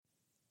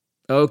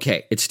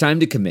Okay, it's time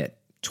to commit.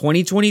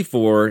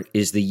 2024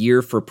 is the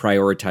year for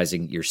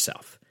prioritizing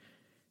yourself.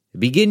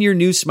 Begin your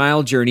new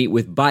smile journey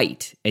with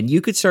Byte, and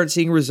you could start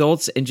seeing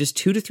results in just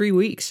 2 to 3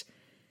 weeks.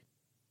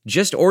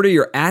 Just order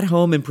your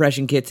at-home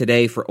impression kit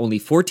today for only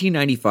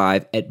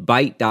 $14.95 at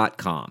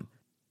Byte.com.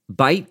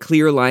 Byte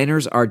clear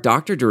liners are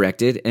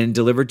doctor-directed and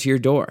delivered to your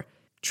door.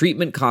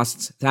 Treatment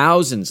costs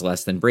thousands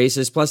less than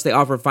braces, plus they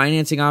offer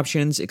financing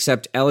options,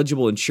 accept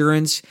eligible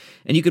insurance,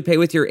 and you could pay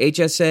with your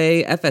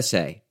HSA,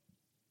 FSA.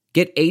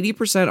 Get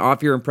 80%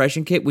 off your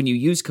impression kit when you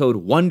use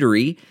code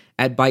WONDERY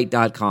at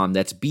Byte.com.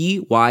 That's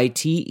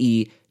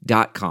BYTE.com.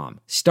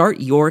 Start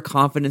your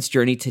confidence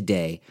journey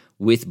today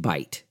with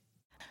Byte.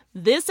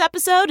 This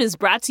episode is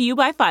brought to you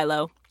by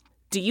Philo.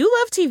 Do you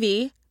love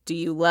TV? Do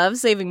you love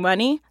saving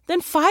money?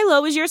 Then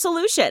Philo is your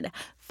solution.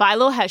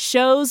 Philo has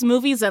shows,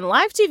 movies, and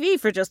live TV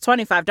for just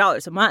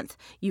 $25 a month.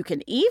 You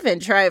can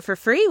even try it for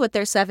free with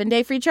their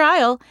 7-day free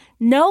trial.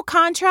 No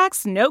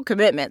contracts, no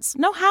commitments,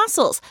 no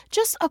hassles.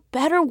 Just a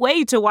better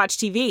way to watch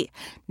TV.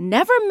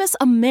 Never miss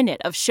a minute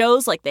of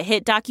shows like the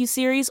hit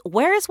docuseries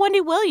Where is Wendy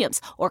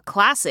Williams? Or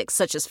classics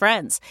such as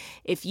Friends.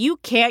 If you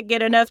can't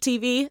get enough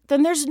TV,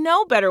 then there's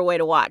no better way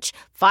to watch.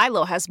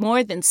 Philo has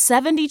more than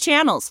 70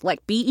 channels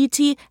like BET,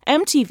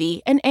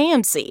 MTV, and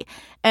AMC.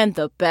 And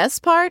the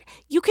best part?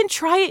 You can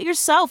try it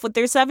yourself with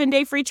their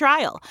 7-day free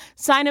trial.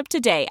 Sign up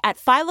today at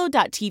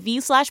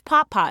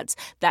philo.tv/poppods.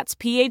 That's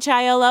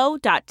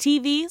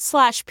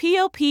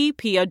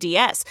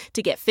philo.tv/POPPODS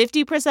to get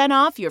 50%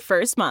 off your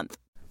first month.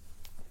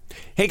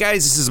 Hey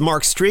guys, this is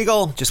Mark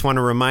Striegel. Just want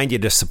to remind you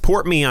to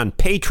support me on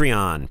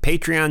Patreon,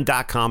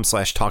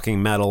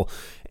 patreon.com/talkingmetal,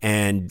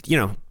 and,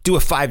 do a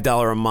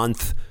 $5 a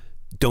month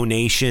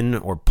donation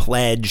or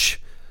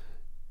pledge.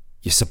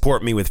 You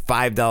support me with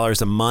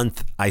 $5 a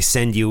month. I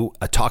send you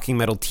a Talking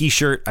Metal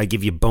t-shirt. I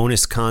give you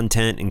bonus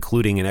content,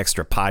 including an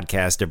extra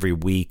podcast every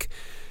week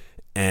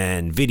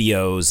and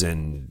videos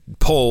and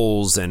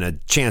polls and a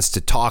chance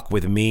to talk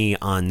with me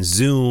on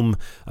Zoom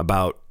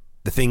about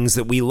the things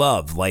that we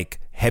love, like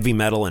heavy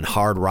metal and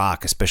hard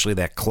rock, especially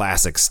that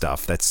classic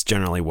stuff. That's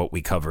generally what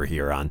we cover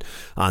here on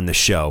the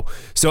show.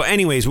 So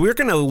anyways, we're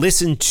going to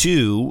listen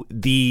to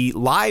the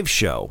live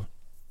show.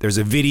 There's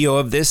a video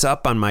of this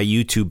up on my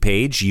YouTube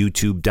page,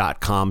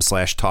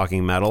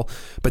 youtube.com/talkingmetal.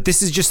 But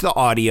this is just the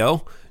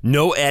audio,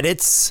 no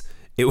edits.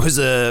 It was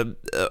a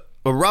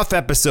rough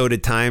episode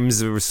at times.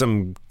 There were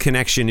some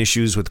connection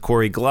issues with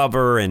Corey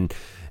Glover and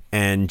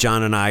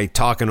John and I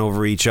talking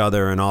over each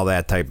other and all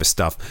that type of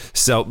stuff.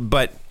 So,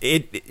 but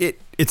it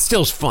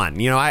still's fun.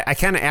 I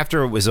kind of,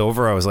 after it was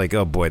over, I was like,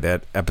 oh boy,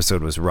 that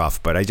episode was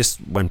rough. But I just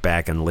went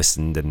back and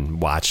listened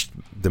and watched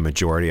the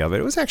majority of it.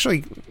 It was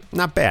actually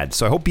not bad.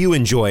 So I hope you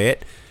enjoy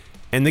it.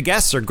 And the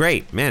guests are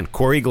great, man.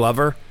 Corey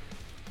Glover,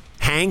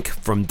 Hank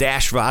from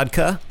Dash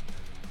Vodka,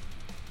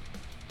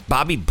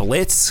 Bobby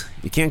Blitz.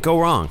 You can't go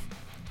wrong.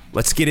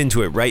 Let's get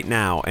into it right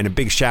now. And a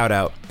big shout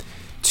out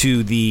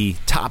to the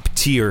top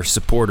tier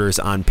supporters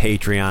on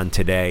Patreon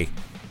today.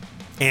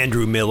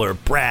 Andrew Miller,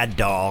 Brad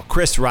Dahl,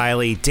 Chris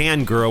Riley,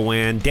 Dan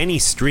Gerwan, Denny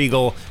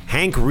Striegel,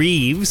 Hank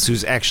Reeves,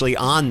 who's actually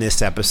on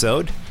this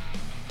episode,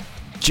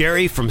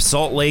 Jerry from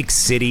Salt Lake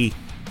City,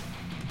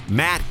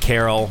 Matt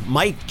Carroll,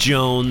 Mike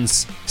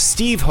Jones,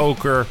 Steve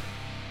Hoker,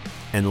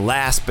 and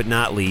last but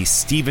not least,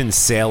 Steven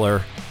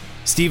Saylor.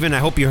 Steven, I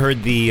hope you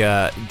heard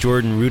the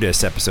Jordan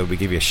Rudess episode. We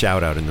gave you a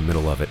shout out in the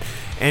middle of it.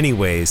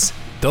 Anyways,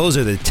 those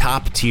are the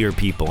top tier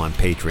people on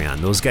Patreon.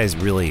 Those guys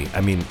really,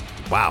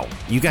 wow,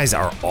 you guys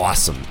are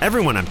awesome.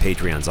 Everyone on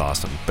Patreon's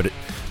awesome, but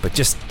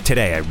just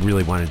today I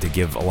really wanted to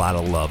give a lot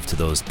of love to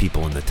those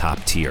people in the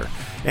top tier.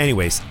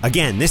 Anyways,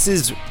 again, this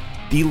is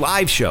the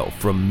live show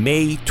from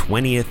May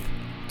 20th,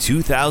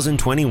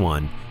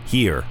 2021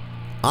 here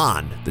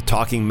on the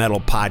Talking Metal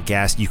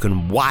podcast. You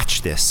can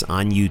watch this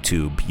on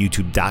YouTube,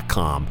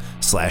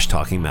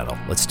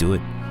 youtube.com/talkingmetal. Let's do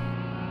it.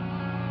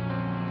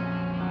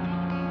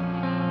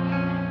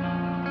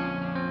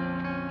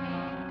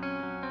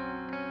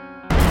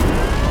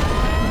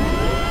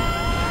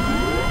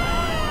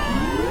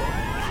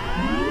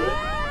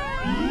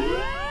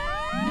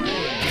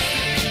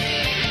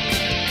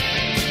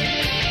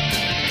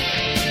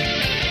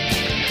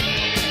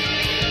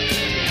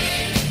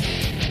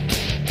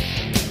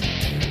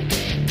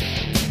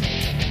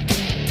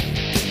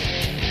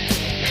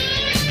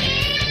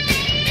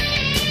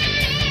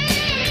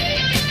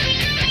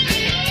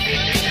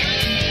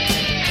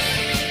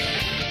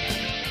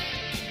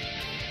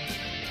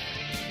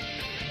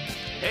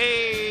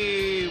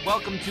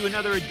 To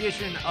another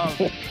edition of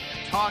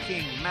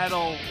Talking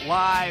Metal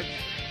Live.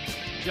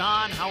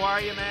 John, how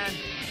are you, man?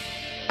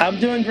 I'm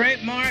doing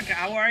great, Mark.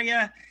 How are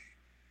you?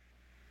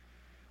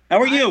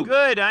 How are you? I'm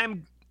good.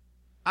 I'm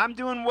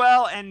doing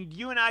well, and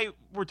you and I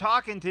were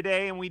talking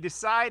today, and we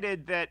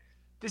decided that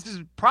this is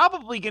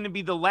probably going to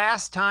be the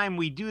last time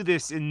we do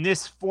this in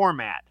this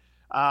format.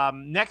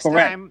 Next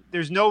Correct. time,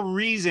 there's no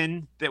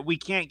reason that we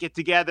can't get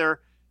together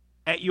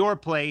at your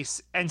place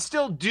and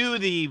still do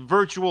the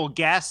virtual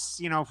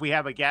guests, if we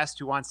have a guest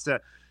who wants to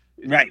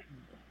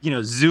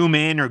Zoom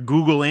in or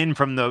Google in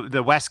from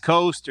the West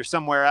Coast or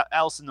somewhere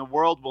else in the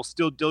world, we'll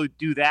still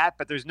do that.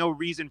 But there's no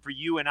reason for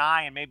you and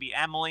I, and maybe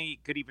Emily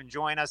could even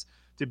join us,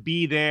 to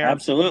be there,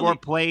 Absolutely. your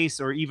place,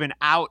 or even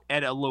out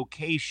at a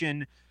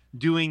location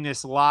doing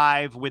this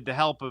live with the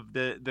help of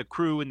the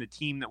crew and the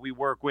team that we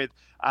work with.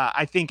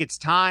 I think it's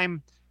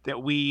time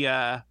that we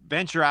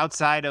venture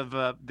outside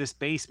of this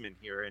basement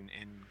here and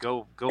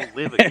go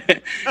live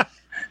again.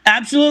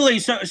 Absolutely.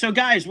 So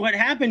guys, what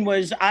happened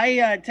was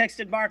I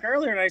texted Mark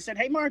earlier and I said,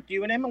 hey, Mark, do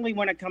you and Emily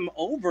want to come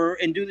over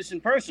and do this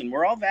in person?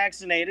 We're all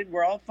vaccinated.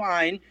 We're all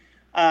fine.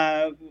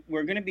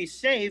 We're going to be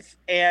safe.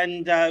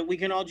 And we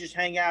can all just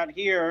hang out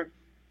here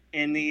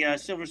in the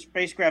Silver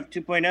Spacecraft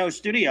 2.0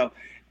 studio.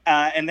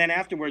 And then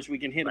afterwards we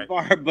can hit a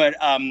bar. But,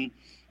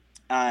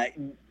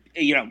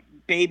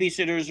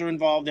 babysitters are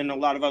involved in a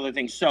lot of other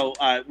things. So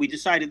we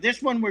decided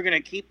this one, we're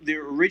going to keep the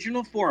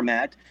original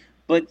format.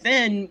 But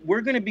then we're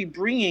going to be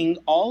bringing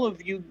all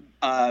of you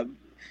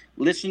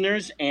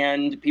listeners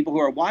and people who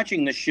are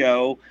watching the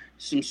show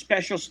some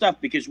special stuff,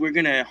 because we're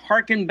going to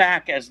harken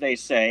back, as they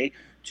say,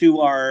 to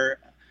our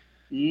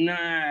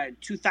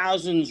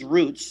 2000s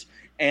roots.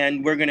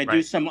 And we're going to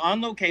do some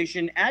on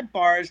location at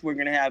bars. We're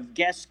going to have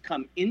guests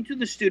come into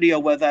the studio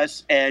with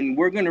us, and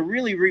we're going to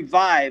really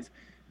revive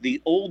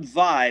the old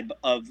vibe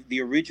of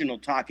the original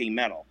Talking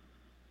Metal.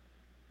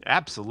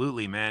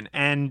 Absolutely, man.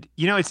 And,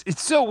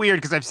 it's so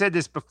weird because I've said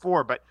this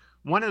before, but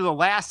one of the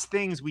last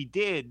things we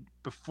did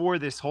before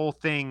this whole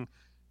thing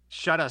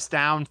shut us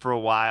down for a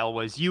while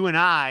was you and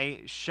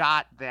I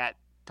shot that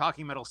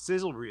Talking Metal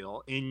sizzle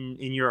reel in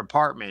your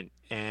apartment.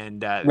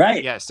 And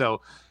yeah,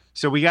 so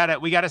we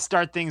gotta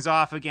start things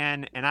off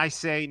again. And I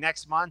say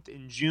next month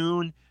in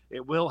June,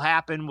 it will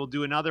happen. We'll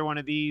do another one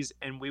of these,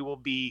 and we will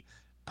be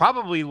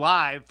probably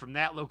live from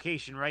that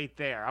location right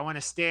there. I want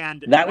to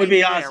stand. That would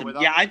be awesome.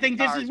 Yeah, I think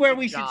this is where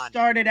we should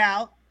start it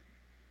out.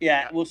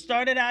 Yeah, we'll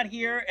start it out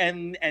here,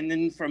 and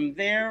then from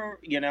there,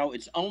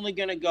 it's only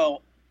going to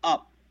go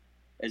up,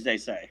 as they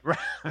say.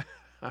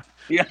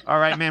 Yeah. All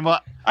right, man.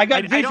 Well, I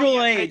got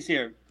visual aids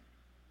here.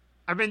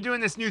 I've been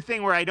doing this new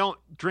thing where I don't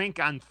drink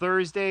on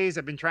Thursdays.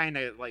 I've been trying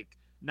to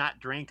not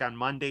drink on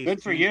Mondays,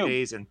 Good for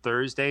Tuesdays, you. and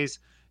Thursdays.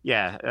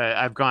 Yeah,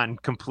 I've gone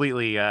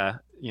completely,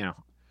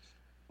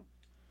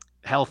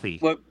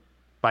 healthy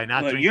by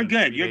not drinking. You're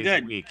good. 3 You're days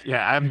good. a week.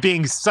 Yeah, I'm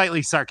being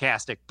slightly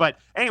sarcastic, but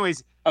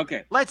anyways,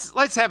 okay.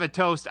 Let's have a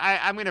toast.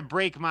 I'm going to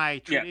break my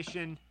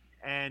tradition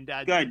and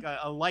drink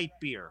a light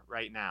beer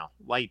right now.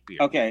 Light beer.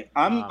 Okay,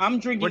 I'm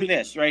drinking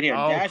this right here.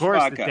 Oh, Dash of course,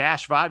 vodka. the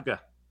Dash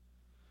vodka.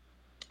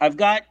 I've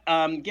got.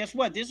 Guess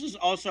what? This is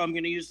also. I'm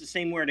going to use the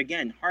same word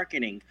again.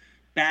 Hearkening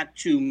back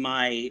to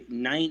my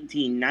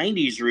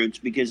 1990s roots,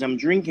 because I'm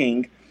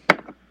drinking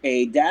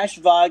a Dash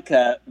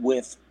vodka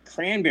with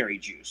cranberry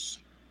juice.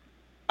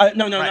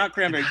 No, not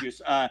cranberry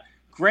juice.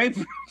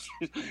 Grapefruit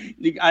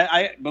juice.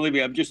 I believe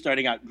me, I'm just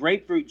starting out.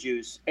 Grapefruit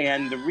juice,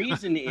 and the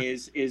reason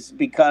is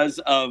because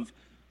of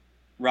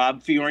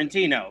Rob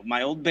Fiorentino,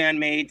 my old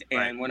bandmate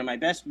and one of my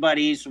best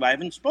buddies, who I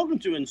haven't spoken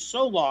to in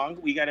so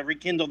long. We got to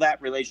rekindle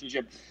that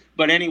relationship.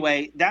 But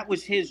anyway, that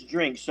was his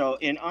drink. So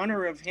in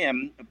honor of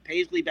him,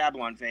 Paisley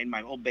Babylon fame,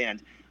 my old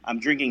band, I'm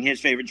drinking his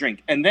favorite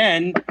drink. And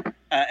then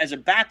as a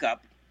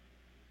backup,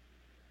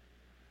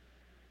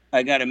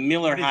 I got a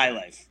Miller High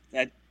Life.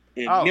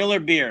 Miller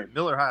beer.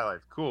 Miller High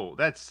Life. Cool.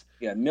 That's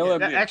Miller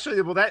beer. Actually,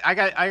 I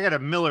got a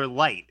Miller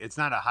Light. It's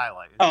not a High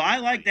Life. Oh, I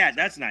like that.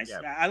 That's nice.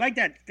 Yeah. I like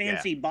that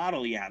fancy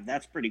bottle you have.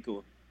 That's pretty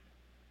cool.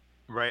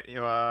 Right.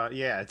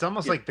 Yeah. It's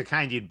almost like the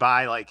kind you'd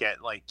buy at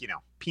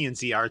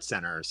PNC Art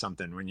Center or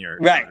something when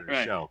you're at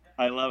a show.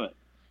 I love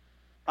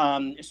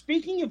it.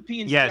 Speaking of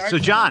PNC Art so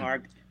John, Center,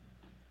 Mark,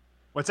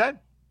 what's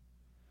that?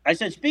 I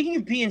said, speaking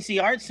of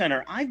PNC Art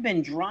Center, I've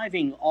been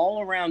driving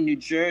all around New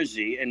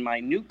Jersey in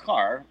my new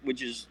car,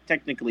 which is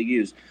technically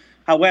used.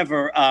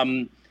 However,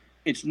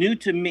 it's new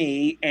to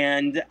me,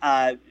 and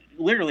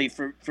literally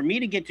for me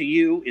to get to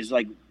you is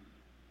like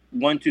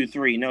 1, 2,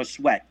 3, no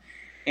sweat.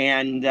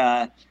 And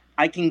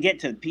I can get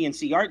to the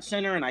PNC Art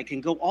Center, and I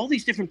can go all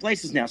these different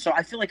places now. So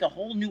I feel like a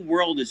whole new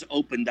world has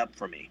opened up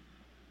for me.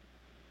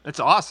 That's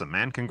awesome,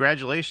 man.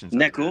 Congratulations. Isn't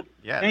that cool?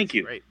 Yeah. Thank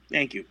you. Great.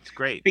 Thank you. It's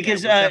great.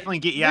 Because we'll definitely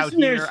get you out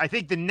listeners- here. I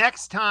think the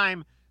next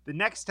time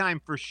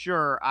for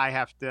sure I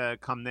have to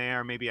come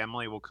there. Maybe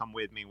Emily will come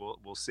with me.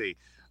 We'll see.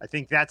 I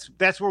think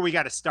that's where we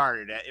got to start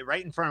it at,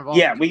 right in front of all.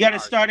 Yeah, we got to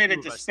cars, start it two at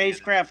of the us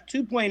Spacecraft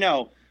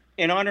 2.0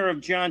 in honor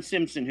of John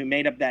Simpson, who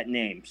made up that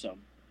name. So.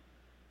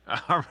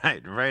 All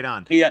right, right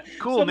on. Yeah.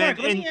 Cool, So, man. Mark,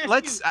 let me And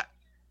ask you-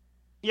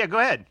 yeah, go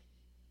ahead.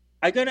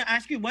 I'm going to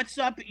ask you, what's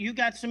up? You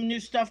got some new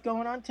stuff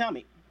going on? Tell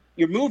me.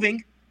 You're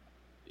moving.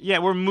 Yeah,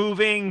 we're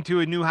moving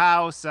to a new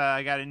house.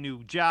 I got a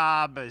new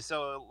job,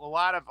 so a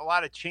lot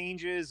of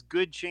changes,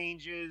 good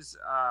changes.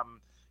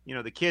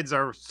 The kids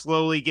are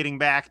slowly getting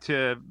back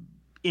to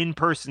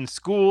in-person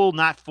school,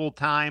 not full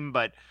time,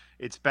 but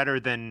it's better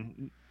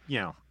than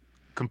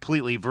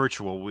completely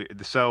virtual.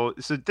 So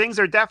things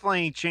are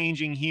definitely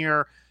changing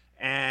here,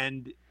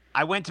 and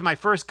I went to my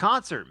first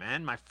concert,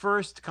 man. My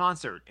first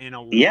concert in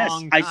a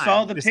long time. I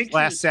saw the this pictures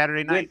last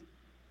Saturday night.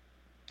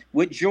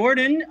 with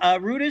Jordan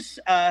Rudess.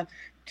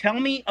 Tell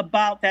me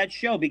about that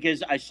show,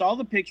 because I saw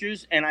the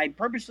pictures and I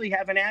purposely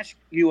haven't asked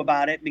you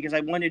about it because I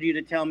wanted you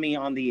to tell me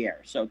on the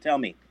air. So tell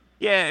me.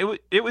 Yeah,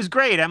 it was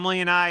great. Emily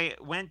and I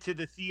went to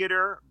the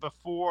theater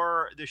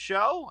before the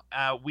show.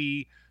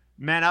 We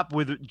met up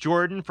with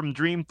Jordan from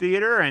Dream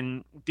Theater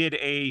and did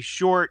a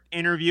short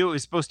interview. It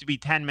was supposed to be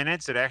 10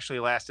 minutes. It actually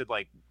lasted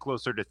like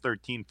closer to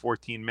 13,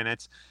 14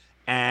 minutes.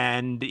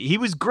 And he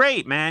was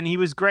great, man. He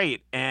was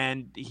great.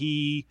 And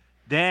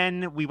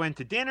then we went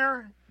to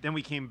dinner. Then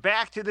we came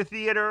back to the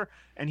theater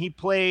and he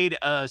played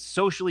a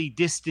socially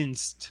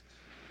distanced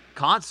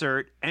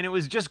concert, and it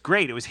was just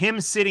great. It was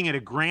him sitting at a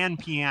grand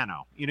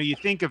piano. You know, you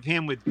think of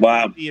him with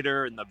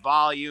theater and the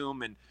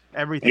volume and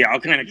everything. Yeah, all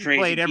kind of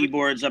crazy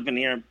keyboards up in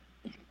the air.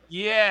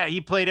 Yeah, he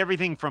played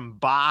everything from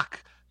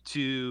Bach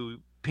to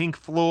Pink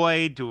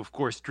Floyd to, of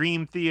course,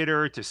 Dream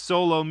Theater to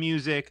solo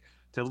music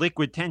to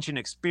Liquid Tension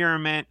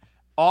Experiment,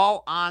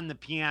 all on the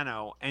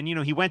piano. And, you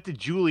know, he went to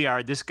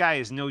Juilliard. This guy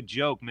is no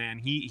joke, man.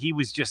 He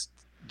was just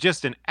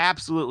an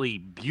absolutely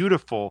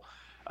beautiful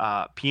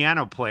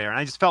piano player. And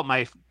I just felt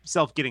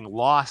myself getting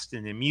lost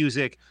in the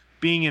music,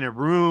 being in a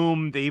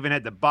room. They even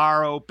had the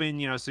bar open,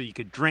 you know, so you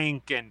could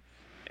drink. And,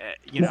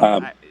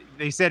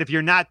 they said if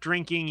you're not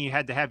drinking, you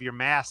had to have your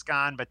mask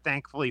on. But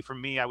thankfully for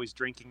me, I was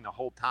drinking the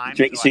whole time.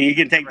 So you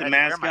can take the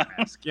mask off.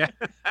 Yeah.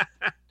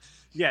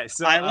 Yeah.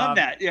 So I love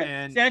that. Yeah.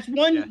 And, that's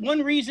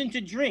one reason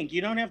to drink.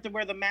 You don't have to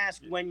wear the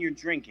mask when you're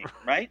drinking,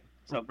 right?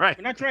 So right.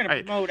 We're not trying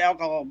to promote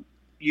alcohol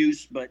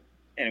use, but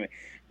anyway.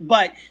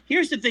 But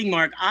here's the thing,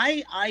 Mark.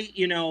 I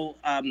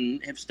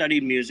have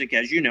studied music,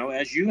 as you know,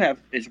 as you have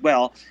as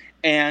well.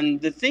 And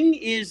the thing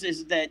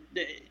is that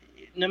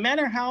no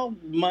matter how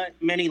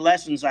many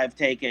lessons I've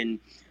taken,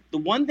 the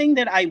one thing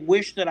that I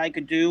wish that I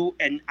could do,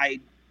 and I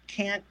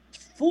can't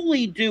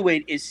fully do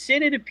it, is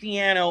sit at a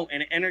piano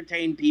and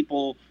entertain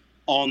people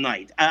all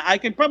night. I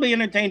could probably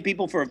entertain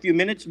people for a few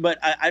minutes, but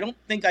I don't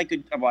think I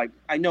could. Well,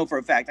 I know for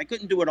a fact I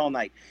couldn't do it all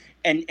night.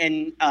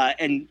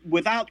 And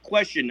without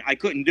question, I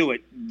couldn't do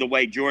it the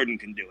way Jordan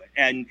can do it.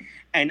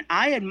 And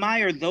I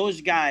admire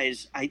those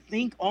guys, I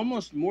think,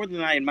 almost more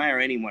than I admire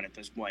anyone at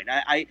this point.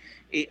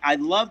 I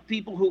love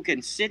people who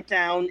can sit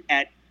down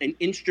at an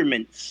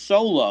instrument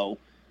solo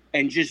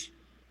and just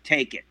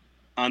take it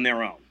on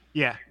their own.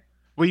 Yeah.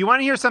 Well, you want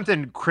to hear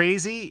something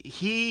crazy?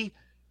 He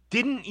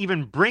didn't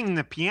even bring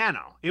the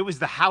piano. It was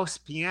the house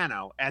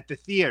piano at the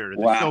theater,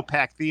 the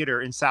Philpack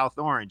Theater in South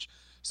Orange.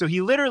 So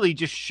he literally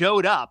just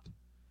showed up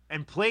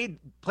and played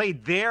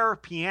their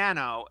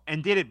piano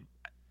and did it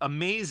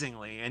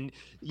amazingly. And,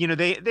 you know,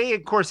 they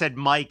of course had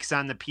mics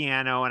on the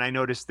piano, and I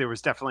noticed there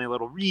was definitely a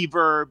little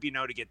reverb, you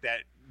know, to get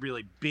that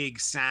really big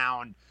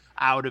sound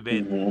out of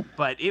it. Mm-hmm.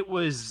 But it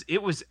was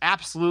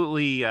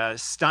absolutely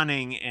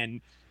stunning,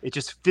 and it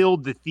just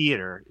filled the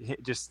theater.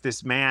 Just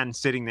this man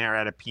sitting there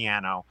at a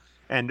piano.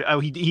 And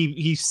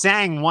he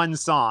sang one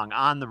song,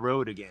 "On the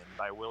Road Again"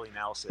 by Willie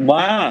Nelson.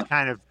 Wow.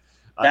 Kind of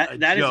that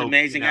joke, is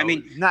amazing. You know? I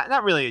mean,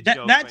 not really a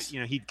joke, but, you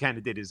know, he kind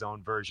of did his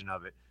own version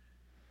of it.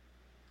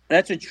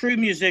 That's a true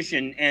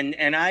musician,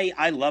 and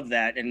I love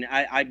that. And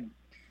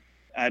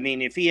I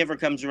mean, if he ever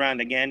comes around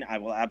again, I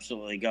will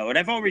absolutely go. And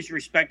I've always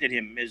respected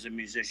him as a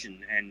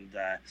musician, and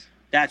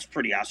that's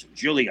pretty awesome.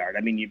 Juilliard. I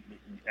mean,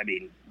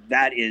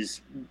 that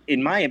is,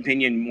 in my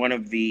opinion, one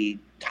of the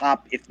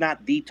top, if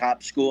not the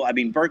top school. I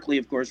mean, Berklee,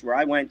 of course, where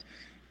I went,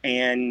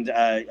 and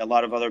a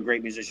lot of other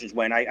great musicians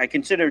went. I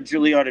consider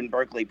Juilliard and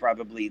Berklee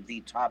probably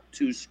the top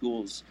two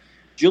schools.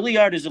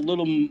 Juilliard is a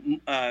little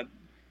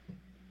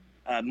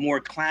more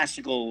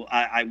classical.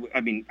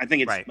 I mean, I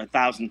think it's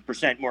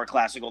 1,000% more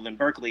classical than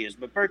Berklee is,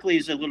 but Berklee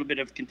is a little bit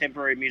of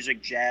contemporary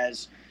music,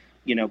 jazz,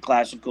 you know,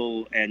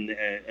 classical, and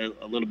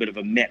a little bit of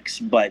a mix.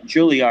 But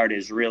Juilliard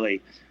is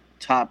really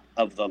top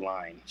of the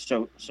line.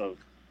 So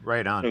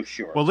right on. So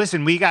sure. Well,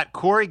 listen, we got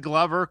Corey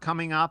Glover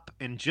coming up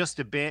in just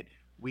a bit.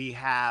 We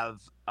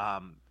have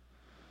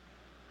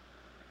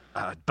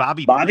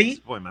Bobby Blitz.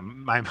 Boy,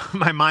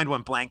 my mind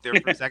went blank there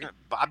for a second.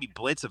 Bobby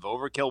Blitz of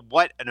Overkill.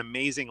 What an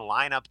amazing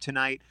lineup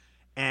tonight.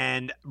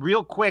 And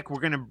real quick, we're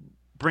going to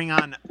bring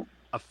on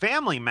a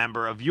family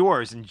member of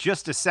yours in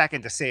just a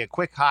second to say a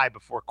quick hi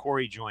before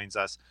Corey joins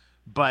us.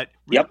 But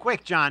real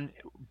quick, John,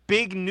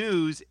 big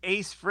news,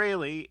 Ace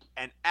Frehley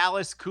and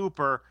Alice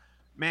Cooper.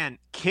 Man,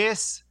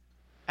 Kiss,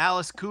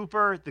 Alice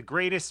Cooper, the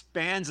greatest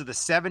bands of the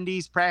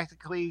 70s,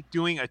 practically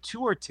doing a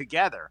tour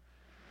together.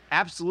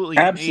 Absolutely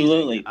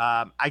amazing.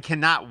 I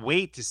cannot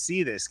wait to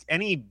see this.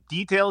 Any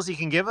details you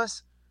can give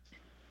us?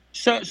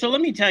 So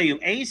let me tell you,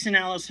 Ace and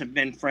Alice have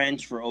been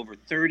friends for over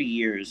 30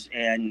 years,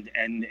 and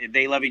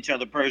they love each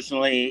other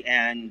personally,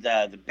 and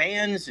the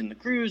bands and the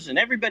crews and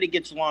everybody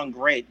gets along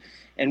great.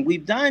 And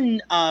we've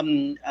done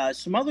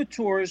some other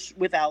tours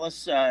with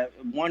Alice,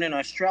 one in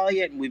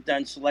Australia, and we've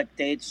done select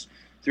dates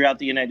throughout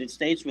the United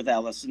States with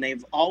Alice, and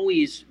they've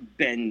always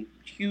been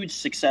huge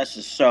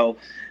successes. So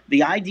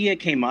the idea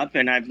came up,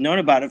 and I've known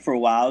about it for a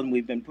while, and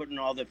we've been putting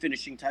all the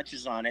finishing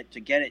touches on it to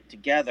get it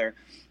together.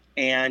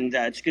 And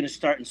it's going to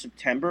start in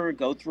September,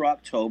 go through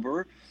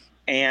October.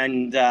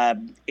 and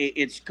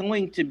it's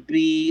going to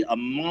be a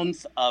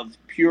month of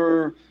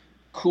pure,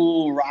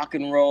 cool rock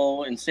and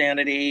roll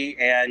insanity,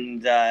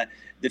 and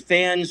the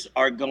fans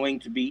are going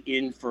to be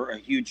in for a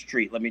huge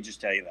treat. Let me just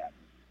tell you that.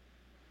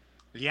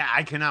 Yeah,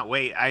 I cannot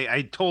wait.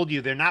 I told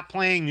you they're not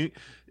playing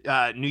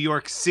New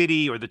York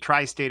City or the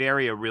tri-state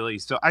area really.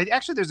 So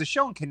there's a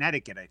show in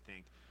Connecticut, I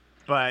think.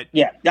 But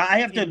yeah, I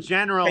have to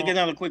take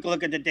another quick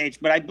look at the dates.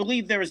 But I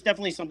believe there is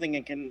definitely something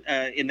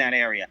in that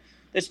area.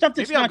 There's stuff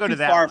that's not too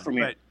far from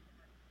here.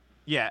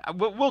 Yeah,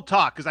 we'll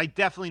talk because I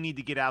definitely need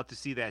to get out to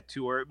see that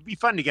tour. It'd be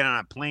fun to get on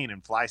a plane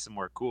and fly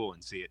somewhere cool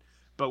and see it.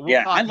 But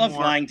we'll talk I love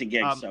more. flying to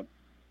gigs. So.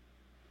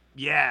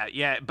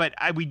 Yeah. But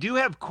we do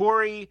have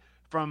Corey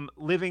from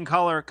Living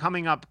Color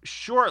coming up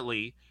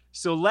shortly.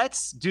 So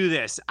let's do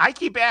this. I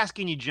keep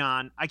asking you,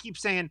 John. I keep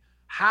saying,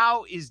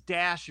 how is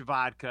Dash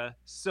vodka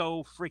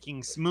so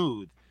freaking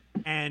smooth?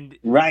 And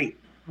right.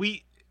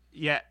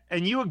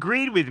 And you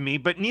agreed with me,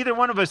 but neither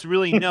one of us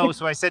really know.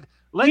 So I said,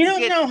 let's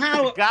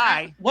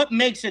what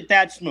makes it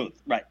that smooth.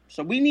 Right.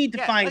 So we need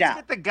to find out.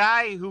 Let's get the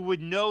guy who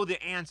would know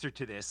the answer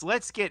to this.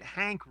 Let's get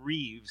Hank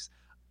Reeves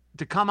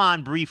to come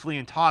on briefly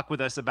and talk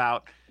with us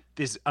about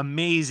this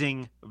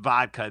amazing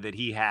vodka that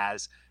he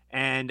has.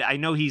 And I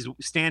know he's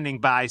standing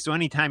by, so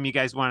anytime you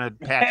guys want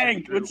to patch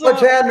Hank,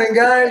 what's happening,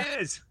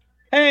 guys?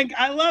 Hank,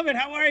 I love it.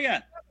 How are you?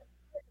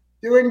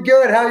 Doing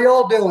good. How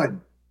y'all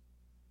doing?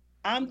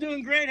 I'm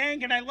doing great,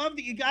 Hank, and I love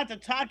that you got the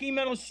Talking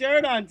Metal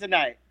shirt on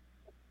tonight.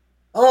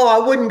 Oh, I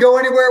wouldn't go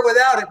anywhere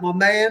without it, my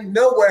man.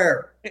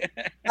 Nowhere.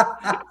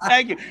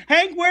 Thank you.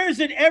 Hank wears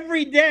it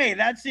every day.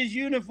 That's his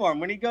uniform.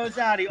 When he goes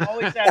out, he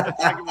always has the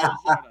Talking Metal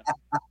shirt on.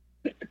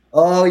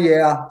 Oh,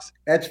 yeah,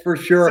 that's for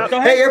sure. So,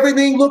 hey,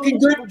 everything looking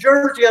good in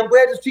Jersey. I'm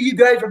glad to see you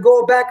guys are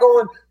going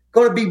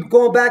to be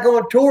going back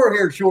on tour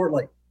here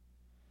shortly.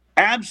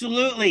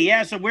 Absolutely,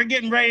 yeah. So we're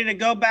getting ready to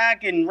go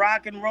back and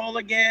rock and roll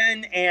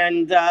again,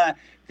 and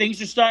things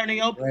are starting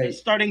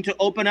to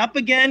open up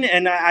again.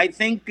 And I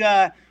think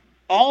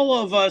all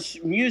of us,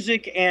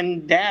 music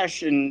and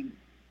Dash and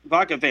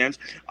vodka fans,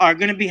 are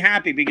going to be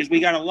happy because we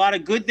got a lot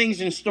of good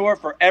things in store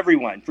for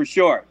everyone, for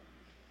sure.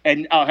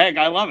 And Hank,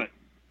 I love it.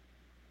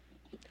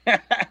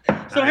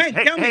 So Hank,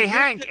 tell me,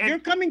 Hank, you're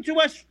coming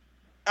to us.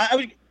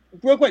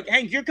 Real quick,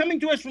 Hank, you're coming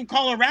to us from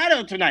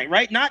Colorado tonight,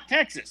 right? Not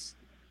Texas.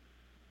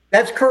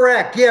 That's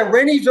correct. Yeah,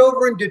 Rennie's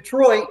over in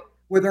Detroit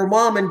with her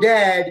mom and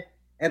dad,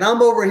 and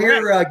I'm over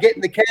here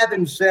getting the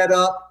cabin set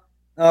up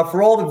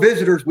for all the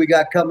visitors we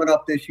got coming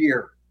up this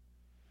year.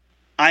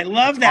 I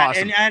love that,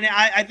 awesome. and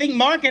I think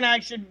Mark and I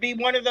should be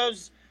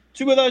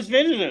two of those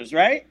visitors,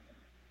 right?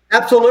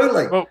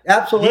 Absolutely, well,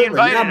 absolutely.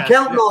 Yeah, I'm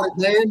counting on it,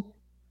 man.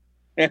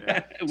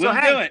 We'll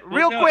do it.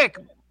 Real quick,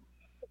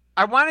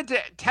 I wanted to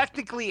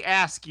technically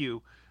ask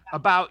you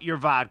about your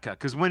vodka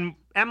because when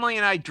Emily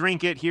and I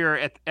drink it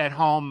here at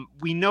home,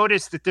 we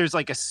notice that there's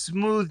like a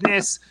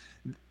smoothness.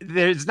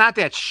 There's not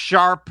that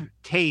sharp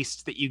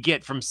taste that you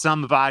get from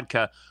some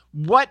vodka.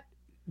 What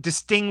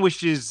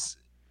distinguishes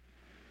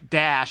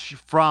Dash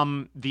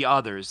from the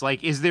others?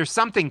 Like, is there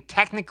something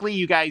technically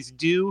you guys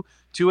do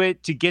to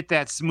it to get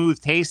that smooth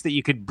taste that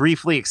you could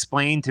briefly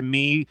explain to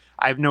me?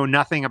 I know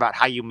nothing about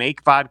how you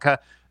make vodka.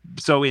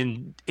 So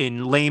in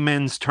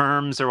layman's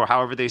terms, or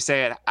however they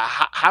say it,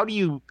 how do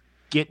you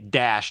get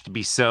Dash to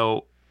be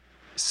so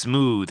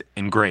smooth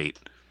and great?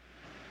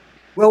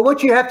 Well,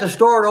 what you have to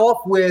start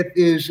off with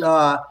is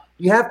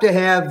you have to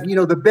have,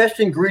 the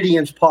best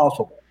ingredients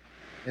possible.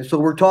 And so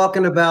we're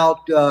talking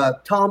about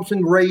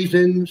Thompson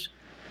raisins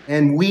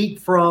and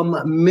wheat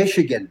from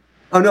Michigan.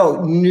 Oh,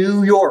 no,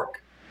 New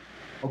York.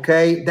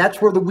 Okay,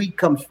 that's where the wheat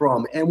comes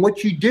from. And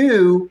what you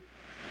do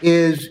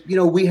is,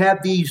 we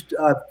have these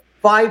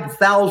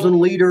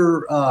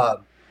 5,000-liter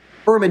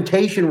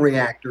fermentation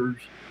reactors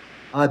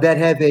that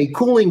have a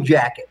cooling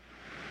jacket.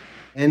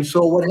 And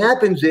so what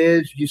happens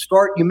is you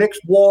mix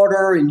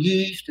water and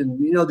yeast and,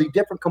 the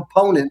different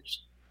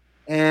components,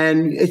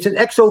 and it's an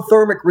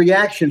exothermic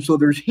reaction. So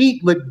there's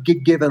heat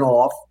given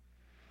off,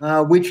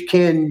 which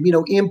can,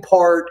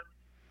 impart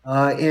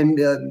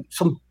and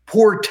some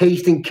poor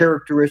tasting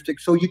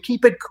characteristics. So you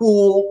keep it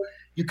cool.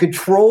 You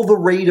control the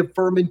rate of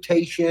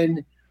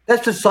fermentation.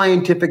 That's the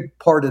scientific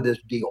part of this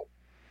deal.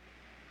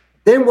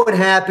 Then what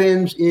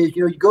happens is,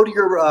 you go to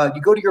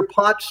your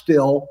pot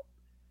still,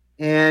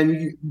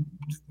 and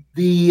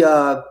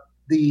the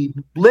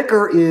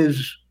liquor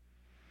is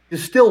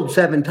distilled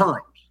 7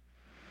 times.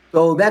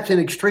 So that's an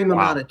extreme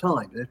amount of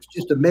time. It's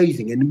just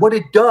amazing. And what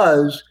it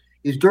does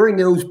is during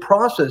those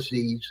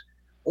processes,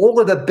 all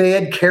of the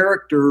bad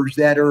characters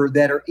that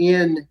are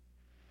in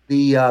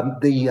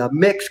the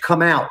mix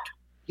come out.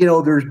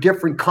 There's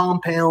different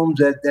compounds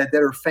that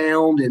are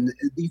found, and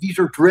these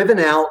are driven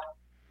out.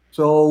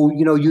 So,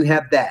 you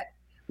have that.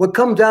 What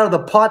comes out of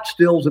the pot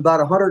still is about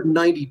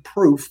 190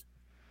 proof.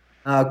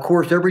 Of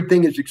course,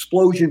 everything is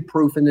explosion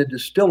proof in the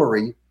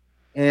distillery.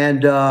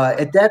 And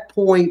at that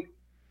point,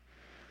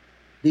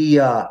 we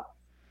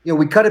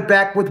cut it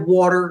back with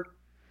water,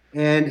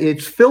 and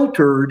it's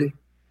filtered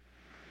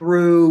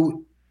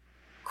through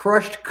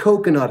crushed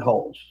coconut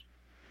hulls.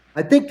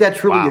 I think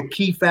that's really Wow. a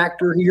key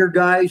factor here,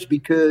 guys,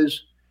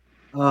 because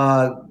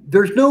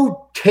there's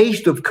no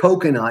taste of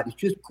coconut. It's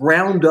just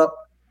ground up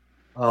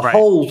Right.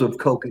 hulls of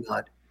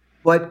coconut.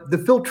 But the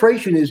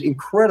filtration is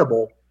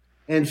incredible.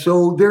 And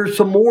so there's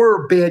some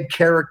more bad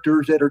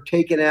characters that are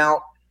taken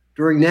out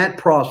during that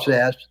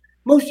process.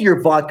 Most of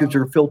your vodkas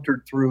are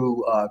filtered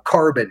through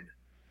carbon.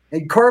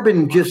 And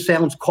carbon just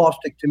sounds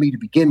caustic to me to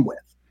begin with.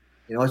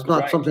 You know, it's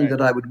not something that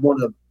I would want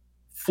to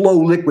flow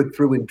liquid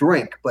through and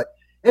drink. But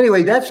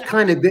anyway, that's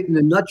kind of it in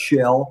a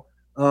nutshell.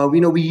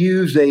 We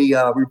use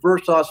a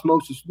reverse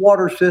osmosis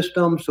water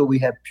system, so we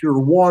have pure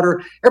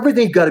water.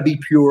 Everything's got to be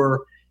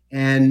pure.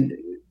 And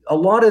a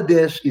lot of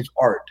this is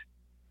art.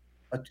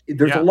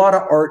 There's a lot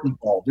of art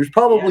involved. There's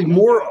probably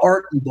more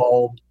art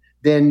involved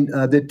than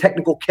the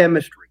technical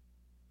chemistry.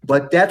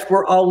 But that's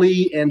where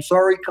Ali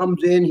Ansari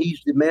comes in.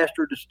 He's the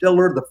master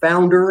distiller, the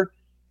founder,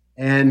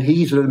 and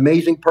he's an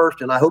amazing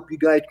person. I hope you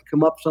guys can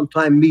come up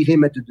sometime, meet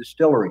him at the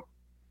distillery.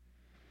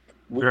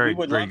 Very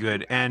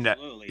good. And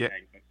Absolutely,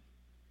 Hank.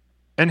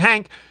 And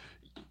Hank,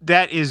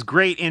 that is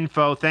great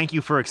info. Thank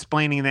you for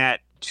explaining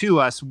that to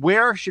us.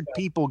 Where should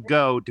people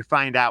go to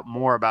find out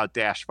more about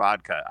Dash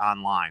Vodka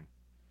online?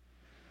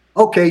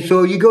 Okay,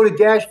 so you go to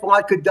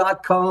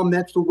dashvodka.com.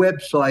 That's the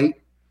website.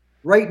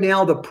 Right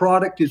now, the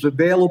product is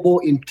available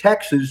in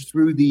Texas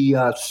through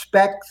the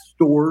spec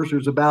stores.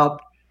 There's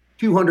about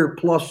 200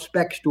 plus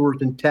spec stores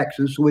in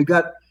Texas. So we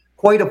got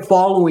quite a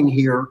following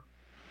here.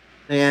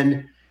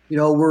 And, you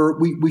know,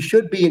 we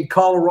should be in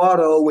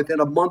Colorado within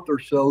a month or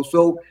so.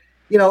 So,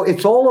 you know,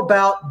 it's all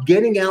about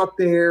getting out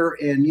there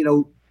and, you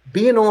know,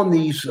 being on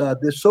these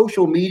this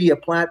social media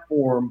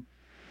platform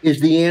is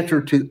the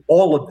answer to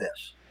all of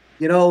this.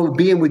 You know,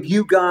 being with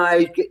you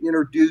guys, getting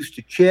introduced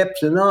to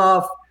Chips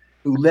Enough,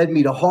 who led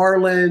me to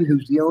Harlan,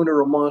 who's the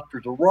owner of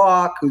Monsters of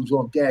Rock, who's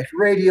on Dash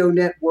Radio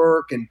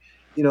Network. And,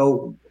 you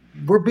know,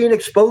 we're being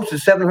exposed to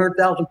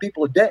 700,000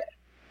 people a day.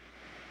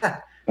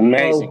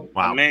 Amazing. So,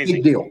 Wow. Amazing.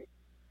 big deal.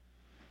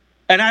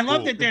 And I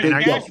love that there's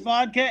Big Dash deal.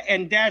 Vodka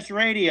and Dash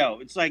Radio.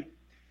 It's like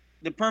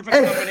the perfect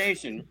Hey.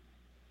 combination.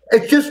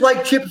 It's just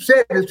like Chip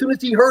said. As soon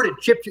as he heard it,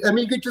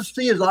 you could just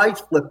see his eyes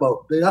flip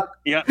open. You know?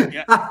 Yeah,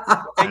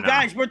 yeah. And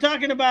guys, we're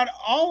talking about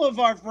all of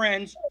our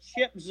friends,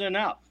 Chips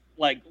Enough,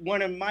 like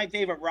one of my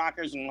favorite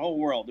rockers in the whole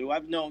world, who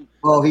I've known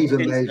Oh, he's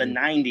since amazing. the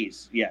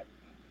 90s. Yeah.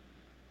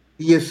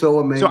 He is so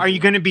amazing. So are you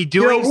going to be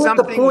doing we're at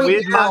the something point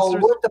with now,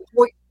 Monsters? We're at the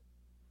point.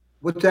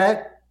 What's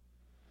that?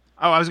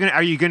 Oh,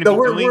 are you going to So be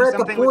we're doing at the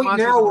something with point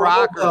Monsters now of where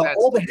Rock? or that's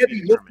all the to be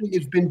heavy determined? lifting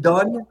has been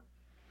done.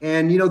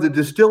 And, you know, the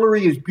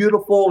distillery is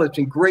beautiful. It's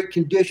in great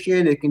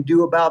condition. It can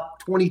do about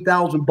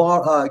 20,000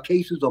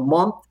 cases a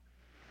month.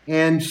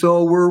 And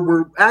so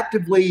we're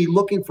actively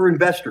looking for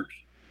investors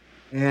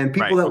and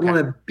people Right, that okay. want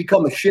to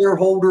become a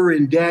shareholder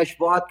in Dash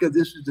Vodka.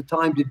 This is the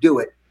time to do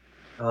it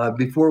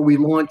before we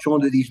launch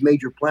onto these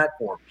major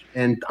platforms.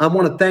 And I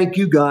want to thank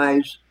you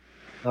guys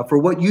for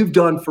what you've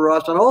done for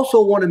us. And I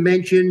also want to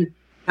mention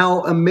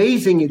how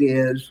amazing it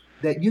is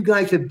that you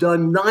guys have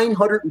done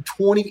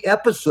 920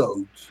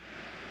 episodes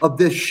of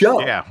this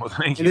show. Yeah, well,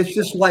 thank And you. it's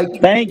just like,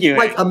 Thank you. it's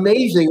like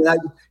amazing.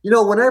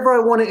 Whenever I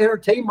want to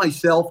entertain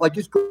myself, I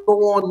just go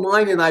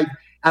online and I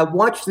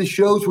watch the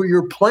shows where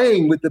you're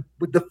playing with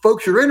the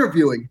folks you're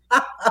interviewing.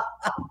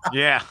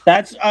 Yeah.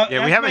 That's Yeah,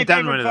 that's we haven't my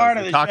done favorite one of part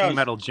those. the The Talking shows.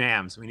 Metal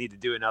Jams. We need to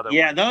do another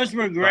Yeah, one. those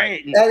were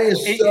great. And That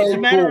is as so a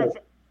matter cool. of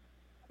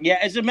yeah,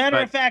 as a matter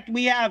But- of fact,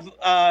 we have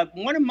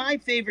one of my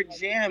favorite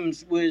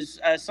jams was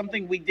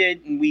something we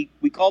did, and we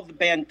called the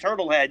band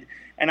Turtlehead,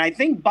 and I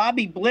think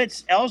Bobby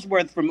Blitz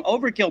Ellsworth from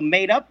Overkill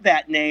made up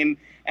that name,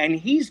 and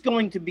he's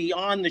going to be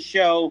on the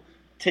show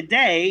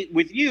today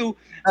with you.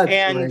 That's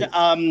And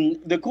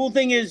great. the cool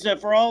thing is,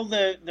 for all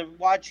the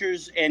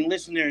watchers and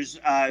listeners,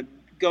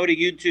 go to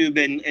YouTube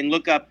and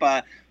look up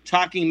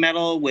Talking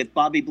Metal with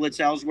Bobby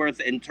Blitz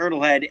Ellsworth and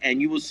Turtlehead, and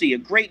you will see a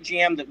great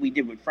jam that we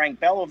did with Frank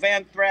Bell of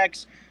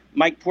Anthrax,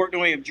 Mike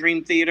Portnoy of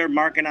Dream Theater,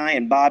 Mark and I,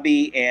 and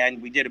Bobby,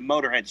 and we did a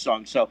Motorhead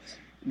song. So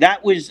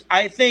that was,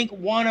 I think,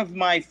 one of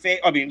my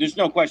favorite. I mean, there's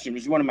no question, it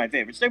was one of my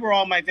favorites. They were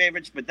all my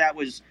favorites, but that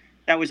was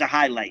a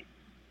highlight.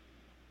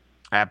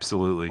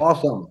 Absolutely.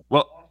 Awesome.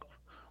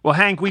 Well,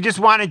 Hank, we just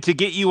wanted to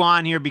get you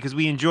on here because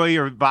we enjoy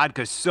your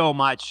vodka so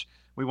much.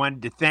 We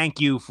wanted to thank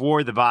you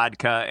for the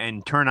vodka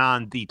and turn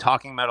on the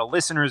Talking Metal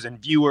listeners and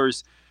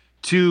viewers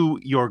to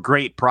your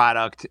great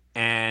product.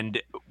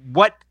 And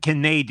what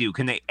can they do?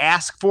 Can they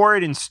ask for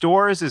it in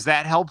stores? Is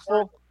that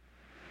helpful?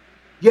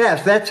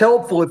 Yes, that's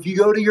helpful. If you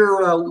go to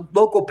your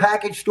local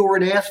package store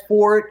and ask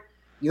for it,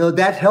 you know,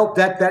 that's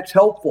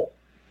helpful.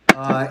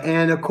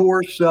 And of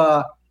course,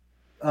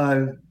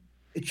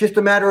 it's just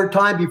a matter of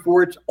time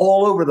before it's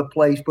all over the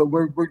place, but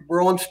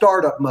we're on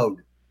startup mode.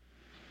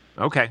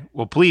 Okay.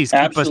 Well, please keep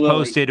Absolutely. us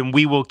posted and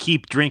we will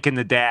keep drinking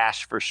the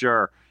Dash for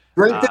sure.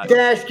 Drink the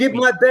Dash. Give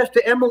my best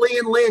to Emily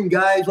and Lynn,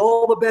 guys.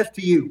 All the best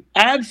to you.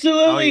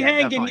 Absolutely, Oh, yeah,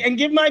 Hank, definitely. and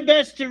give my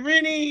best to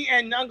Rinny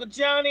and Uncle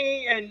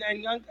Johnny and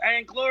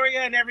Aunt Gloria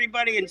and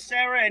everybody and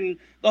Sarah and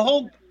the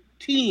whole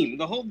team,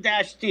 the whole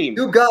Dash team.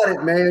 You got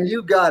it, man.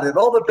 You got it.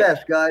 All the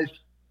best, guys.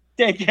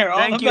 Take care. All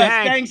Thank the you, best.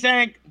 Hank. Thanks,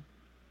 Hank.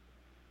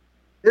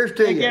 Here's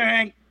to Take you. care,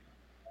 Hank.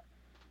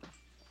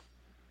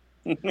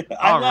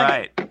 All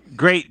right.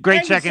 Great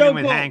Hank is checking so in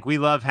with cool. Hank. We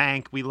love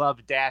Hank. We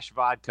love Dash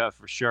Vodka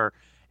for sure.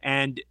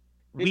 And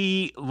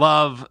we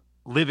love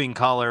Living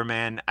Color,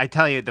 man. I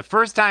tell you, the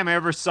first time I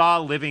ever saw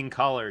Living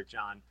Color,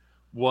 John,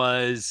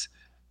 was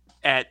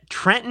at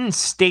Trenton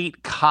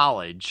State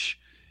College.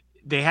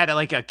 They had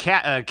like a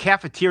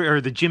cafeteria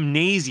or the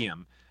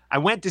gymnasium. I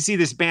went to see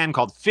this band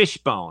called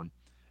Fishbone,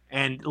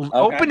 and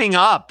opening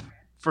up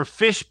for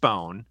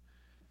Fishbone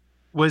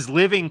was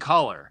Living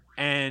Color.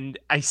 And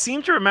I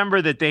seem to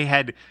remember that they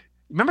had,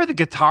 remember the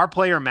Guitar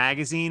Player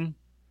magazine?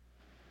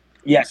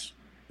 Yes.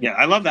 Yeah,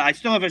 I love that. I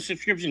still have a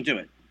subscription to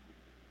it.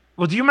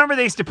 Well, do you remember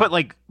they used to put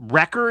like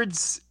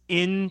records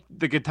in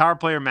the Guitar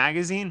Player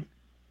magazine?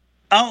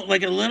 Oh,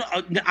 like a little,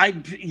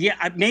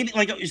 maybe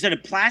like, is it a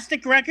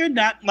plastic record?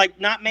 Not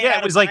made out of Yeah,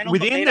 it was vinyl, like but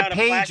within made the out of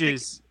plastic?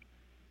 pages.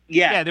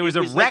 Yeah, there was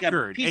a like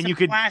record, piece and of you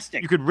could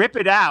plastic. you could rip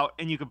it out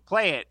and you could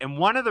play it. And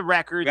one of the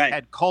records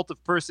had "Cult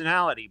of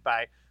Personality"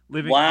 by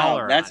Living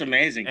Color. Wow, that's on it.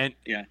 amazing. And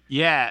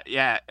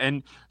yeah.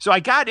 And so I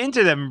got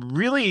into them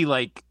really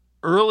like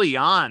early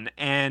on,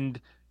 and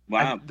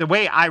wow, the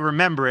way I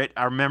remember it,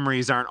 our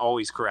memories aren't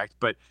always correct,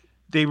 but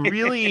they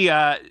really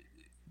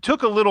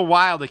took a little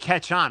while to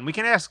catch on. We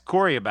can ask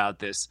Corey about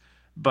this,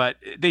 but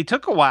they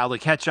took a while to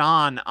catch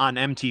on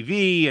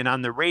MTV and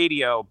on the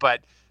radio, but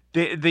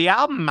the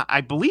album,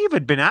 I believe,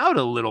 had been out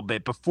a little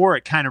bit before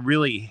it kind of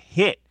really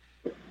hit.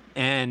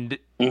 And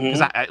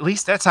because at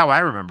least that's how I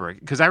remember it.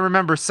 Because I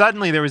remember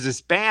suddenly there was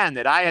this band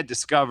that I had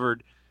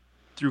discovered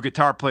through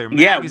Guitar Player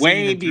magazine. Yeah,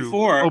 way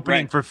before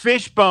opening for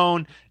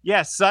Fishbone.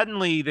 Yeah,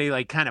 suddenly they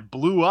like kind of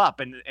blew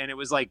up, and it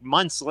was like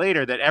months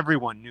later that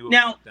everyone knew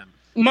about them.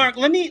 Mark,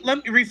 let me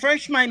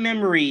refresh my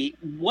memory.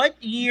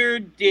 What year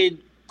did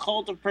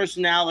Cult of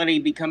Personality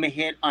become a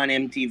hit on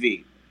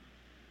MTV?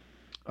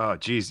 Oh,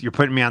 geez, you're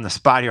putting me on the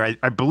spot here.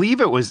 I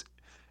believe it was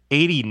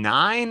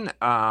 89. Okay,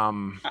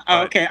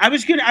 I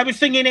was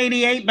thinking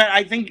 88, but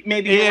I think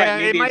maybe you're right.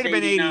 Maybe it might have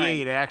been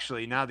 88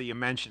 actually. Now that you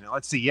mention it,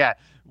 let's see. Yeah,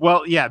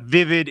 well, yeah,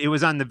 Vivid. It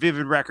was on the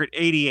Vivid record.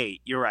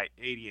 88. You're right.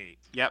 88.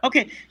 Yep.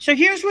 Okay, so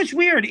here's what's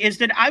weird is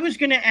that I was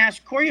going to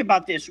ask Corey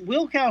about this.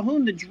 Will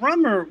Calhoun, the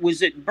drummer,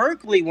 was at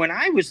Berkeley when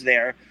I was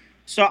there.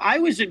 So I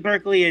was at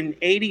Berkeley in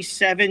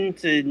 87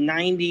 to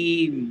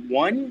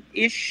 91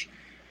 ish.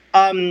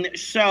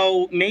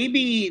 So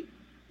maybe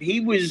he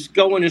was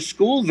going to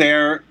school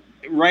there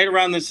right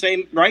around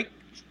right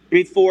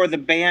before the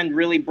band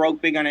really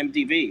broke big on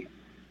MTV.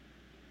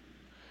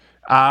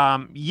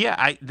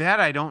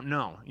 I don't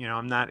know.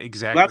 I'm not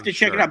exactly. We'll have to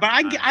check it out. But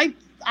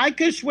I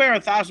could swear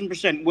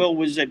 1,000% Will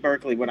was at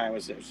Berkeley when I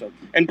was there. So,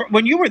 and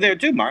when you were there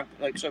too, Mark.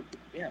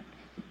 Yeah.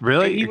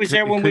 Really? He was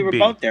there when we were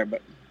both there,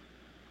 but.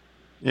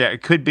 Yeah,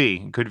 it could be.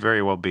 It could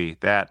very well be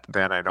that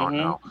I don't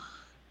know.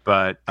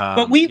 But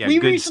we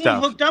recently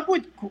hooked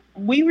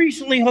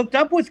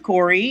up with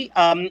Corey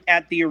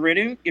at the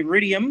Iridium,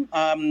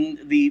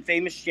 the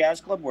famous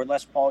jazz club where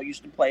Les Paul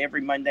used to play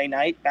every Monday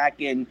night back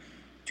in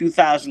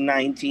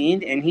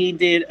 2019, and he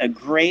did a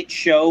great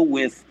show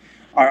with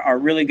our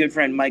really good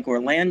friend Mike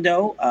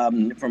Orlando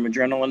from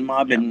Adrenaline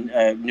Mob and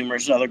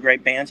numerous other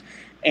great bands.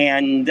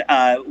 And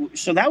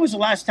so that was the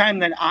last time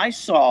that I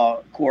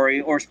saw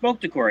Corey or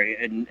spoke to Corey,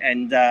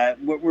 and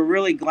we're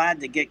really glad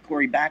to get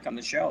Corey back on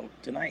the show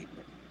tonight.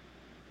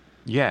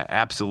 Yeah,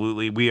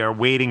 absolutely. We are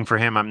waiting for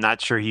him. I'm not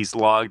sure he's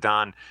logged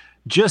on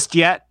just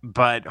yet,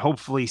 but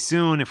hopefully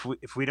soon.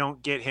 If we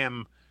don't get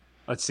him,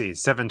 let's see,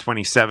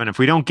 7:27. If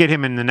we don't get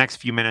him in the next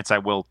few minutes, I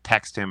will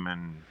text him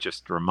and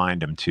just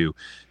remind him to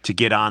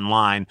get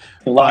online.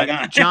 Log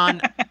on.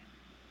 John,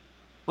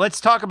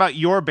 let's talk about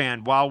your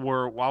band while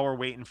we're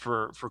waiting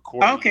for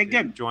Corey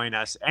to join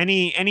us.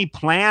 Any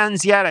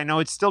plans yet? I know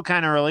it's still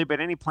kind of early, but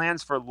any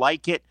plans for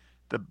Like It,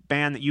 the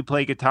band that you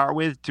play guitar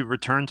with, to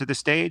return to the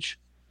stage?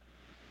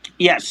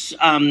 Yes,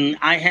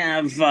 I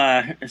have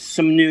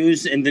some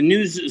news, and the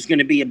news is going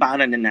to be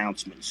about an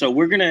announcement. So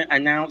we're going to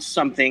announce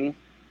something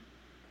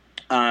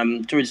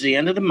towards the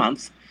end of the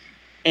month,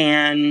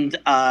 and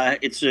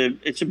it's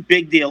a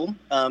big deal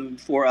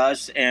for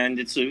us, and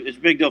it's a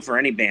big deal for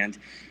any band.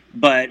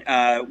 But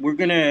we're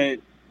gonna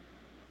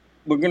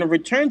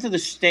return to the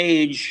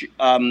stage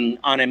on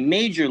a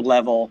major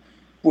level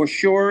for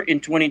sure in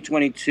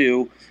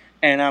 2022,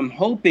 and I'm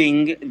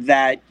hoping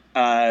that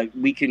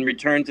we can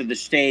return to the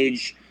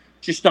stage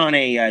just on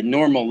a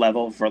normal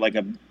level for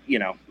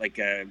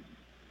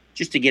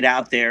just to get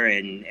out there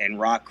and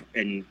rock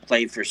and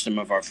play for some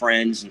of our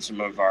friends and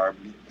some of our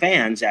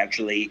fans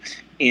actually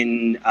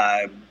in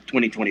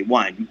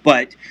 2021.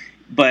 But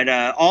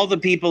all the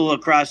people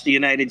across the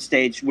United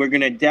States, we're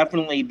going to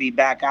definitely be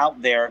back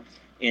out there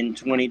in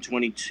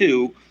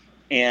 2022,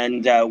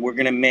 and we're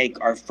going to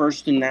make our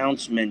first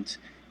announcement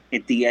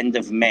at the end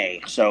of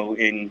May. So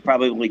in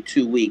probably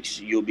 2 weeks,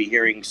 you'll be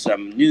hearing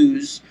some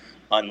news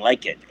on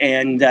Like It.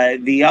 And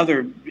the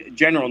other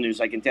general news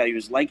I can tell you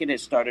is Like It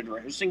has started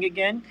rehearsing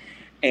again,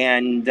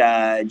 and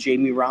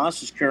Jamie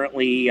Ross is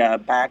currently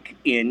back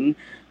in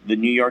the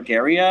New York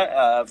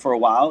area for a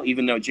while,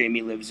 even though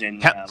Jamie lives in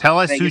Tell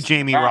us Vegas, who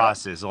Jamie Nevada.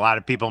 Ross is. A lot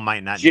of people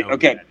might not know who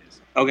Okay. that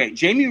is. Okay,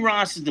 Jamie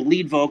Ross is the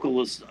lead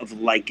vocalist of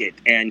Like It,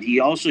 and he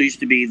also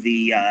used to be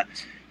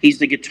he's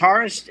the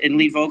guitarist and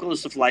lead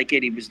vocalist of Like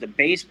It. He was the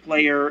bass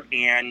player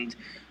and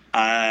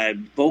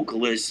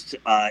vocalist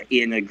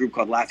in a group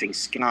called Laughing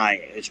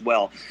Sky as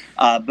well.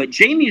 But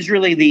Jamie is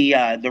really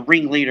the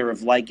ringleader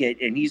of Like It,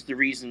 and he's the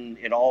reason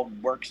it all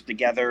works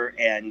together.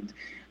 And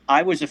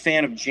I was a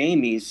fan of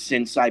Jamie's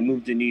since I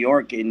moved to New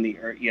York in the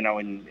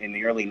in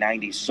the early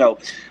 '90s. So.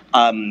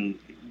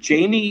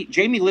 Jamie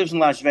lives in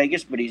Las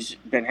Vegas, but he's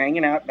been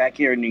hanging out back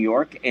here in New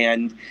York,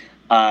 and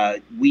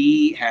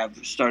we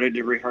have started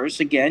to rehearse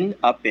again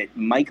up at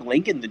Mike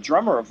Lincoln, the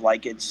drummer of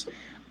Like It's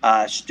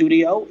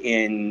studio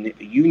in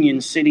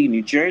Union City,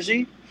 New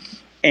Jersey.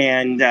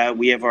 And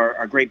we have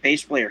our great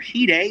bass player,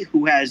 Hide,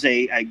 who has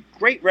a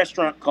great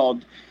restaurant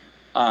called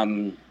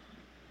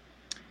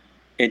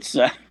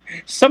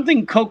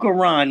something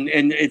Kokoran,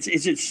 and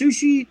is it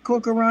Sushi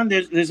Kokoran?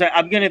 There's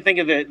I'm gonna think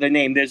of the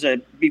name. There's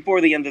before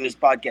the end of this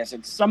podcast.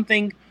 It's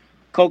something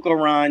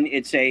Kokoran.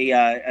 It's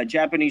a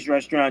Japanese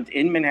restaurant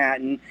in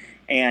Manhattan,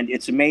 and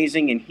it's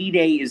amazing. And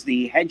Hide is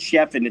the head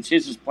chef, and it's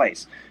his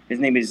place. His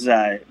name is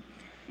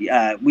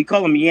we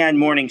call him Yan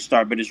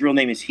Morningstar, but his real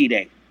name is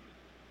Hide.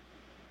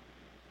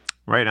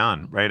 Right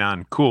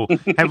on. Cool.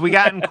 Have we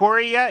gotten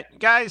Corey yet,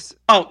 guys?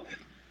 Oh.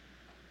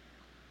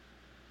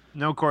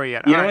 No Corey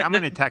yet. All right, I'm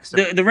going to text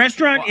him. The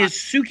restaurant is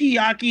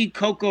Sukiyaki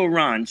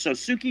Kokoran. So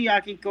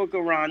Sukiyaki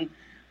Kokoran,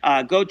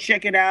 go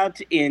check it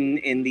out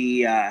in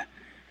the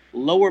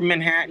lower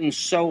Manhattan,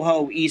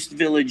 Soho, East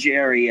Village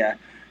area,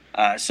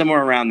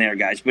 somewhere around there,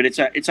 guys. But it's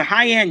a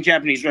high-end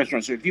Japanese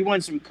restaurant. So if you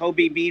want some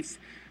Kobe beef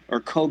or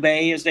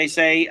Kobe, as they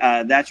say,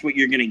 that's what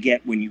you're going to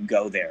get when you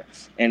go there.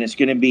 And it's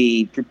going to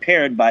be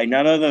prepared by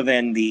none other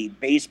than the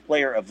bass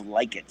player of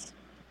Like It.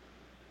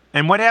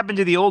 And what happened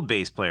to the old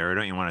bass player? Or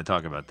don't you want to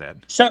talk about that?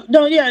 So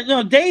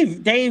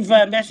Dave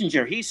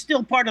Messenger. He's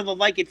still part of the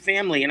Like It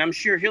family, and I'm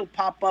sure he'll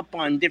pop up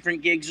on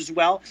different gigs as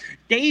well.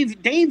 Dave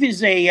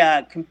is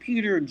a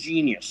computer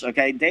genius.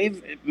 Okay,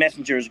 Dave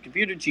Messenger is a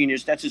computer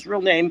genius. That's his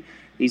real name.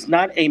 He's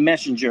not a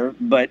messenger,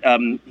 but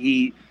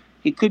he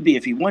could be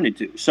if he wanted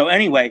to. So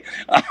anyway,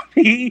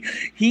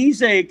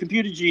 he's a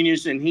computer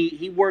genius, and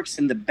he works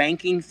in the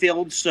banking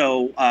field.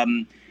 So.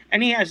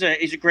 And he's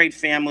a great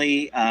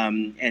family,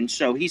 and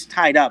so he's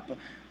tied up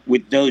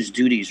with those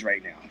duties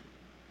right now.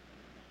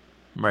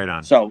 Right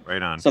on. So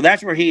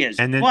that's where he is.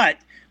 But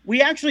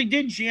we actually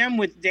did jam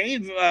with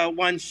Dave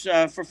once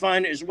for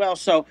fun as well.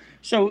 So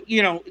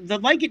the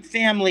Like It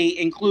family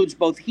includes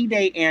both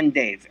Hide and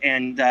Dave,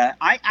 and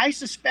I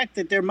suspect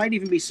that there might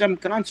even be some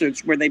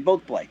concerts where they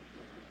both play.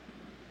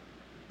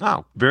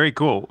 Oh, very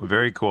cool,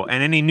 very cool.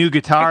 And any new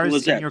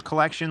guitars in your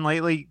collection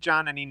lately,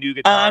 John? Any new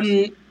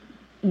guitars?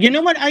 You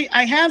know what?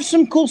 I have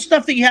some cool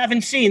stuff that you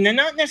haven't seen. They're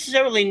not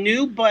necessarily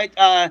new, but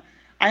I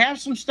have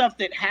some stuff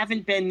that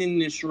haven't been in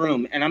this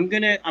room, and I'm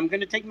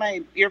gonna take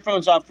my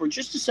earphones off for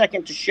just a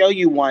second to show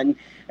you one.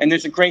 And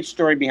there's a great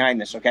story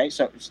behind this. Okay,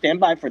 so stand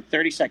by for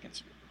 30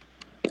 seconds.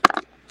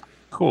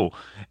 Cool.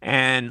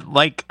 And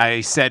like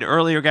I said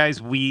earlier,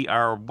 guys, we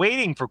are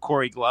waiting for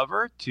Corey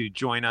Glover to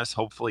join us,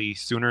 hopefully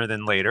sooner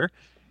than later.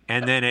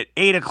 And then at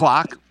 8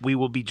 o'clock, we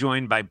will be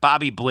joined by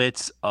Bobby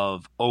Blitz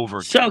of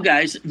Overkill. So,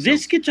 guys,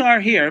 this guitar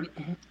here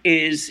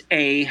is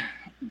a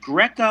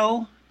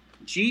Greco,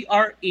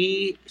 Greco,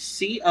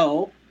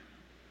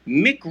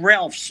 Mick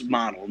Ralphs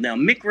model. Now,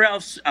 Mick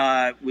Ralphs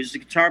was the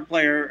guitar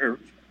player,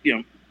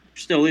 or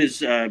still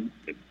is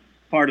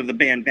part of the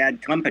band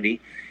Bad Company.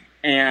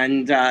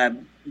 And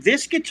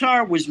this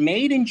guitar was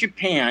made in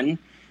Japan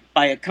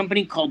by a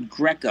company called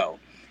Greco.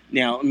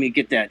 Now, let me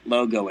get that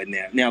logo in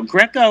there. Now,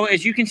 Greco,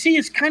 as you can see,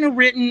 is kind of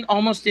written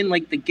almost in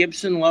like the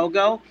Gibson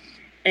logo.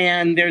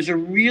 And there's a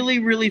really,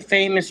 really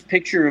famous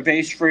picture of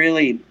Ace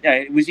Frehley.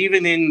 It was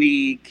even in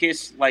the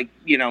Kiss,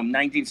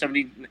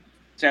 1977,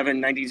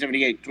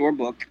 1978 tour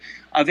book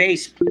of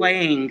Ace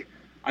playing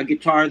a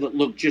guitar that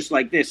looked just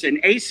like this. And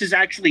Ace has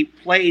actually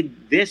played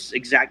this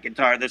exact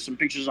guitar. There's some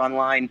pictures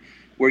online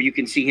where you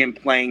can see him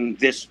playing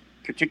this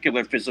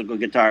particular physical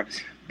guitar.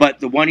 But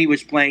the one he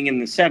was playing in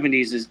the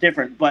 70s is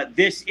different. But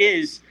this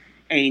is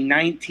a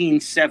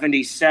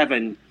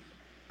 1977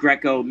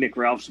 Greco Mick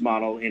Ralphs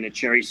model in a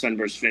cherry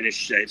sunburst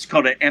finish. It's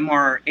called an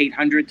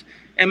MR800.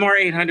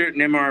 MR800 and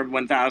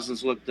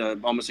MR1000s looked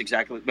almost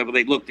exactly, but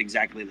they looked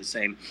exactly the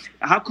same.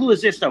 How cool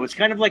is this, though? It's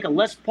kind of like a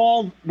Les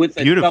Paul with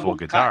a beautiful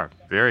guitar.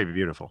 Cut. Very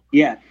beautiful.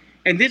 Yeah.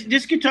 And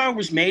this guitar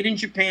was made in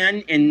Japan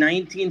in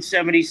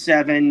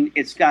 1977.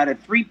 It's got a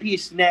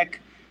 3-piece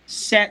neck,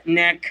 set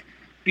neck.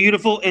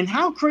 Beautiful. And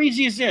how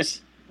crazy is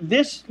this?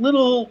 This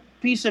little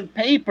piece of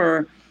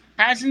paper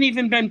hasn't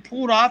even been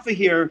pulled off of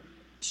here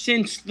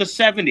since the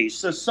 70s.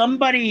 So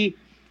somebody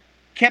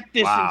kept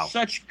this in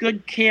such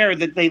good care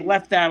that they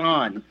left that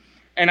on.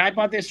 And I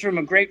bought this from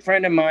a great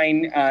friend of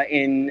mine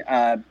in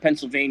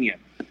Pennsylvania,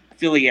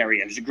 Philly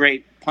area. He's a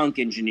great punk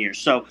engineer.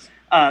 So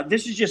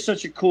this is just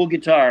such a cool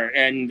guitar.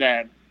 And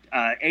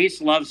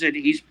Ace loves it.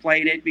 He's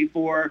played it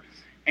before.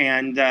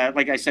 And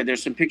like I said,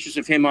 there's some pictures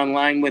of him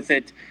online with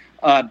it.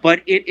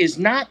 But it is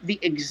not the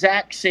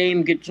exact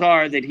same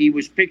guitar that he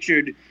was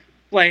pictured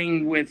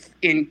playing with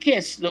in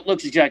Kiss that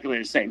looks exactly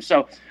the same.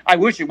 So I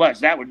wish it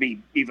was. That would be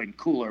even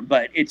cooler.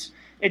 But it's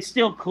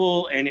still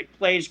cool, and it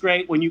plays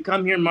great. When you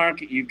come here,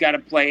 Mark, you've got to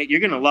play it.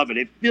 You're going to love it.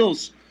 It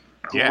feels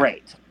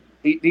great.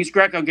 These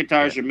Greco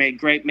guitars are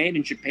made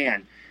in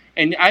Japan.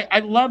 And I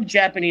love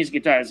Japanese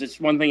guitars. It's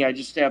one thing I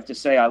just have to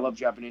say. I love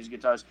Japanese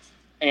guitars.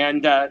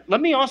 And let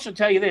me also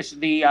tell you this.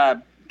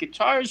 The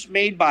guitars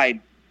made by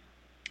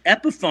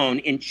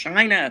Epiphone in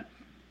China,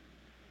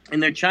 in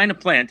their China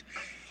plant,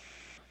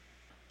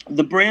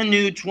 the brand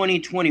new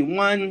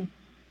 2021,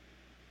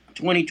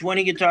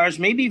 2020 guitars,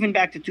 maybe even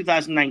back to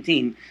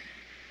 2019,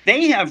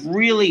 they have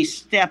really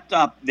stepped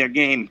up their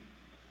game.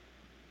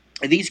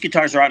 These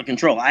guitars are out of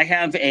control. I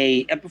have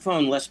a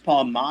Epiphone Les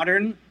Paul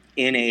Modern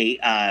in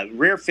a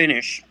rare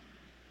finish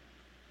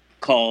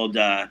called,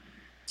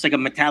 it's like a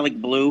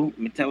metallic blue,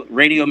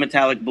 radio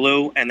metallic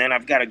blue, and then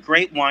I've got a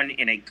great one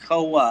in a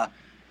Koa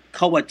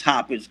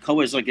top.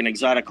 Koa is like an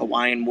exotic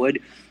Hawaiian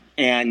wood.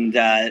 And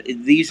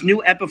these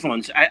new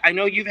Epiphones, I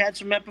know you've had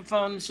some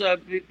Epiphones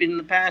in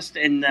the past,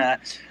 and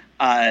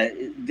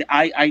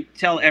I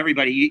tell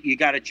everybody, you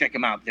got to check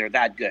them out. They're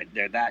that good.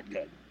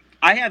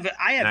 I have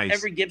nice.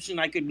 Every Gibson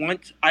I could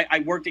want.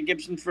 I worked at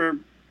Gibson for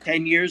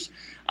 10 years,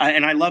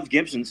 and I love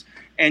Gibsons.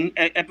 And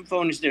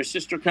Epiphone is their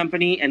sister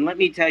company. And let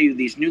me tell you,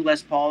 these new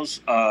Les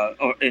Pauls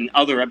and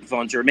other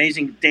Epiphones are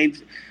amazing.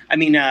 Dave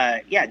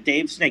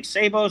Snake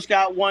Sabo's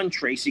got one.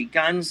 Tracy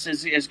Guns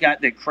has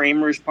got the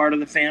Kramer's part of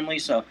the family.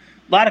 So a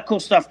lot of cool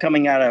stuff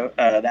coming out of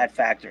that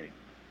factory.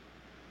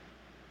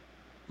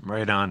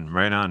 Right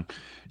on.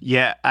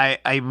 Yeah,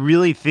 I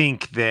really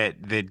think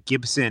that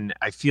Gibson,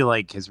 I feel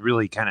like, has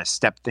really kind of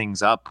stepped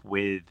things up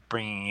with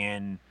bringing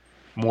in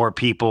more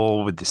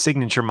people with the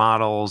signature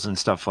models and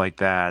stuff like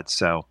that.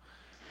 So,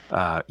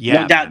 no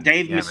doubt.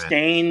 Dave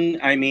Mustaine.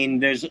 I mean,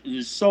 there's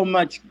so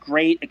much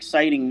great,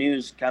 exciting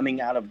news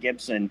coming out of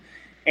Gibson.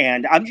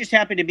 And I'm just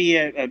happy to be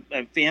a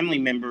family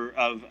member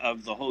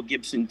of the whole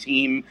Gibson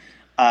team.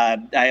 I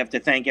have to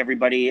thank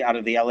everybody out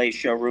of the LA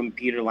showroom,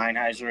 Peter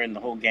Leinheiser and the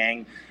whole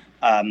gang,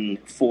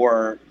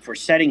 for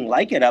setting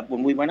Like It up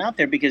when we went out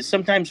there, because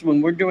sometimes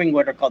when we're doing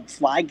what are called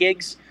fly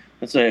gigs,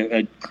 that's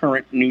a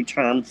current new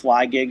term,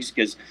 fly gigs,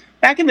 because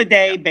back in the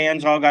day,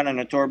 bands all got on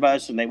a tour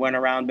bus and they went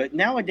around. But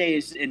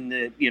nowadays, in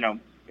the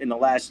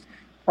last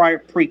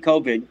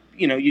pre-COVID,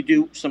 you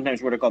do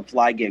sometimes what are called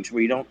fly gigs,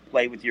 where you don't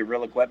play with your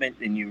real equipment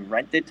and you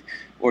rent it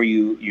or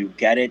you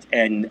get it.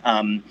 And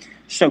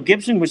so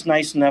Gibson was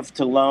nice enough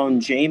to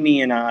loan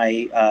Jamie and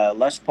I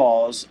Les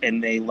Pauls,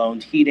 and they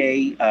loaned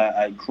Hide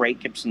a great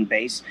Gibson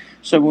bass.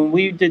 So when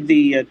we did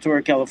the tour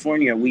of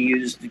California, we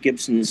used the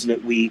Gibsons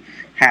that we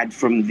had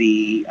from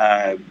the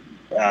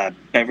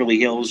Beverly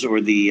Hills or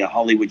the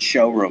Hollywood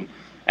showroom.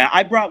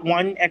 I brought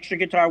one extra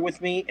guitar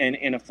with me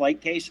in a flight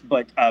case,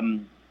 but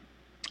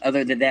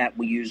other than that,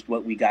 we used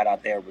what we got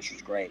out there, which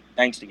was great.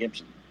 Thanks to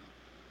Gibson.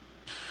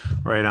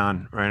 Right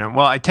on.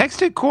 Well, I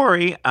texted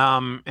Corey,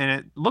 and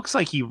it looks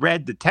like he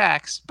read the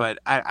text, but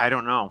I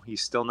don't know.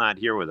 He's still not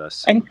here with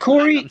us. And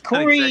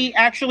Corey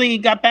actually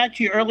got back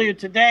to you earlier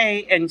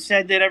today and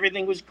said that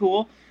everything was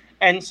cool.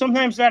 And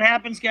sometimes that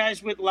happens,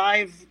 guys, with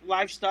live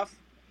stuff.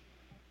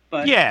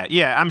 But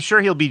yeah, I'm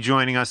sure he'll be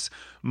joining us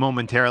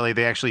momentarily.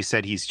 They actually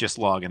said he's just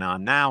logging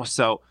on now,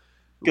 so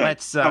good.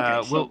 Let's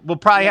we'll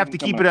probably have to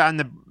keep it on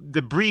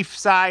the brief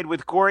side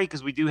with Corey,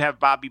 because we do have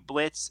Bobby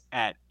Blitz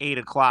at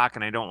 8:00,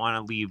 and I don't want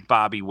to leave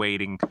Bobby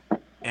waiting.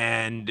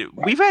 And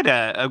we've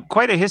had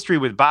quite a history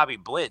with Bobby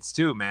Blitz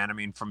too, man. I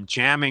mean, from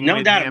jamming.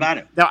 No doubt about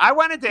it. Now, I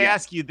wanted to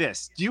ask you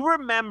this: do you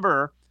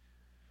remember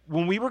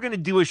when we were going to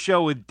do a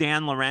show with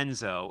Dan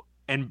Lorenzo,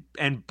 and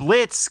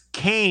Blitz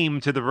came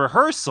to the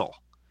rehearsal?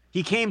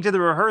 He came to the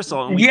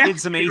rehearsal, and we did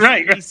some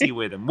AC/DC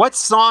with him. What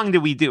song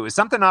did we do? Is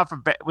something off of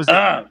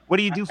What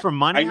Do You Do for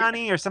Money,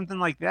 Honey, or something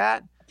like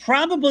that?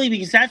 Probably,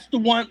 because that's the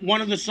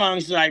one of the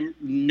songs that I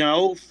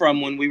know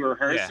from when we were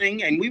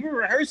rehearsing, and we were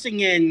rehearsing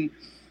in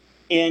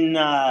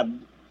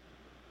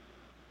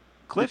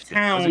Clifton.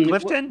 Town. Was it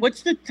Clifton?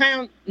 What's the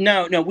town?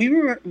 No,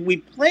 we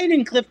played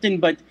in Clifton,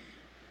 but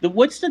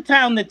what's the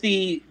town that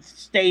the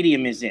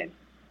stadium is in?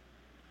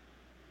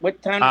 What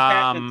town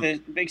is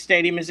that the big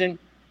stadium is in?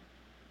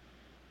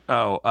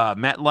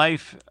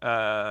 MetLife.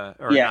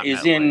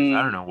 Is in.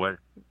 I don't know what.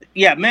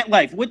 Yeah,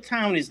 MetLife. What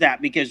town is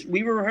that? Because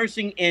we were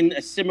rehearsing in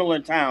a similar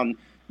town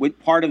with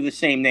part of the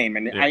same name,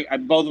 and I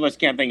both of us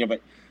can't think of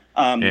it.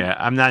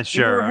 I'm not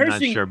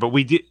sure. But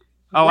we did.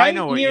 Oh, right, I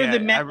know. Near the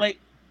MetLife.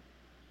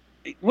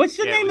 What's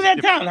the name of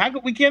that town? How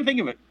we can't think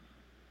of it?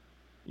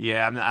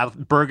 Yeah,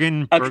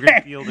 Bergen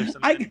Field or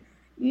something.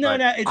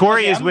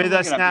 Corey is with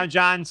us now,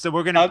 John. So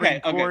we're going to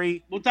bring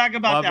Corey. We'll talk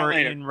about that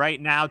later. In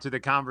right now to the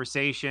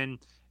conversation.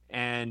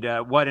 And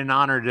what an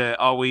honor to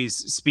always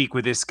speak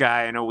with this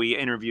guy. I know we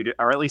interviewed,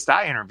 or at least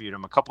I interviewed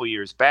him a couple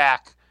years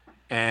back.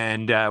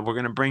 And we're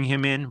going to bring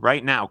him in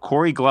right now.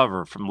 Corey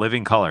Glover from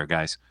Living Color,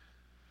 guys.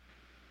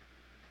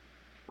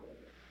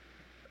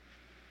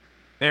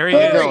 There he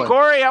Corey. is.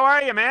 Corey, how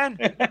are you, man?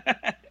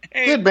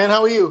 Hey, Good, man.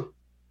 How are you?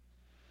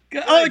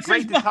 oh, it's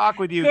great to talk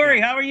with you. Corey,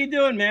 again. how are you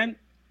doing, man?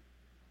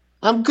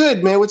 I'm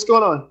good, man. What's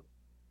going on?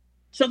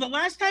 So the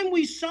last time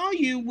we saw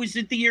you was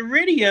at the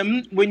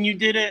Iridium when you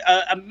did an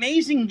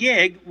amazing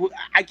gig.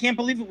 I can't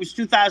believe it was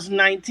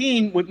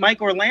 2019 with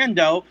Mike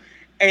Orlando,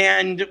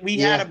 and we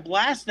had a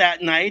blast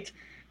that night.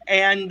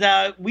 And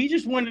we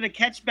just wanted to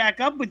catch back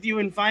up with you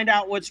and find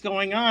out what's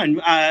going on.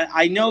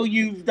 I know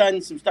you've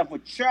done some stuff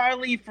with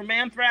Charlie from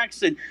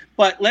Anthrax,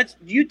 but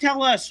you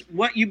tell us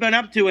what you've been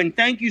up to. And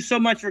thank you so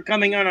much for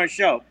coming on our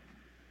show.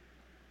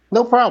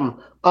 No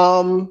problem.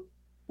 I'm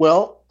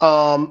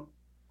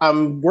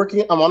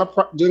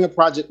doing a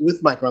project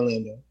with Mike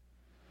Orlando,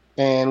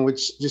 and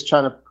which just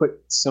trying to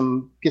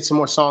get some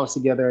more songs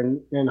together,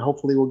 and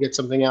hopefully we'll get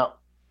something out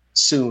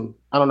soon.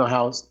 I don't know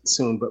how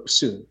soon, but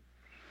soon.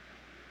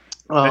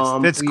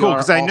 That's cool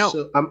because I know.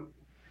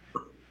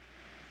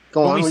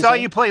 When we saw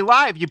you play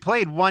live, you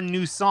played one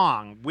new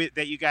song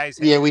that you guys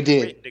had we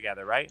did written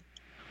together, right?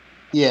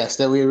 Yes,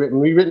 that we had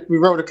written. We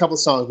wrote a couple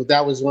songs, but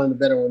that was one of the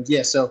better ones.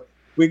 Yeah, so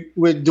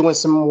we're doing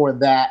some more of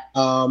that.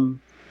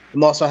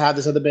 We also have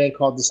this other band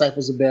called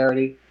Disciples of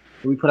Verity.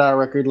 We put out a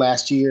record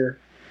last year,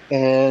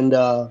 and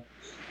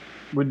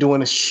we're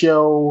doing a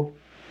show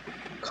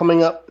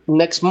coming up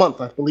next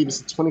month. I believe it's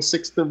the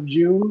 26th of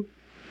June.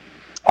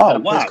 Oh,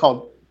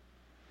 wow.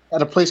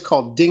 At a place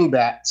called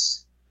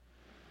Dingbats.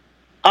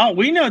 Oh,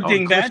 we know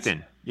Dingbats.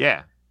 Clifton.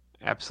 Yeah,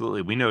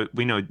 absolutely. We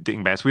know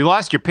Dingbats. We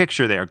lost your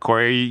picture there,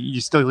 Corey.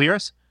 You still hear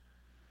us?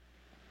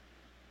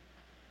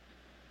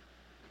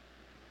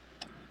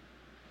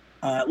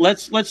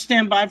 Let's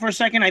stand by for a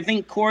second. I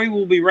think Corey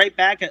will be right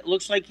back. It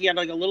looks like he had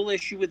a little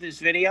issue with his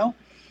video.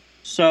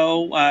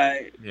 So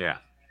yeah,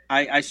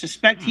 I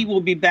suspect he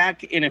will be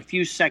back in a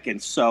few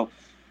seconds. So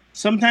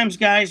sometimes,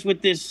 guys,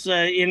 with this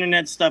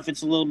internet stuff,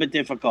 it's a little bit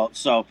difficult.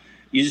 So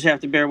you just have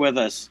to bear with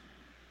us.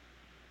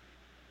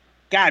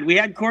 God, we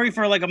had Corey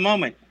for like a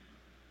moment.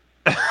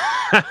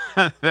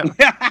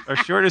 Our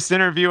shortest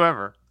interview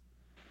ever.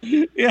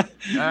 Yeah.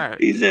 All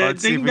right. He said,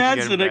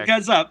 Dingbats, and it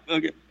cuts up.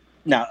 Okay.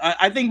 Now,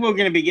 I think we're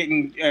going to be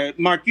getting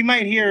Mark. You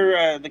might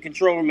hear the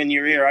control room in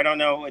your ear. I don't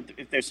know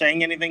if they're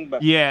saying anything,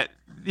 but yeah.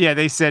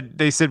 They said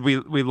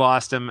we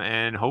lost him,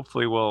 and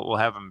hopefully we'll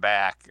have him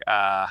back. Okay.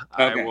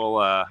 I will.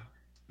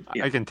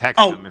 I can text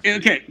him.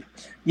 Okay.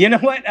 You know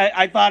what?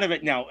 I thought of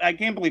it now. I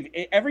can't believe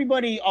it.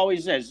 Everybody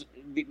always says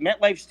the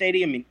MetLife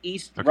Stadium in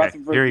East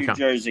Rutherford, New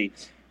Jersey.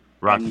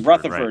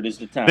 Rutherford right. is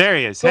the town. There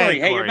he is. Corey,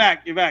 Corey. you're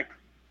back. You're back.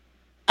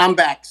 I'm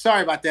back.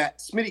 Sorry about that.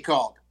 Smitty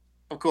called,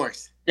 of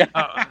course.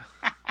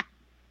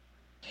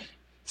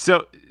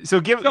 So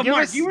give Mark,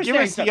 us the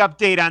something.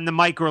 update on the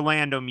Mike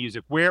Orlando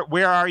music.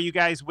 Where are you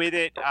guys with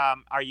it?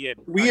 Are you?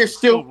 We're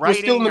still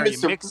writing? We're still in the are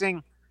midst you of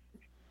mixing.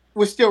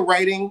 We're still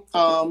writing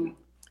and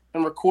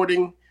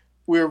recording.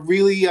 We're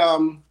really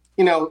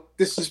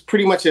this is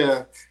pretty much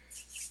a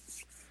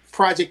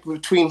project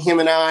between him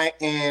and I,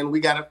 and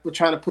we're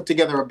trying to put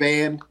together a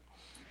band.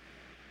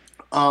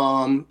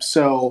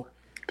 So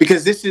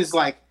because this is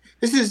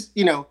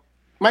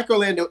Mike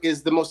Orlando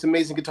is the most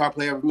amazing guitar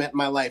player I've ever met in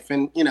my life.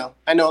 And,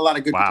 I know a lot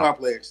of good guitar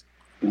players.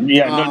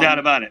 Yeah, no doubt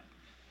about it.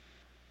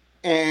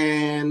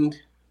 And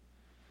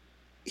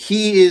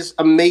he is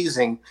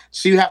amazing.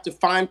 So you have to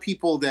find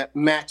people that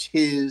match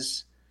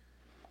the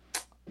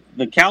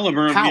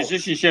caliber of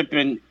musicianship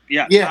and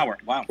power.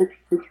 Wow.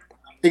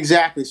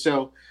 Exactly.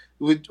 So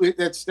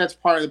that's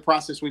part of the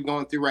process we're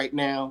going through right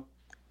now.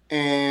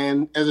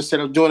 And as I said,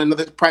 I'm doing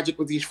another project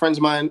with these friends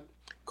of mine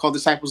called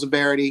Disciples of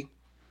Verity.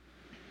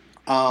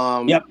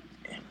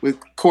 With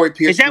Corey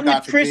Pierce. Is that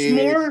with Chris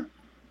Moore?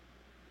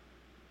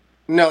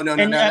 No.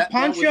 And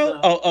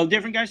Poncho?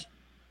 Different guys?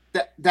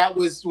 That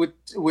was with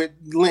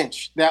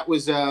Lynch. That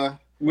was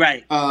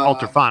right.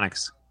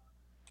 Ultraphonics.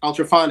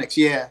 Ultraphonics,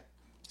 yeah.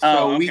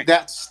 So okay.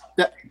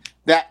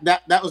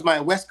 that was my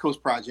West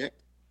Coast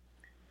project.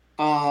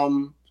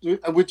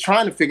 We're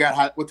trying to figure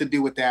out what to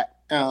do with that,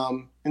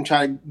 and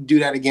try to do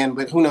that again,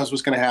 but who knows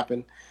what's going to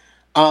happen.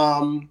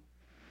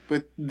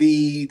 But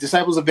the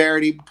Disciples of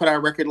Verity put out a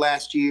record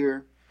last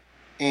year,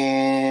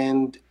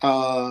 and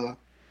we're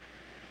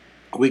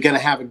going to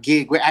have a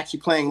gig. We're actually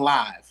playing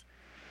live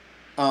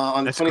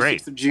on the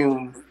 26th of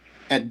June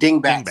at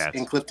Dingbats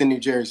in Clifton, New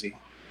Jersey.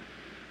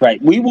 Right.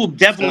 We will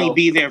definitely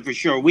be there for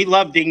sure. We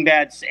love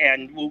Dingbats,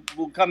 and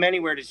we'll come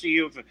anywhere to see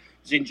you if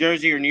it's in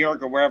Jersey or New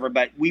York or wherever,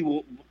 but we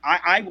will.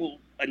 I will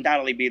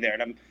undoubtedly be there.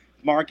 And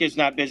Mark is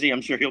not busy.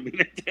 I'm sure he'll be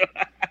there too.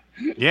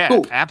 Yeah,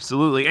 cool.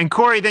 Absolutely. And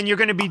Corey, then you're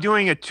going to be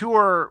doing a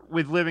tour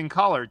with Living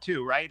Color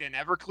too, right? And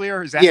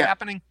Everclear, is that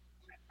happening?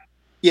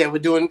 Yeah, we're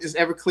doing is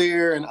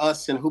Everclear and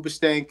us and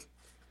Hoobastank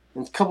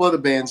and a couple other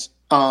bands.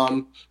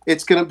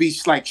 It's going to be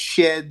like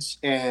sheds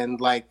and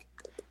like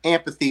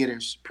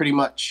amphitheaters, pretty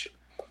much,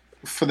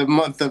 for the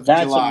month of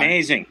July. That's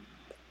amazing.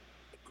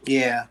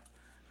 Yeah,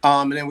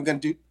 and then we're going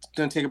to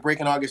take a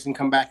break in August and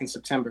come back in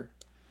September.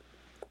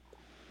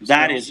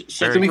 That is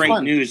such Very great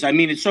fun. news. I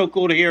mean, it's so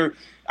cool to hear.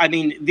 I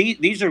mean,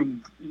 these are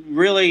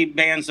really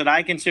bands that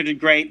I considered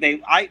great.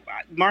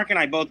 Mark and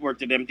I both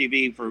worked at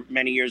MTV for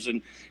many years,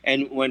 and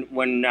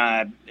when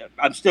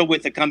I'm still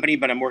with the company,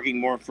 but I'm working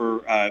more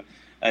for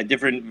a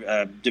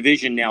different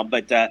division now.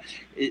 But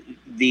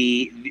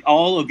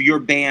all of your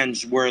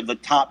bands were the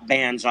top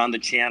bands on the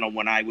channel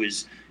when I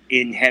was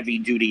in heavy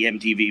duty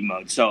MTV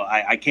mode. So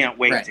I can't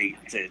wait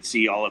to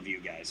see all of you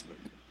guys. But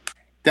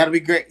That'll be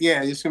great.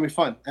 Yeah, it's gonna be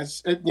fun.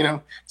 It's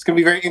gonna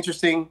be very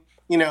interesting.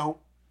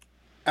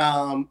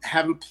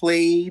 Haven't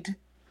played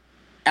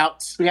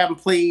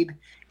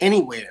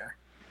anywhere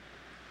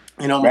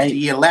in almost a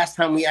year. Last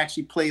time we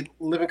actually played,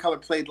 Living Color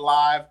played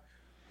live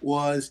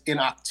was in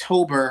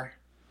October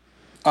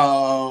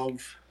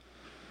of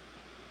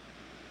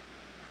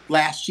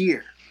last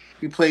year.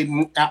 We played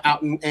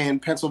out in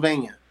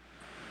Pennsylvania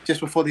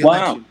just before the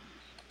election.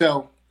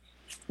 So,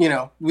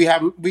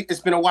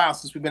 it's been a while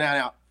since we've been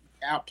out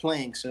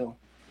playing. So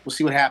we'll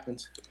see what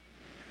happens.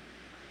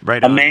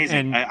 Right on.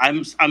 Amazing.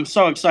 And I'm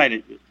so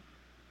excited.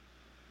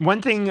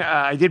 One thing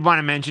I did want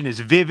to mention is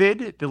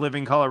Vivid, the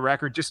Living Color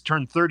record, just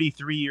turned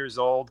 33 years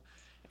old.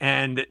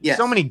 And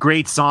so many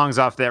great songs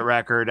off that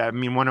record. I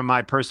mean, one of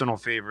my personal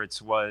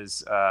favorites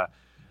was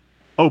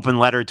Open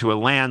Letter to a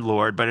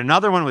Landlord, but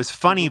another one was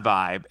Funny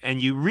Vibe.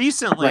 And you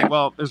recently,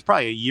 well, it was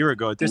probably a year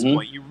ago at this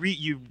point,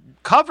 you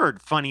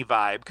covered Funny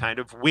Vibe kind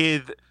of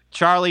with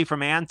Charlie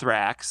from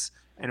Anthrax.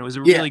 And it was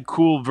a really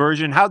cool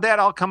version. How'd that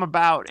all come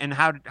about, and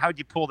how'd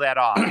you pull that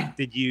off?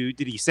 Did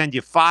he send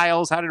you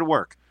files? How did it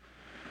work?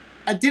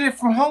 I did it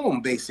from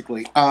home,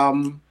 basically.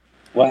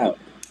 Wow.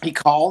 He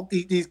called.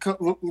 He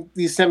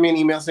sent me an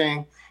email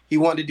saying he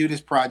wanted to do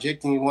this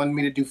project, and he wanted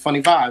me to do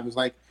Funny Vibe. I was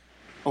like,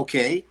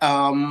 okay,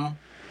 how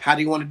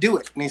do you want to do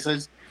it? And he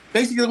says,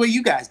 basically the way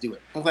you guys do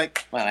it. I was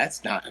like, well,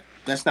 that's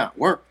not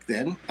work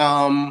then.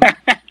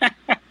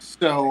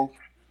 So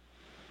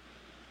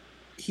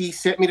he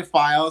sent me the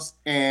files,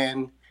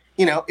 and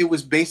it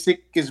was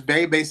basic. It's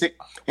very basic,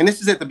 and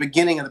this is at the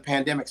beginning of the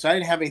pandemic, so I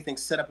didn't have anything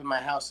set up in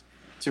my house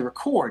to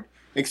record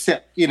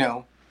except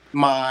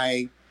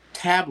my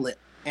tablet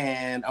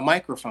and a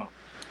microphone,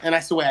 and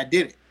that's the way I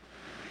did it,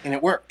 and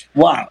it worked.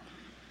 Wow,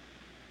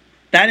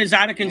 that is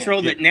out of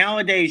control. That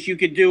nowadays you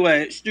could do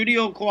a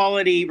studio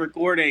quality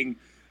recording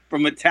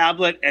from a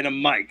tablet and a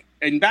mic.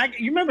 And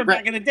you remember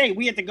back in the day,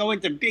 we had to go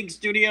into big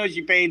studios.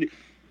 You paid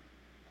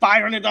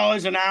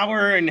 $500 an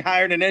hour and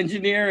hired an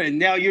engineer, and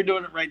now you're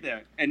doing it right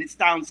there, and it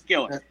sounds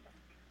killer.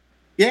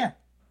 Yeah,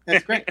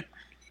 that's great.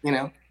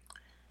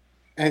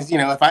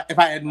 If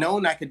I had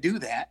known I could do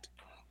that,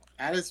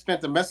 I'd have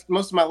spent most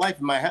of my life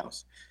in my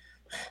house.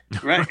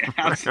 Right,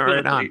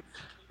 absolutely.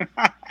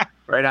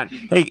 Right on.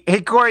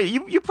 Hey, Corey,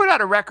 you put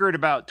out a record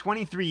about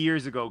 23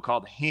 years ago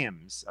called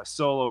Hymns, a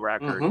solo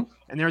record. Mm-hmm.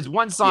 And there's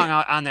one song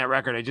on that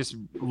record I just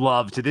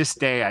love. To this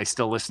day, I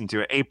still listen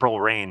to it.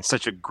 April Rain,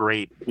 such a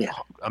great,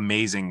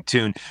 amazing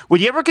tune.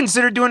 Would you ever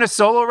consider doing a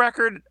solo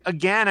record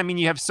again? I mean,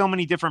 you have so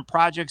many different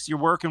projects you're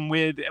working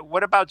with.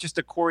 What about just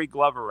a Corey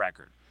Glover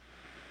record?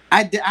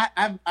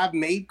 I've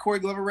made Corey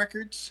Glover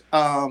records.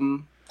 I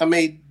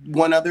made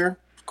one other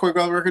Corey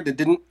Glover record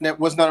that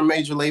was not a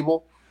major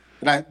label.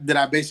 That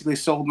I basically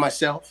sold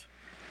myself,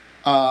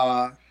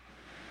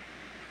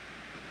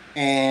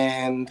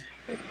 and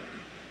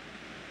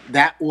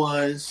that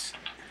was.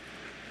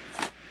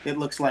 It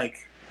looks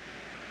like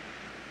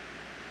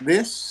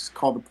this,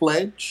 called The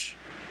Pledge.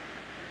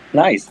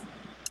 Nice,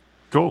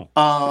 cool.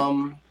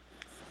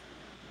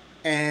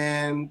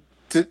 And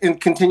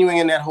continuing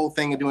in that whole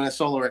thing and doing a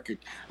solo record.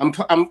 I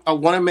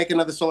want to make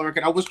another solo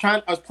record. I was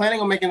planning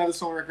on making another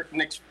solo record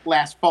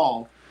last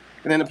fall.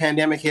 And then the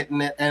pandemic hit,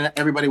 and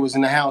everybody was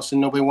in the house, and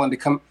nobody wanted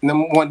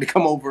to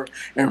come over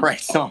and write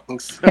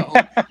songs. So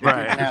it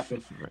didn't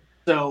happen.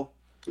 So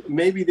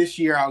maybe this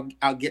year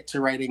I'll get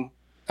to writing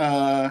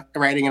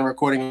and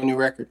recording a new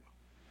record.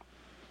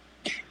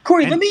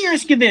 Corey, let me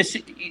ask you this: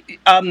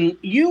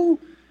 you're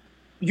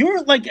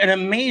like an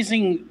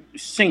amazing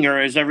singer,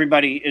 as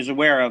everybody is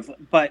aware of.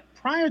 But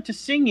prior to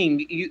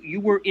singing,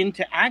 you were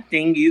into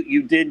acting.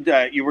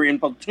 You were in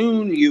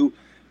Platoon,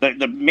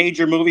 the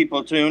major movie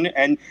Platoon,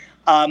 and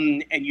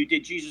you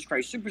did Jesus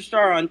Christ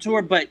Superstar on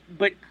tour, but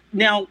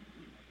now,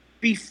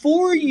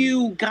 before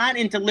you got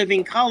into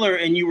Living Color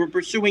and you were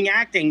pursuing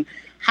acting,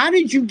 how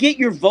did you get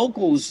your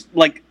vocals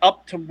like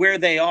up to where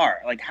they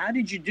are? Like, how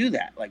did you do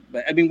that? Like,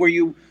 I mean, were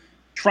you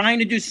trying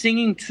to do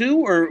singing too,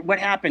 or what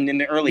happened in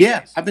the early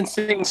days? I've been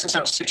singing since I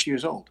was 6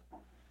 years old.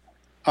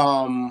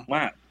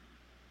 Wow.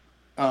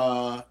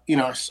 I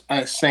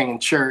sang in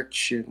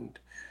church, and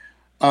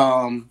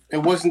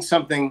it wasn't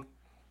something,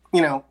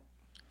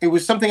 it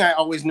was something I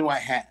always knew I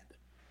had.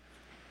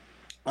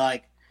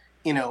 Like,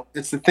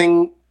 it's the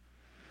thing,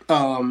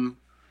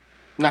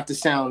 not to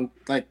sound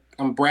like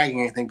I'm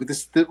bragging or anything, but this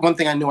is the one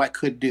thing I knew I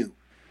could do.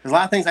 There's a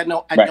lot of things I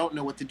don't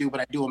know what to do,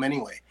 but I do them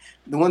anyway.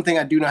 The one thing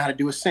I do know how to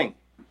do is sing.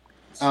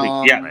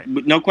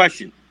 No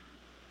question.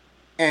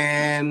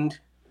 And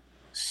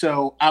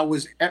so I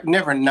was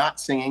never not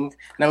singing,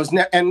 and I was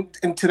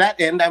and to that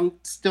end, I'm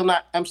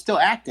still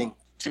acting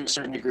to a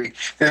certain degree.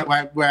 That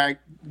where I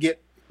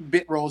get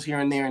bit roles here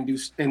and there and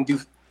do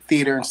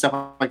theater and stuff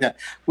like that,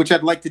 which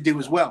I'd like to do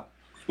as well.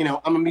 You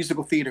know, I'm a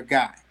musical theater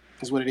guy,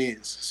 is what it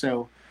is.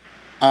 So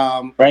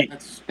right.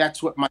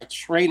 That's what my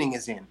training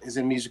is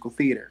in musical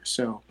theater.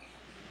 So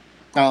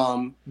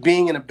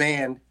being in a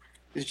band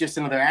is just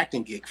another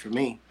acting gig for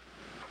me.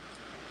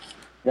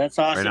 That's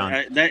awesome.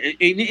 Right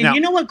And you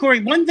know what,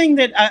 Corey? One thing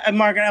that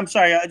Mark, I'm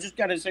sorry, I just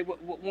got to say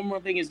one more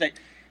thing is that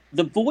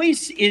the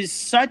voice is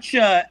such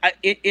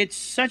it's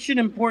such an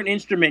important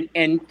instrument,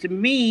 and to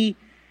me,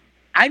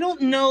 I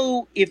don't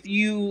know if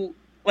you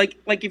like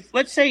if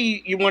let's say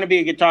you want to be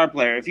a guitar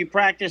player, if you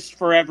practice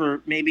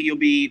forever, maybe you'll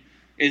be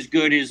as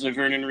good as a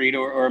Vernon Reid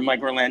or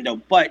Mike Orlando.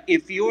 But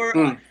if you're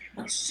a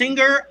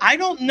singer, I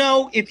don't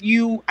know if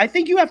I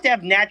think you have to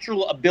have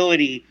natural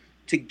ability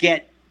to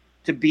get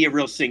to be a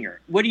real singer.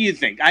 What do you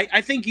think?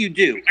 I think you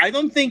do. I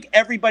don't think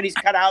everybody's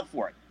cut out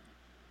for it.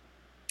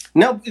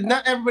 No,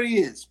 not everybody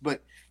is,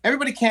 but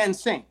everybody can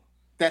sing.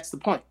 That's the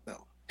point,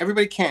 though.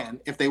 Everybody can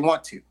if they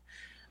want to.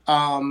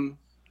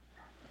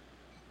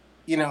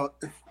 You know,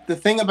 the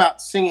thing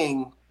about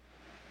singing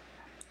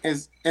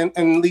is, and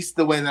at least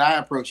the way that I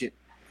approach it,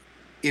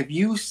 if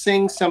you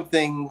sing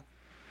something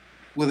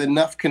with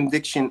enough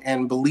conviction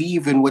and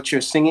believe in what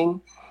you're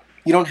singing,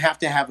 you don't have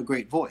to have a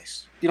great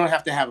voice. You don't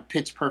have to have a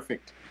pitch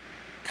perfect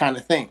kind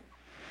of thing.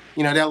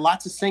 You know, there are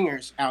lots of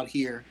singers out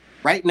here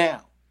right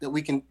now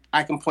that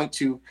I can point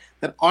to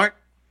that aren't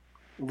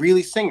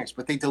really singers,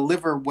 but they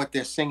deliver what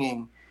they're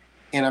singing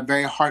in a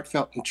very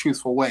heartfelt and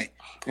truthful way.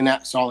 And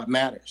that's all that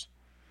matters.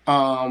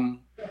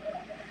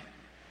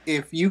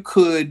 If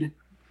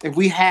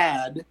we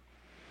had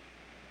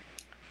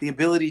the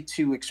ability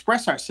to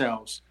express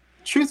ourselves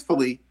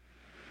truthfully,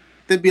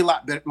 there'd be a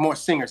lot more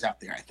singers out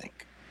there, I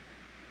think.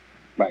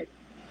 Right.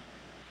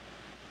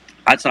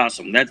 That's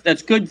awesome.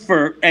 That's good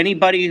for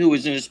anybody who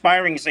is an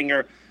aspiring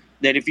singer,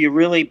 that if you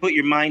really put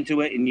your mind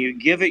to it and you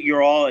give it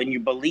your all and you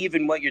believe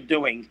in what you're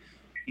doing,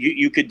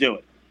 you could do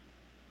it.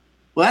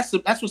 Well,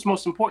 that's what's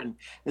most important,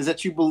 is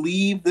that you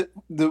believe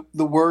the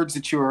words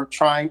that you're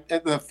trying,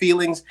 the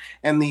feelings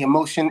and the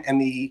emotion and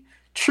the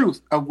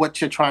truth of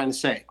what you're trying to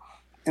say.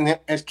 And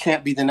it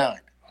can't be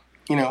denied,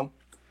 you know?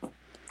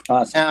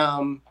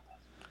 Awesome.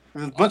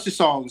 There's a bunch of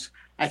songs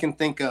I can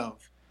think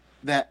of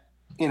that,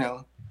 you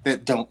know,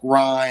 that don't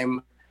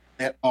rhyme,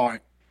 that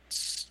aren't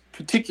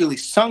particularly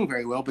sung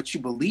very well, but you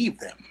believe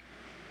them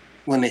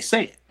when they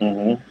say it.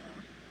 Mm-hmm.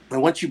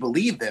 And once you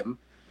believe them,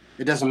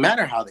 it doesn't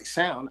matter how they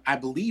sound. I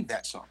believe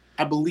that song.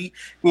 I believe,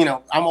 you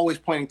know, I'm always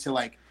pointing to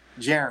like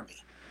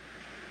Jeremy.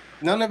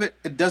 None of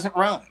it doesn't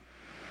rhyme.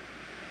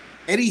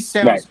 Eddie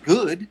sounds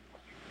good,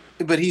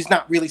 but he's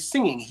not really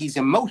singing. He's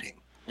emoting.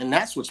 And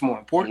that's what's more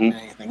important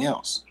than anything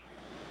else.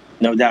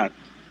 No doubt.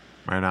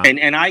 Right on.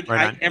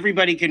 And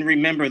everybody can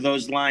remember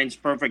those lines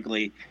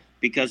perfectly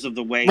because of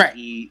the way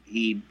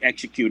he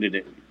executed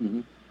it.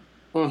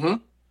 Mm-hmm. Mm-hmm.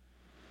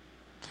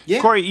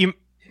 Yeah. Corey,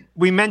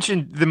 we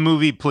mentioned the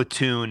movie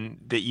Platoon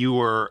that you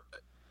were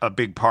a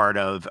big part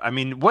of. I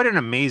mean, what an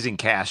amazing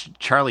cast.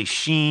 Charlie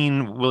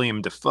Sheen,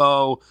 William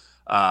Dafoe,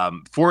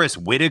 Forrest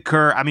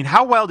Whitaker. I mean,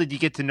 how well did you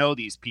get to know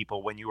these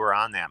people when you were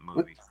on that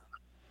movie?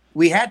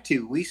 We had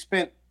to. We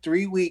spent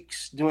 3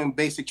 weeks doing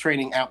basic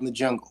training out in the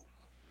jungle.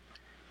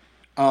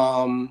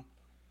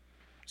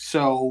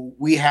 So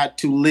we had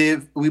to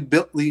live. We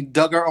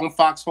dug our own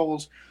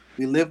foxholes.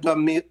 We lived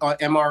on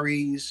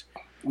MREs.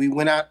 We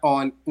went out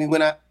on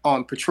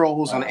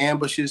patrols, on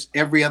ambushes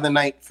every other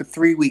night for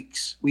 3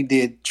 weeks. We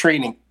did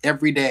training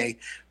every day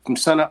from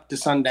sunup to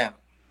sundown,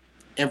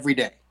 every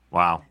day.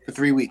 Wow. For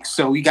 3 weeks.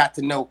 So we got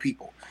to know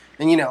people,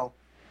 and you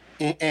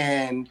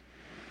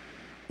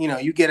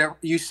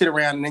sit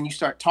around and then you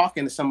start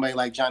talking to somebody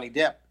like Johnny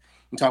Depp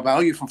and talk about,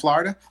 oh, you're from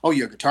Florida? Oh,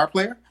 you're a guitar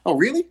player? Oh,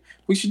 really?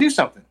 We should do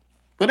something.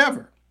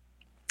 Whatever.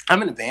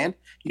 I'm in a band.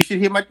 You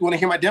should want to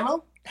hear my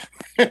demo?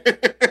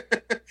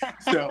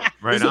 So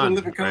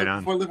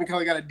before Living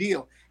Color got a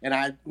deal, and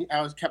I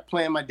kept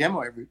playing my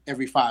demo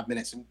every 5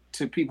 minutes, and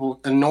to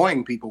people,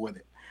 annoying people with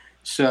it.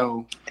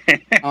 So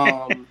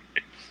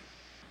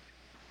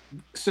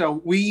so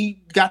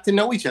we got to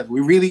know each other. We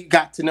really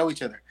got to know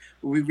each other.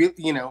 We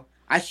really,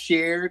 I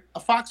shared a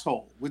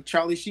foxhole with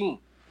Charlie Sheen.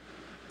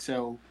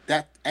 So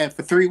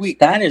for 3 weeks.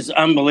 That is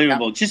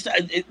unbelievable.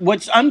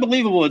 What's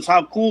unbelievable is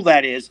how cool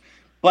that is.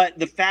 But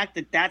the fact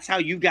that that's how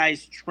you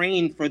guys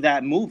trained for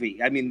that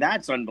movie, I mean,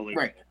 that's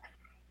unbelievable. Right.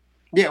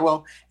 Yeah.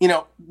 Well,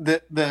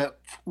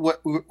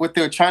 what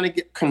they were trying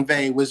to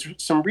convey was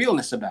some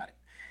realness about it,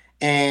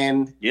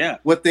 and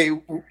what they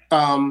wanted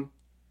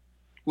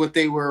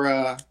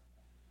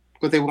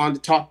to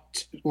talk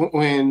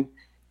when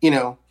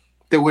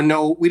there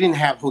were we didn't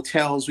have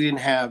hotels. We didn't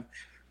have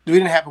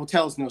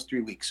hotels in those 3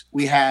 weeks.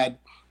 We had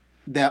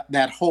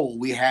that hole.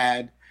 We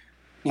had,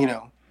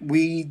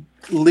 we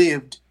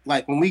lived.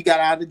 Like when we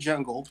got out of the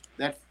jungle,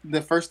 that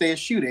the first day of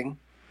shooting,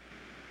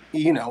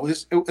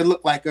 it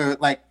looked like a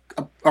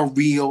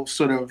real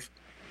sort of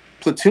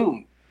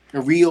platoon,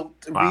 a real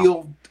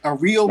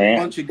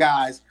bunch of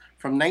guys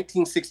from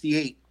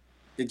 1968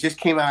 that just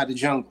came out of the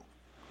jungle,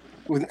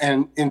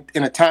 and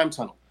in a time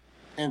tunnel.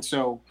 And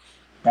so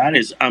that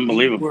is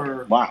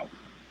unbelievable. Wow.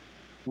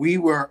 We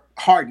were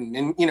hardened.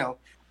 And,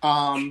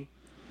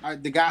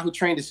 the guy who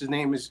trained us, his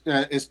name is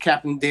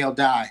Captain Dale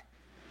Dye,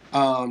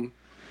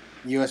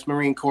 U.S.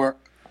 Marine Corps,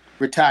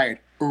 retired.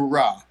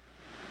 Hoorah.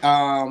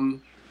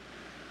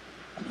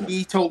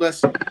 He told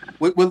us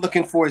what we're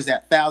looking for is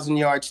that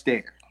 1,000-yard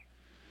stare.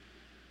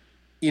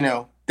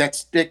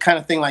 That's that kind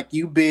of thing. Like,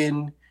 you've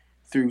been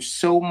through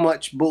so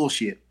much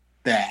bullshit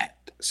that,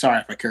 sorry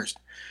if I cursed.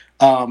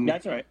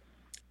 That's all right.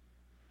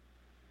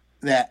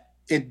 That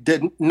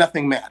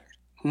nothing mattered.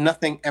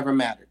 Nothing ever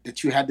mattered.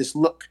 That you had this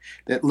look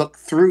that looked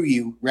through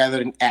you rather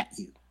than at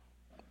you.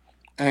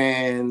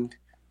 And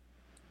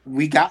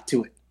we got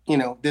to it.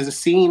 There's a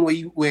scene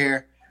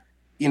where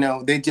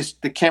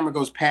the camera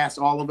goes past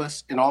all of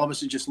us, and all of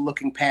us are just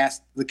looking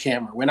past the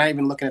camera. We're not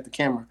even looking at the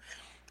camera.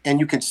 And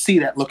you can see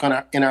that look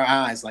in our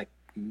eyes, like,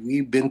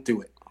 we've been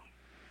through it.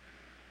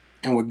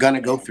 And we're going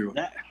to go through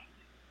it.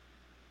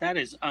 That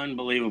is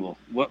unbelievable.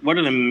 What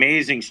an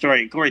amazing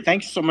story. Corey,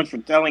 thanks so much for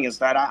telling us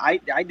that.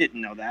 I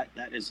didn't know that.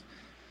 That is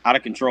out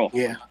of control.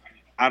 Yeah.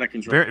 Out of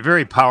control. Very,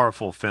 very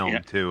powerful film,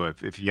 too,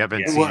 if you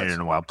haven't seen it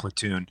in a while.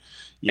 Platoon.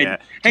 Yeah.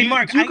 Hey,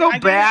 Mark. Do you go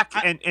back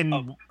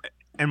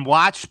and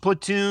watch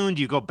Platoon?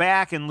 Do you go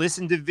back and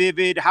listen to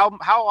Vivid? How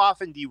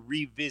often do you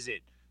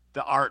revisit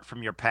the art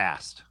from your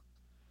past?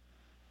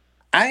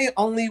 I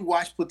only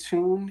watch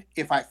Platoon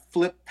if I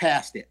flip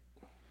past it.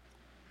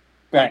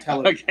 Right.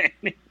 Okay.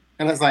 And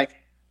I was like,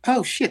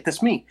 oh shit,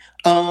 that's me.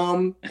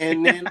 And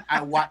then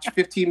I watch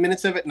 15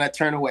 minutes of it and I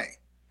turn away.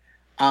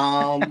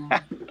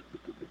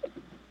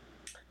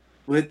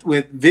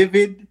 With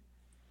Vivid,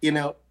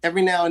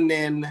 every now and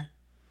then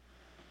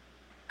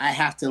I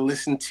have to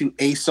listen to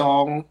a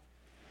song,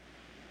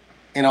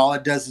 and all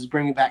it does is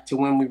bring me back to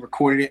when we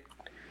recorded it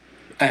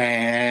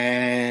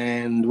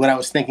and what I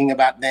was thinking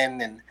about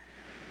then and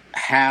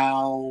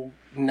how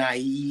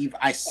naive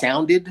I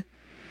sounded.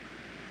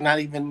 Not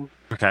even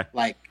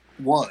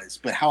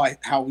but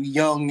how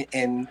young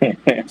and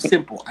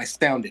simple I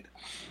sounded.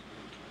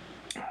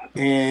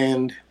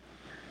 And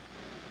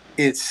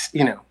it's,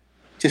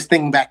 just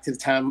thinking back to the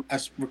time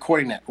us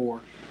recording that,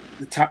 or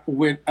the time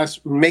when us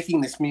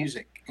making this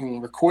music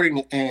and recording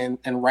it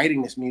and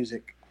writing this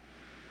music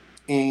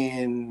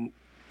in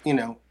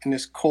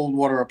this cold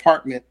water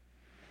apartment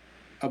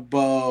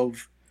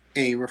above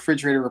a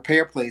refrigerator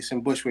repair place in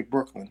Bushwick,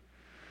 Brooklyn,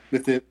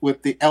 with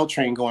the L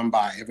train going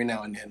by every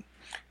now and then,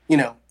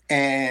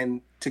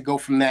 and to go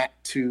from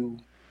that to,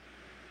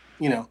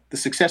 the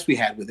success we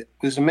had with it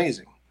was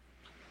amazing.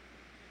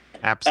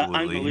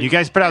 Absolutely. You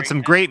guys put out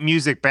some great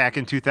music back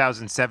in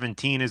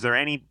 2017. Is there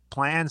any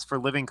plans for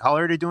Living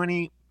Colour to do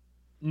any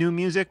new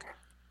music?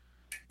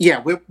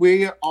 Yeah,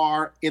 we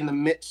are in the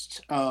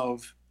midst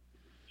of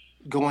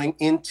going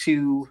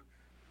into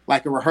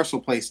like a rehearsal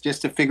place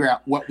just to figure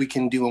out what we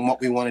can do and what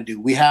we want to do.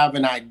 We have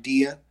an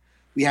idea.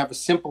 We have a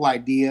simple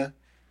idea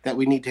that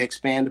we need to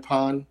expand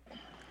upon.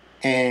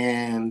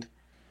 And,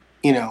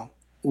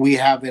 we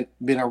haven't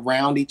been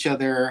around each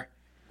other.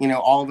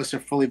 All of us are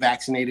fully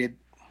vaccinated.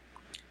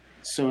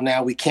 So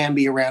now we can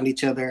be around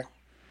each other.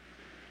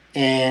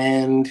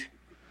 And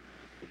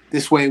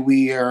this way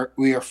we are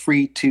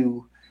free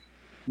to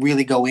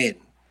really go in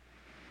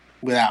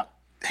without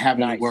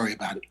having to worry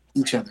about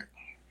each other.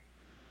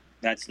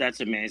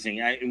 That's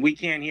amazing. We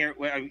can't hear.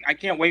 I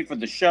can't wait for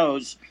the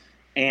shows,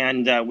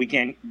 and we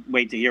can't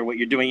wait to hear what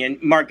you're doing.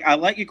 And Mark, I'll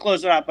let you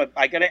close it up, but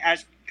I got to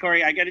ask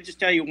Corey. I got to just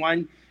tell you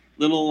one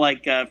little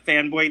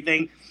fanboy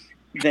thing.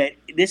 That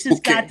this has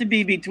got to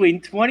be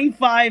between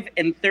 25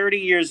 and 30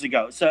 years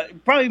ago. So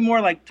probably more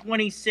like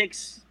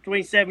 26,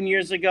 27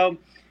 years ago.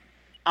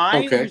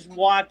 I was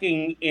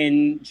walking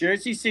in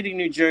Jersey City,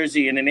 New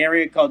Jersey, in an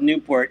area called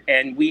Newport,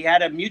 and we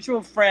had a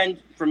mutual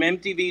friend from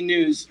MTV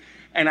News,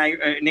 and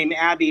named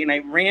Abby, and I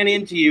ran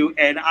into you,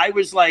 and I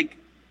was like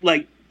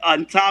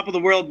on top of the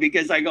world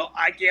because I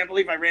can't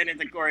believe I ran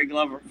into Corey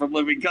Glover from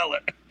Living Colour.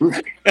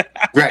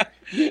 Right.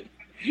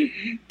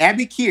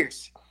 Abby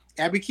Kearse.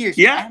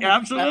 Yeah,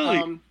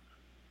 absolutely.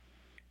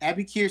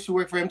 Abby Kearse, who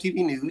worked for MTV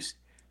News,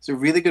 is a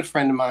really good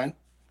friend of mine,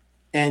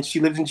 and she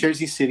lived in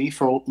Jersey City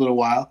for a little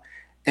while.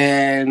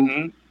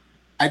 And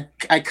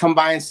I come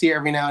by and see her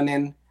every now and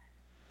then,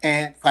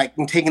 and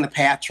I'm taking the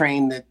PATH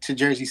train to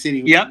Jersey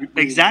City. Yep,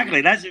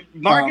 exactly. That's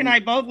Mark and I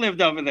both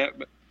lived over there.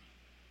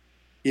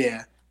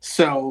 Yeah.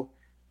 So,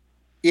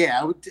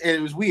 yeah,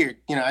 it was weird.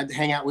 I'd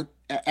hang out with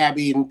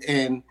Abby,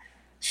 and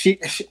she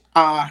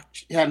had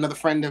another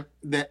friend of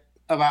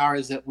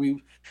ours that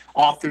we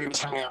all three of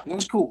us hung out. It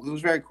was cool. It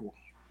was very cool.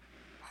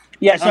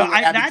 Yeah, so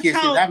I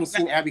haven't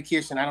seen Abby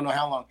Kearse in I don't know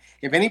how long.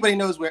 If anybody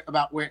knows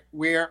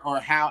where or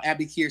how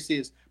Abby Kearse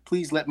is,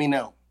 please let me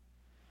know.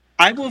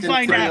 I will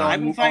find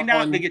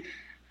out. Because,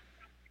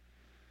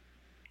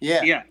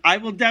 yeah, I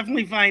will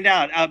definitely find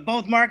out.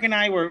 Both Mark and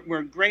I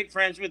were great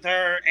friends with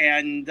her,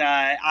 and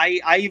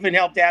I even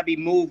helped Abby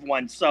move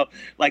once. So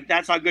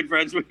that's how good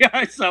friends we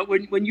are. So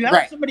when you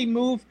help somebody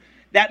move,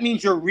 that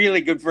means you're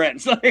really good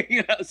friends. So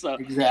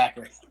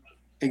exactly.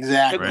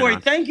 Exactly. Corey,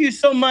 thank you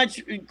so much.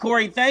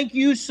 Corey, thank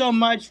you so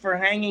much for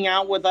hanging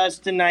out with us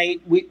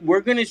tonight.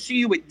 We're going to see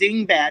you at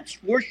Dingbats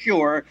for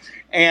sure,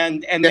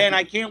 and then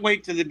I can't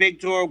wait to the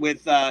big tour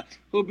with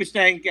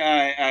Hoobastank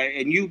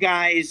and you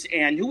guys,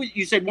 and who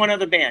you said one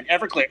other band,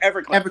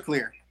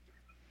 Everclear.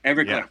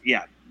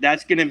 Yeah,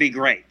 that's going to be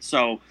great.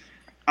 So,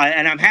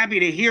 and I'm happy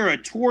to hear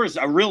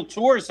a real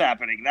tour's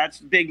happening. That's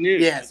big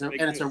news. Yeah,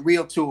 it's a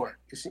real tour.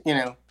 It's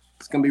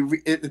going to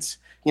be it's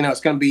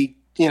going to be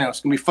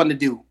fun to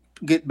do.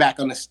 Get back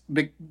on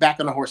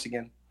the horse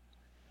again.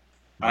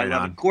 Right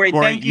on. Corey,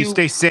 thank you. You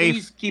stay safe.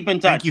 Please keep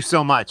in touch. Thank you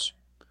so much.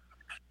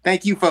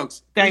 Thank you,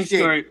 folks. Thanks,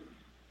 Corey.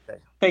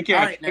 Take care.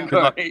 All right, now.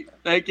 Corey.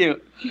 Thank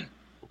you.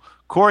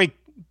 Corey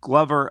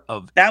Glover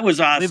of That was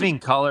awesome. Living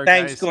Color.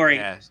 Thanks, guys.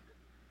 Corey.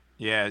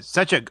 Yeah,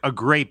 such a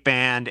great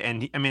band.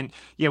 And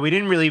we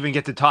didn't really even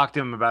get to talk to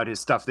him about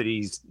his stuff that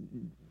he's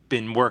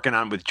been working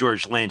on with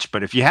George Lynch.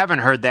 But if you haven't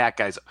heard that,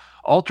 guys,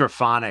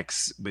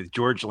 Ultraphonics with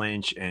George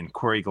Lynch and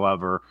Corey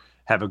Glover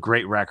have a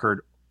great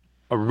record,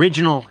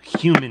 Original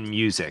Human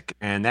Music,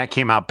 and that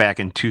came out back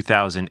in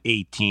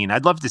 2018.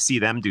 I'd love to see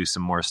them do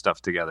some more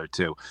stuff together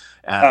too.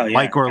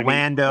 Mike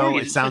Orlando,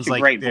 it sounds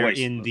like they're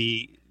in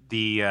the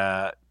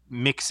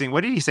mixing.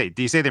 What did he say?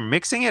 Did he say they're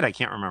mixing it? I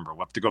can't remember.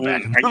 We'll have to go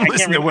back and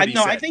listen to what he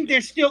said. I think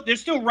they're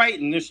still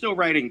writing. They're still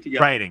writing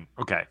together. Writing.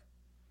 Okay.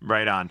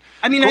 Right on.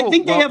 I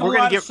think they have a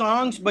lot of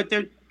songs, but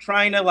they're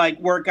trying to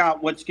work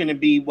out what's going to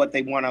be what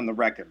they want on the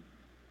record.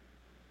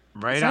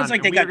 Right. Sounds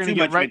like they got too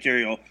much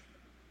material.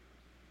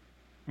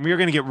 We are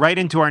going to get right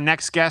into our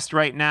next guest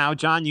right now.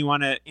 John, you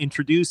want to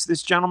introduce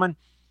this gentleman?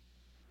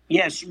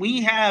 Yes,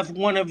 we have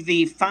one of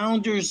the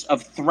founders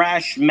of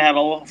thrash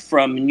metal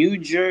from New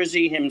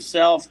Jersey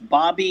himself,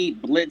 Bobby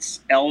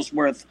Blitz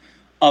Ellsworth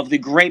of the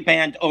great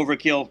band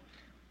Overkill.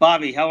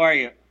 Bobby, how are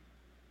you?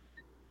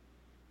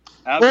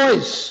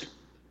 Boys,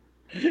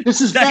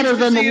 this is better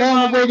than the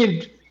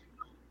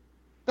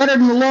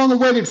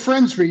long-awaited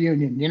Friends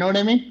reunion. You know what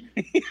I mean?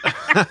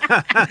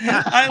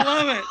 I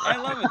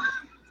love it.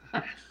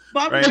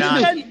 Bobby,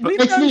 we've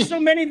done so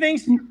many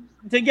things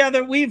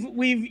together.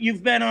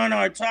 You've been on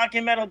our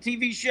Talking Metal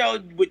TV show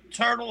with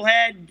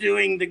Turtlehead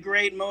doing the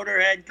great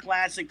Motorhead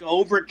classic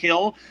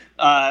Overkill,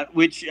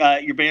 which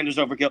your band is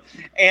Overkill,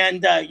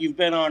 and you've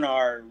been on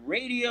our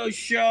radio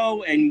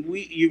show, and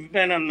you've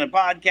been on the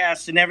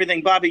podcast and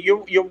everything. Bobby,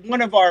 you're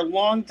one of our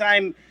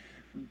longtime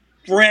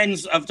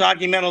friends of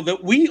Talking Metal.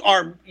 That we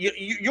are.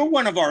 You're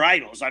one of our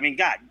idols. I mean,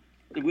 God,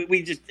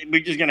 we're just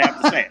gonna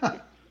have to say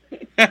it.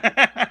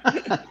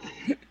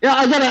 Yeah,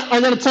 I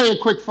gotta tell you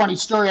a quick funny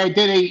story. I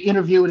did an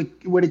interview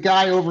with a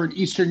guy over in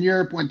Eastern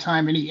Europe one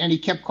time, and he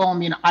kept calling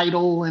me an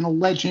idol and a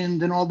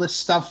legend and all this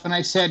stuff. And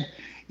I said,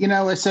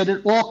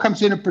 it all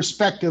comes into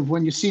perspective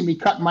when you see me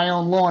cutting my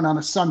own lawn on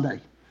a Sunday.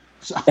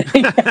 So.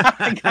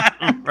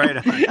 Right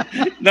on.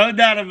 No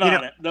doubt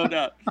about it. No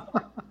doubt.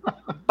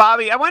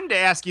 Bobby, I wanted to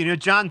ask you,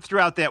 John threw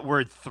out that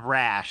word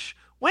thrash.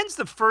 When's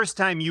the first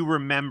time you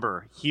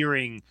remember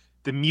hearing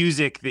the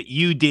music that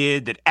you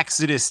did, that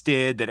Exodus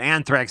did, that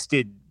Anthrax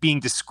did, being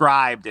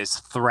described as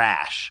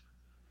thrash?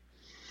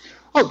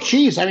 Oh,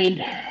 geez. I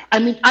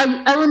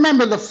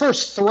remember the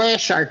first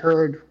thrash I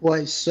heard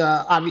was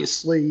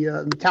obviously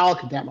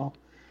Metallica demo.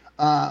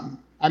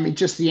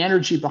 Just the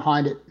energy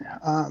behind it.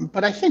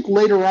 But I think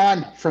later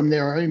on from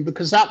there,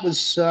 because that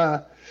was,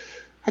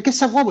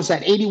 what was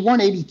that, 81,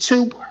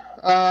 82?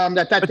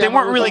 But they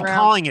weren't really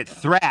calling it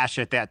thrash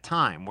at that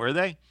time, were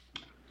they?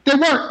 They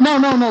weren't.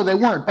 No, they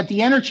weren't. But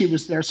the energy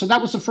was there. So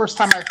that was the first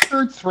time I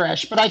heard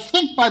thrash. But I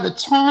think by the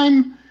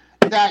time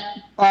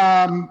that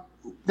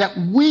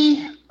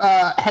we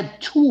had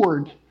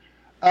toured,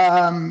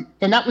 and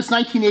that was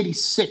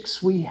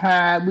 1986, we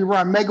were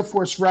on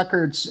Megaforce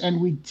Records, and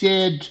we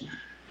did,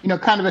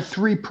 kind of a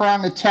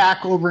three-prong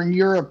attack over in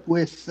Europe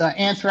with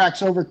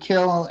Anthrax,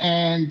 Overkill,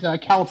 and a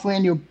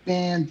California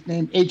band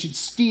named Agent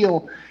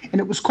Steel,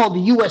 and it was called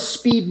the U.S.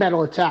 Speed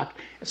Metal Attack.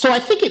 So I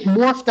think it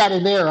morphed out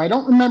of there. I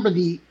don't remember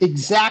the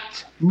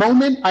exact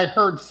moment I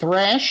heard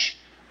thrash,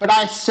 but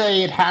I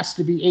say it has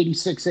to be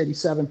 86,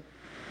 87.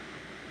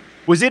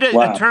 Was it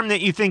a term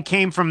that you think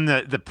came from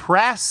the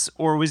press,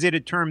 or was it a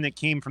term that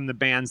came from the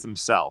bands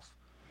themselves?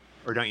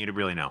 Or don't you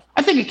really know?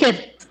 I think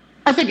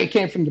it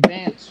came from the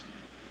bands.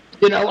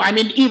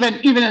 Even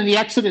in the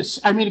Exodus,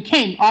 it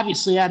came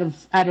obviously out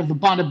of the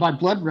Bonded by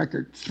Blood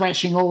record,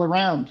 thrashing all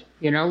around.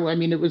 It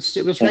was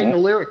right in the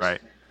lyrics. Right.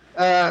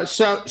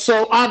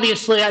 So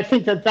obviously, I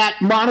think that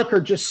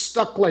moniker just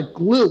stuck like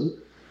glue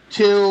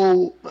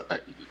to,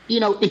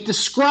 it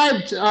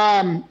described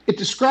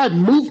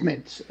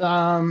movement,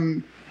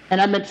 and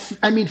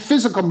I mean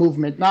physical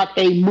movement, not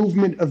a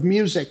movement of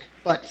music,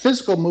 but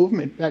physical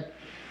movement. That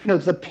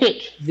the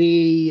pit,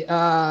 the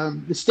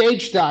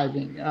stage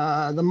diving,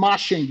 the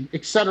moshing,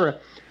 etc.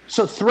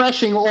 So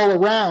thrashing all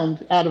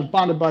around out of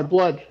Bonded by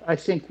Blood, I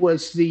think,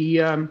 was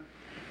the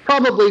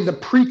probably the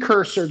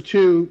precursor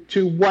to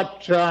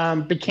what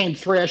became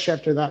thrash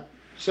after that.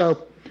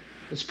 So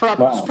it's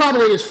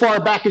probably as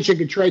far back as you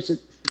could trace it.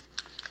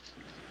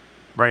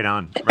 Right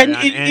on. And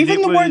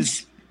even the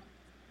words.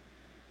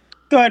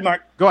 Go ahead,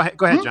 Mark. Go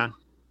ahead, John.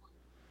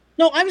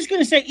 No, I was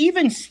going to say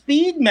even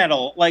speed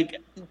metal,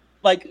 like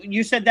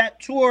you said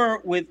that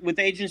tour with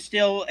Agent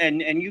Still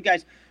and you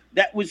guys,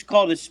 that was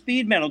called a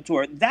speed metal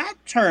tour. That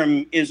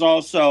term is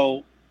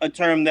also a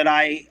term that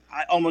I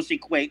almost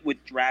equate with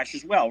thrash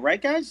as well,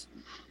 right, guys?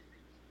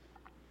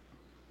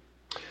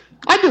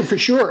 I do, for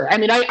sure. I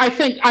mean, I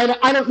think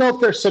I don't know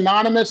if they're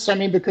synonymous. I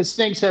mean, because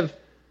things have,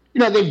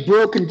 they've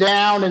broken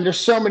down, and there's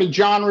so many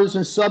genres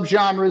and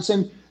subgenres,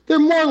 and they're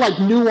more like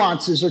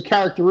nuances or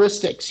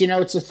characteristics.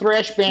 It's a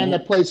thrash band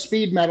that plays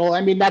speed metal.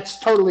 I mean, that's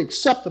totally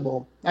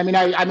acceptable. I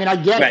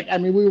get it. I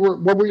mean,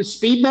 were we a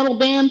speed metal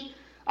band?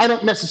 I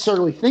don't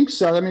necessarily think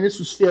so. I mean, this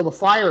was Feel the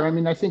Fire. I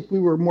mean, I think we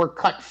were more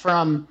cut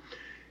from,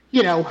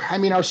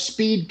 our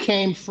speed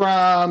came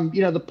from,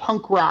 the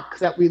punk rock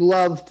that we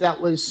loved that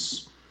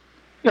was,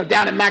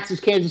 down at Max's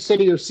Kansas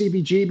City or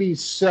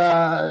CBGB's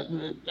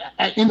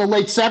in the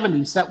late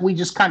 70s that we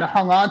just kind of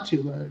hung on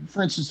to.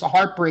 For instance, the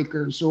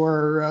Heartbreakers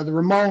or the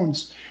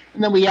Ramones.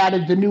 And then we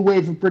added the new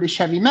wave of British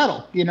heavy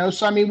metal,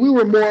 So, I mean, we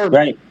were more,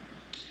 right.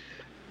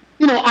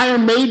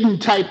 Iron Maiden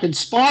type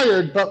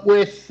inspired, but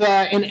with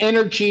an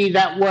energy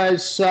that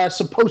was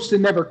supposed to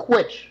never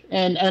quit.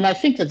 And I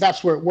think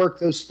that's where it worked.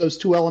 Those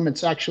two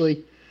elements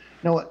actually,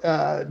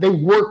 they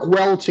work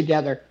well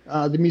together.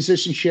 The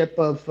musicianship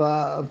of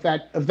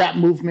that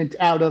movement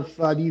out of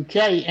the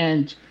UK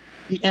and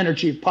the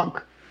energy of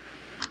punk.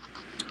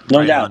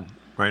 No doubt.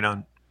 Right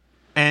on.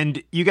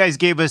 And you guys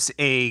gave us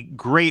a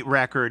great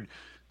record,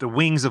 The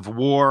Wings of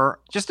War,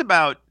 just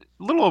about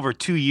a little over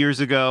 2 years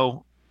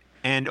ago.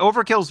 And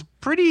Overkill's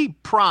pretty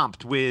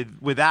prompt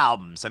with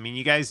albums. I mean,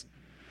 you guys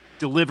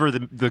deliver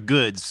the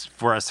goods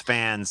for us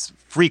fans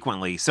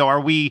frequently. So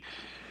are we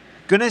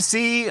going to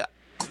see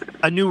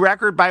a new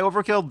record by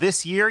Overkill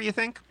this year, you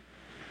think?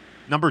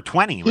 Number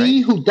 20, right? He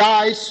who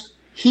dies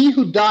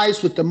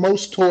with the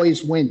most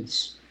toys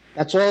wins.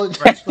 That's all it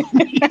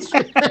means.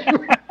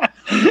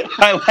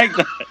 I like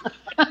that.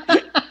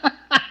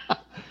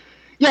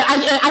 Yeah,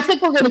 I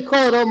think we're going to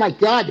call it, oh my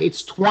God,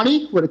 it's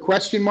 20 with a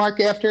question mark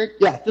after it.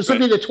 Yeah, this will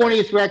be the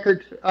 20th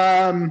record.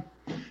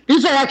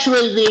 These are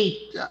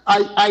actually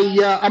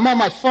I'm on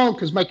my phone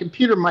because my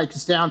computer mic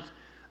is down.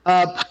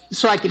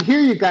 So I can hear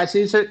you guys.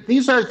 These are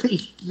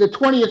the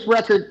 20th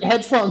record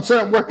headphones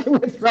that I'm working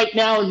with right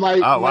now in my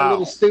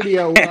little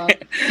studio.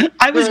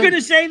 I was going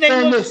to say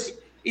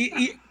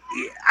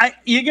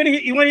you want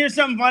to hear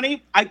something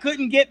funny? I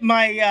couldn't get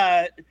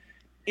my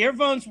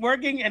earphones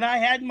working, and I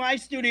had my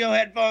studio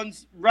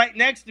headphones right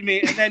next to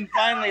me, and then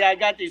finally I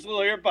got these little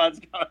earpods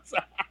going. So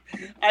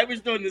I was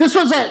doing this.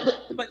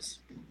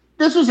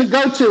 This was a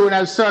go-to when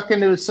I was talking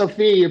to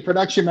Sophia, your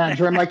production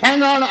manager. I'm like,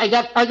 hang on, I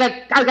got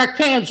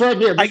cans right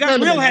here. I got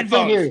real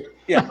headphones.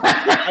 Yeah,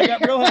 I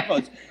got real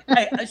headphones.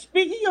 Hey,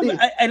 speaking of,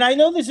 and I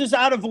know this is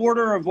out of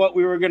order of what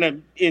we were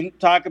going to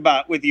talk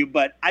about with you,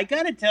 but I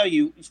got to tell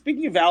you,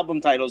 speaking of album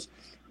titles,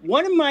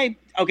 one of my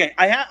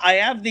I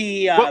have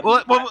the.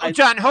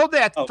 John, hold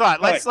that thought.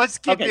 Let's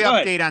get the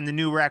update on the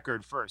new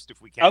record first,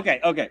 if we can. Okay.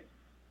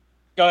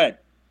 Go ahead.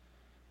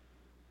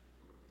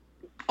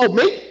 Oh,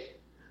 me?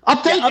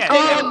 Update? Yeah,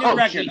 update on new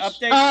record.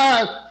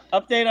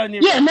 Update on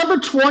new record.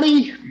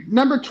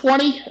 Number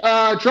 20.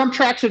 Drum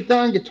tracks are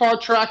done. Guitar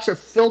tracks are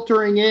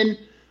filtering in.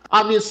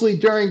 Obviously,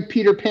 during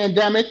Peter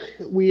pandemic,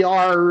 we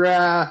are,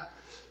 a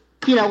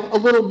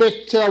little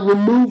bit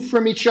removed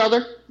from each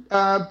other.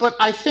 But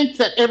I think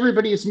that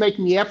everybody is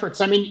making the efforts.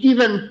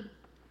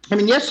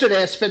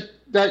 Yesterday I spent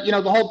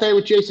the whole day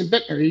with Jason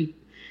Bittner. He,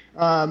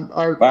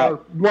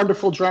 our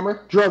wonderful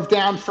drummer, drove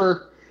down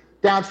from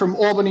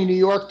Albany, New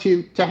York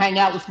to hang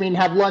out with me and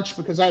have lunch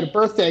because I had a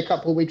birthday a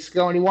couple of weeks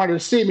ago and he wanted to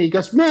see me. He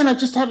goes, man, I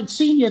just haven't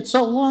seen you in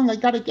so long. I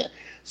got to get.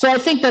 So I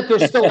think that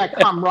there's still that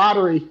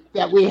camaraderie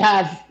that we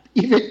have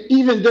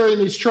even during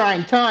these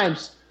trying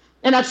times.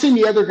 And I've seen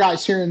the other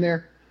guys here and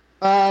there.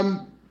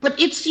 But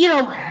it's,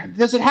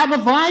 does it have a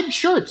vibe?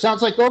 Sure. It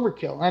sounds like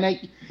Overkill. And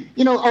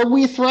are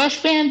we a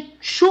thrash band?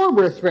 Sure,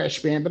 we're a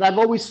thrash band, but I've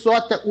always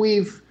thought that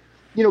we've,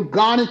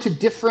 gone into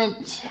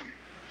different,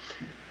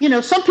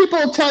 some people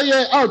will tell you,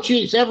 oh,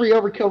 geez, every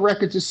Overkill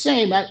record's the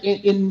same.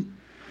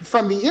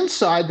 From the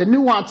inside, the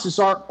nuances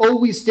are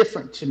always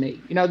different to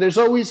me. There's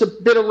always a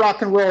bit of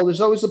rock and roll.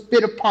 There's always a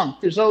bit of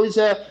punk. There's always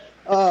a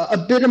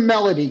bit of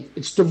melody.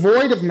 It's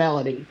devoid of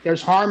melody.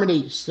 There's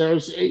harmonies.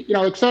 There's,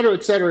 et cetera,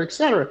 et cetera, et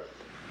cetera.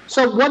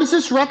 So what is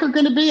this record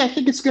going to be? I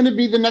think it's going to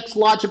be the next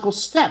logical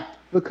step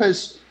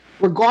because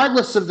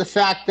regardless of the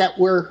fact that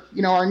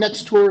our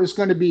next tour is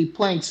going to be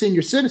playing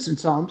senior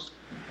citizens' homes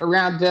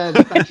around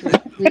the country,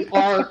 we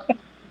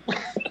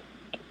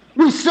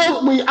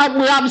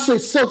obviously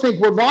still think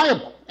we're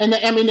viable. And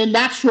and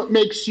that's what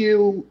makes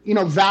you,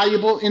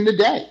 valuable in the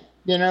day,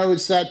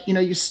 is that,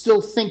 you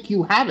still think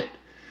you have it.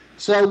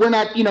 So we're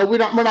not,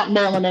 we're not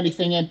mailing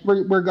anything in.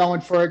 We're going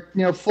for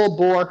it, full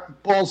bore,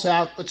 balls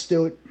out. Let's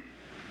do it.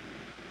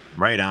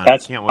 Right on.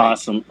 That's Can't wait.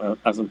 Awesome.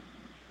 Awesome.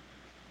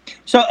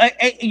 So,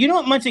 you know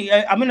what, Muncie,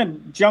 I'm going to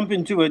jump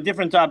into a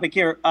different topic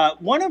here.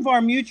 One of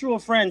our mutual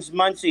friends,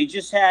 Muncie,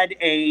 just had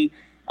a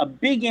a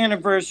big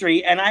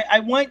anniversary, and I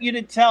want you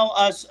to tell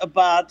us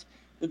about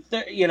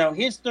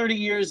his 30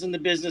 years in the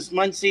business,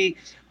 Muncie,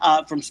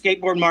 from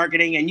skateboard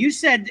marketing. And you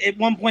said at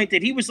one point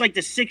that he was like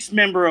the sixth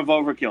member of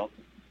Overkill.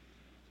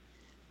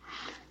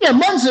 Yeah,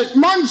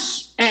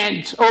 Munz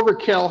and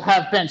Overkill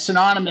have been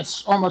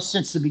synonymous almost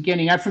since the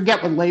beginning. I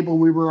forget what label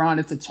we were on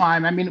at the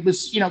time. I mean, it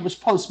was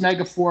post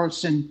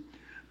Megaforce and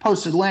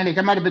post Atlantic.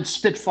 I might have been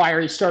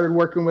Spitfire. He started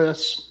working with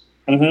us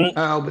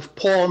with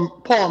Paul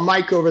and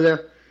Mike over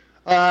there.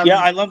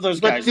 I love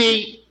those guys.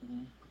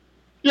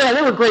 Yeah,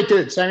 they were great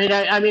dudes. I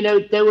mean,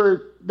 they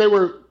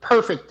were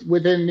perfect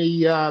within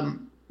the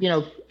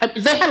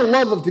they had a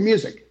love of the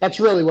music. That's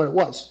really what it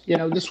was.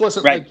 This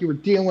wasn't like you were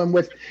dealing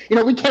with.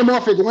 We came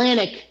off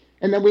Atlantic,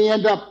 and then we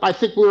end up. I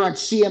think we were on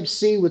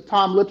CMC with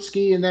Tom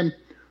Lipsky, and then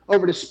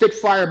over to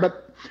Spitfire.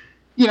 But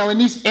and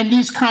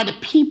these kind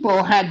of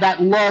people had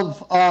that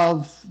love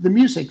of the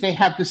music. They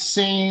have the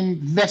same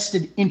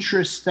vested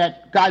interest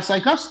that guys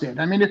like us did.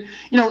 I mean,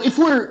 if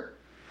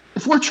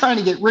we're trying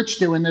to get rich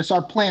doing this,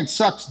 our plan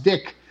sucks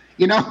dick,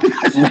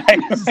 because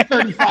this is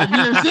 35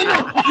 years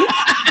into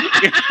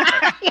it.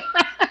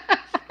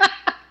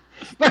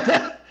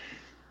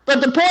 But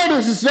the point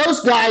is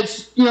those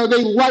guys,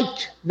 they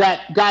liked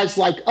that guys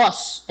like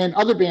us and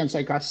other bands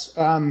like us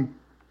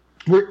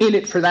were in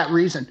it for that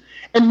reason.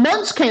 And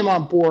Munz came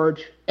on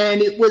board,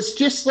 and it was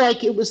just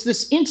like it was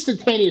this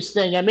instantaneous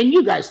thing. I mean,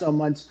 you guys know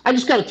Munz. I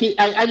just got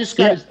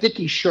his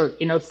Dickie shirt,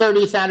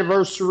 30th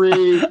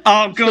anniversary.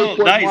 Oh, cool,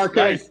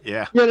 nice.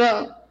 Yeah.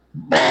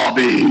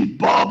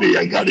 Bobby,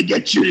 I gotta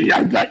get you.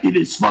 I got you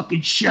this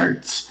fucking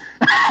shirts.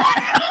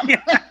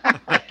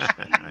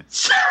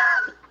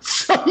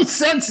 So he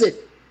sends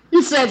it.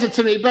 He sends it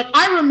to me. But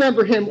I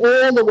remember him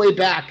all the way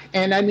back.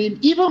 And I mean,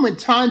 even when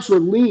times were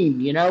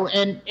lean,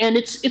 and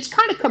it's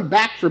kind of come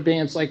back for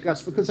bands like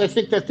us, because I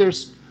think that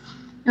there's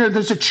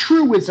a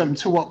truism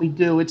to what we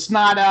do. It's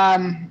not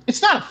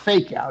a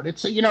fake out.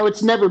 It's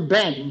never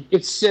been.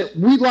 It's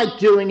we like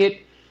doing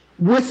it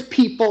with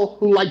people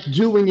who like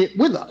doing it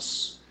with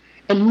us.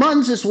 And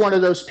Munz is one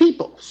of those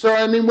people. So,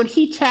 I mean, when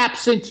he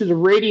taps into the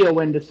radio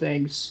end of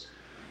things,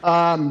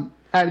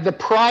 and the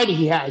pride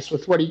he has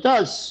with what he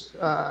does,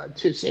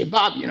 to say,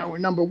 Bob, we're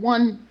number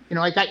one.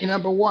 I got you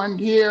number one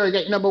here. I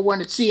got you number one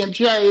at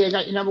CMJ. I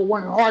got you number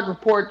one at Hard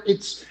Report.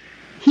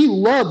 He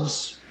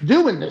loves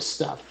doing this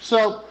stuff.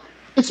 So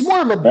it's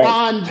more of a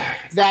bond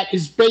that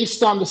is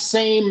based on the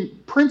same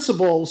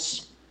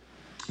principles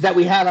that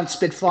we had on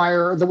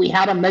Spitfire, or that we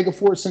had on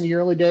Megaforce in the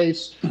early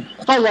days.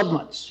 I love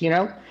Munz,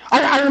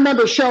 I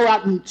remember a show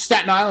out in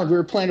Staten Island. We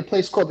were playing a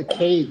place called The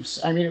Caves.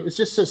 I mean, it was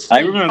just this.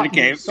 I remember The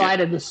Caves. Side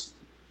of this.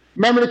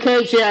 Remember The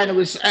Caves? Yeah, and it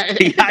was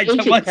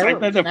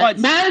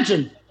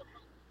managing.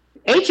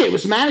 AJ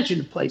was managing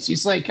the place.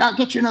 He's like, I'll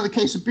get you another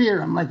case of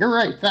beer. I'm like, all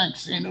right,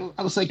 thanks.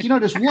 I was like,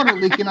 there's water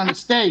leaking on the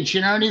stage,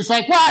 and he's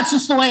like, well, it's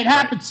just the way it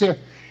happens here.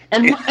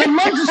 And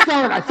Munz is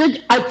going, I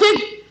think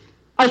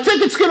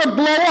it's going to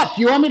blow up.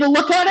 You want me to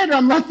look at it?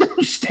 I'm like,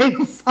 stay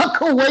the fuck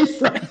away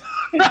from it.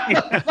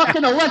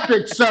 Fucking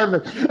electric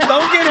service.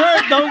 Don't get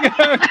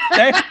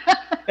hurt.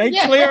 Stay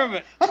clear of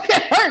it. Don't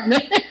get hurt,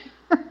 man.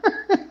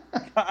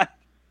 God.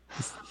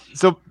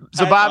 So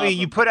Bobby,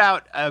 you put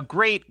out a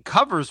great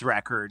covers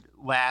record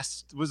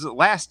last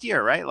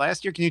year, right?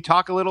 Last year. Can you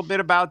talk a little bit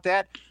about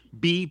that?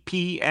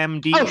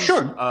 BPMD. Oh,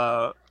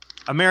 sure.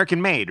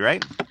 American Made,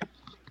 right?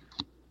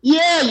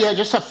 Yeah,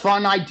 just a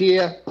fun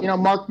idea.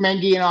 Mark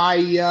Mengy and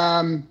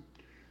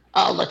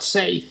I, let's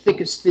say,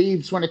 thick as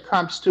thieves when it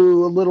comes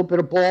to a little bit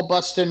of ball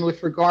busting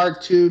with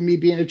regard to me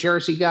being a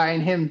Jersey guy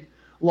and him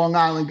Long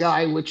Island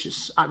guy, which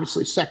is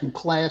obviously second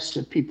class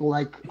to people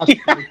like us.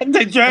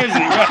 The Jersey,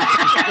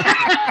 right?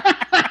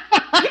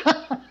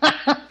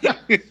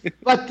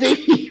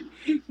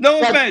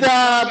 No offense.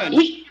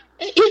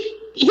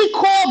 He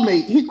called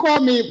me.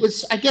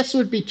 I guess it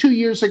would be 2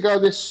 years ago,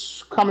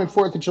 this coming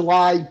 4th of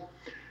July.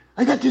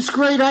 I got this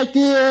great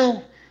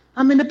idea.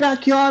 I'm in the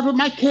backyard with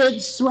my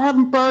kids. We're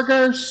having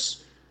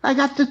burgers. I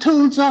got the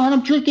tunes on.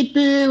 I'm drinking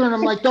beer. And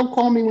I'm like, don't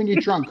call me when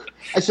you're drunk.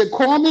 I said,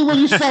 call me when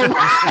you're sober. No,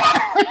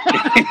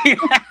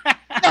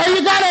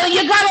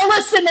 you gotta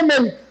listen to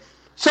me.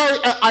 So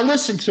I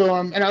listened to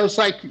him, and I was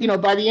like,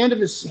 by the end of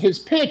his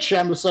pitch,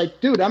 I was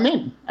like, dude, I'm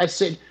in. I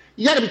said,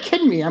 you got to be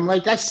kidding me. I'm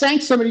like, I sang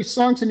some of these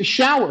songs in the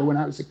shower when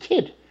I was a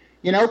kid.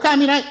 I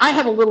mean, I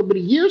have a little bit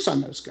of years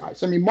on those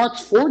guys. I mean,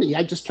 Mark's 40.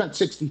 I just turned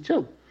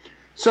 62.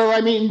 So,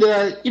 I mean,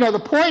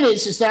 the point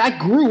is that I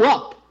grew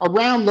up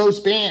around those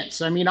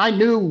bands. I mean, I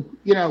knew,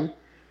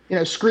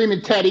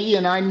 Screamin' Teddy,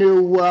 and I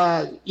knew,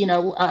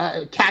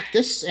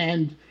 Cactus,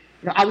 and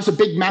I was a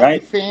big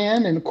Mountain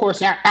fan, and of course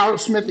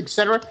Aerosmith,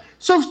 etc.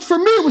 So for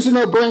me, it was a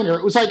no-brainer.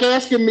 It was like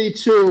asking me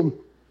to,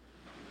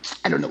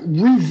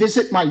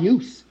 revisit my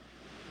youth,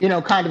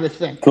 kind of a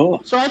thing.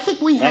 Cool. So I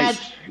think we had,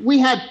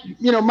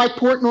 Mike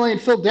Portnoy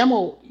and Phil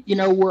Demmel,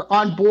 were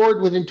on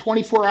board within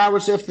 24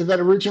 hours after that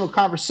original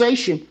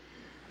conversation,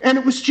 and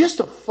it was just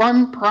a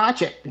fun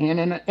project,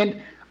 man.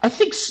 And I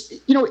think,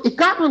 it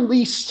got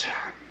released.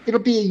 It'll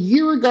be a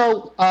year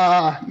ago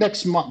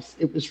next month.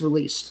 It was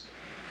released.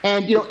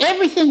 And,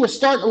 everything was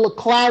starting to look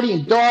cloudy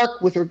and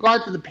dark with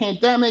regard to the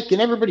pandemic, and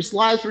everybody's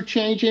lives were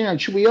changing.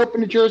 And should we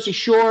open the Jersey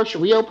Shore?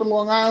 Should we open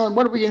Long Island?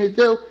 What are we going to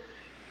do?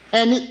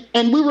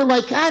 And we were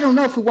like, I don't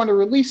know if we want to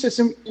release this.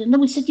 And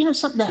then we said,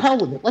 something, the hell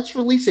with it. Let's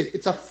release it.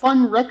 It's a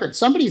fun record.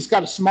 Somebody's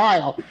got to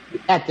smile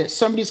at this.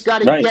 Somebody's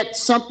got to get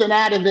something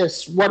out of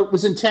this, what it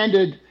was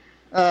intended,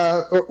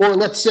 or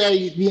let's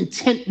say the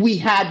intent we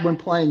had when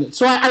playing it.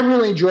 So I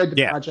really enjoyed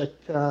the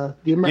project.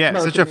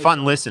 It's such a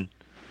fun listen.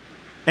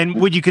 And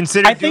would you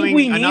consider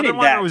doing another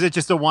one, or was it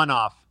just a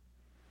one-off?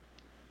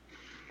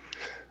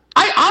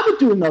 I would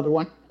do another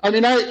one. I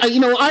mean,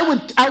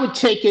 I would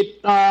take it,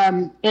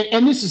 and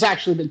this has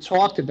actually been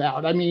talked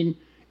about. I mean,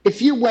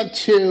 if you went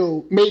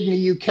to Made in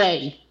the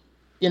UK,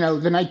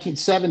 the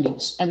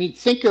 1970s, I mean,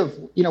 think of,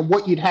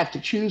 what you'd have to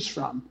choose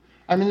from.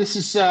 I mean, this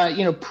is,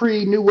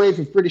 pre-new wave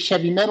of British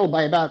heavy metal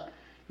by about,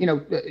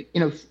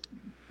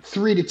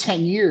 3 to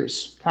 10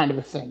 years kind of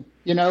a thing.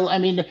 I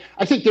mean,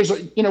 I think there's,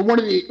 one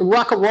of the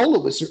Rock-a-Rolla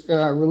was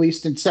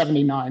released in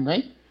 79,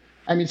 right?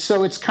 I mean,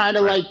 so it's kind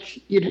of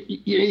like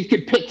you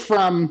could pick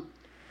from,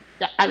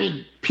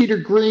 Peter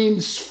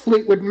Green's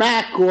Fleetwood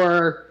Mac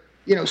or,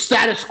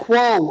 Status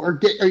Quo or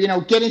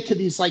get into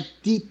these like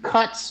deep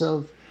cuts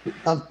of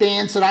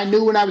bands that I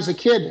knew when I was a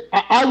kid.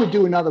 I would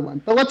do another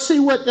one. But let's see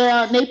what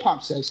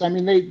Napalm says. I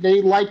mean,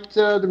 they liked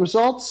the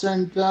results,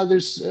 and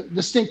there's a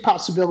distinct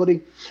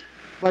possibility.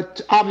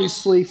 But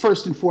obviously,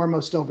 first and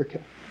foremost,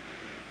 Overkill.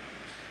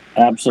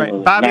 Absolutely.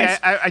 Right. Bobby, nice.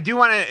 I do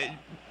want to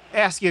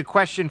ask you a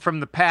question from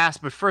the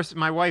past, but first,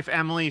 my wife,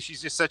 Emily,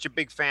 she's just such a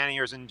big fan of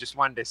yours and just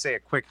wanted to say a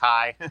quick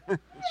hi. She's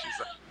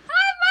like,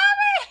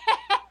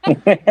 Hi, Bobby!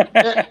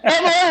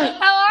 Emily!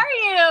 How are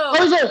you?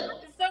 How's it?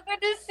 It's so good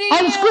to see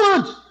I was you.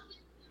 good.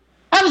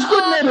 I was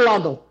good,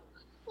 Nederlander.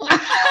 Oh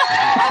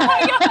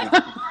my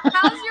God.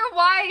 How's your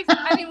wife?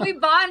 I mean, we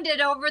bonded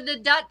over the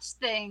Dutch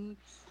thing.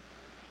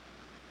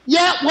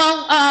 Yeah,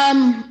 well,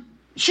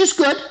 she's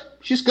good.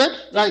 She's good.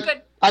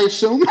 Good. I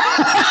assume.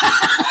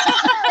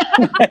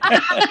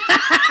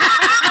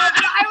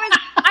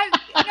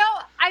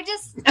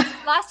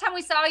 Last time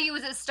we saw you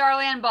was at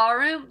Starland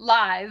Ballroom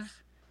live.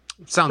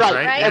 Sounds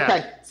right. Right?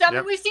 Okay. So I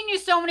mean, we've seen you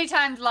so many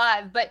times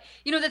live, but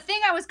the thing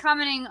I was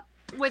commenting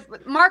with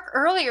Mark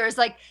earlier is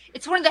like,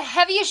 it's one of the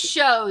heaviest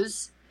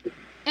shows,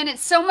 and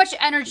it's so much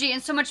energy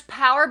and so much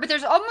power, but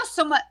there's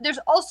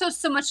also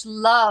so much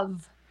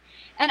love.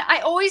 And I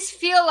always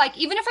feel like,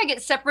 even if I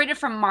get separated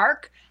from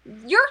Mark,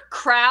 your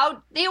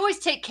crowd, they always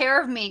take care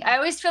of me. I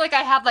always feel like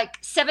I have like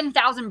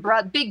 7,000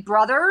 big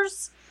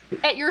brothers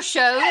at your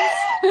shows.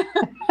 I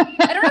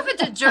don't know if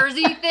it's a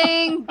Jersey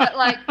thing, but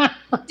like,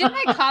 didn't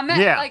I comment?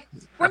 Yeah, like,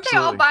 weren't they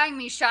all buying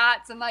me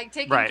shots and like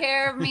taking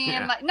care of me?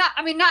 And like, not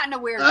in a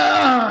weird way,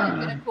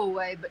 in a cool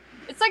way, but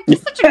it's like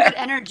just such a good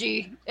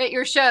energy at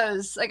your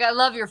shows. Like, I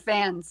love your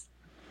fans.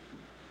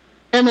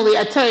 Emily,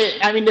 I tell you,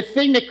 I mean, the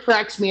thing that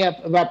cracks me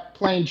up about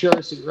playing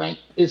Jersey, right,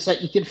 is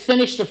that you can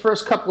finish the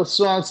first couple of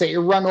songs that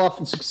you run off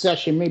in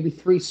succession, maybe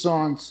 3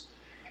 songs,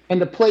 and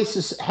the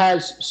place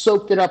has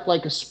soaked it up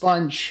like a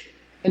sponge.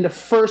 And the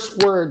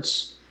first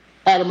words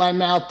out of my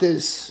mouth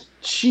is,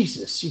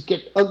 Jesus, you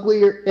get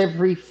uglier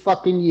every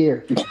fucking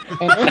year. More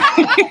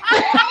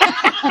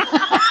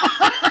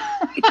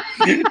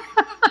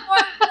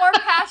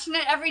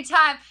passionate every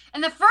time.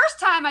 And the first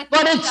time I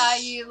think I saw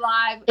you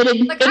live, it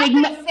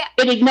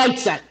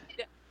ignites that.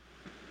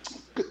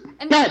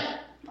 And Go ahead.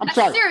 I'm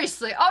sorry.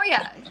 Seriously. Oh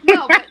yeah.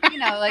 No, but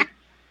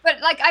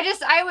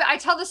I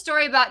tell the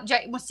story about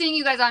seeing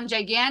you guys on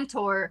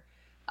Gigantor,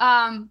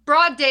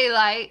 broad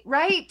daylight,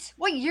 right?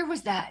 What year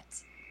was that?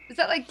 Was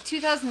that like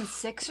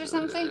 2006 or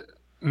something?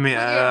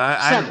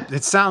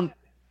 It sounds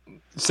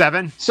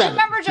 7.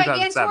 Remember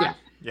Gigantor? Yeah.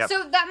 Yep.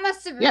 So that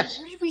must have been. Yes.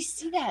 Where did we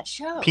see that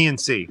show?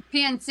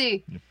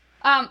 PNC.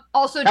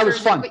 Also that Jersey, was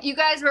fun. but you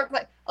guys were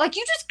like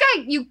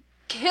you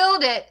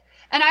killed it.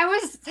 And I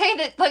always say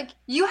that like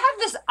you have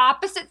this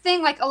opposite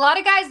thing. Like a lot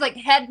of guys like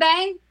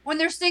headbang when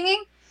they're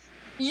singing.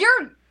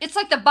 It's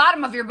like the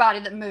bottom of your body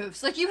that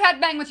moves. Like you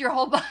headbang with your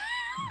whole body.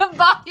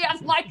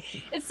 I'm like,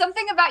 it's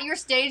something about your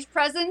stage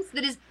presence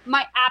that is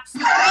my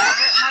absolute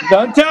favorite.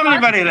 Don't tell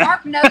anybody that.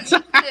 Mark knows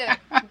it too.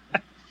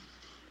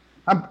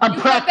 I'm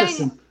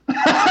practicing.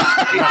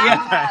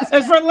 Yeah,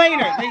 it's for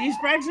later. He's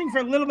practicing for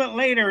a little bit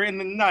later in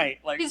the night.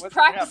 Like he's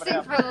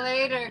practicing for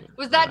later.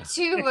 Was that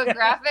too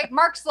graphic?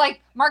 Mark's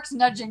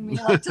nudging me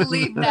like to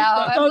leave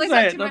now. Don't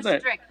say it. Too much to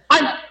drink.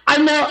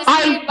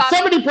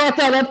 Somebody brought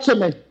that up to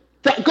me.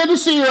 Good to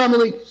see you,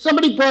 Emily.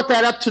 Somebody brought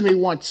that up to me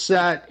once.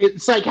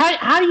 It's like,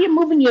 how are you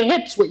moving your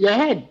hips with your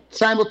head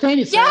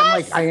simultaneously? Yes!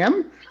 I'm like, I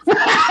am?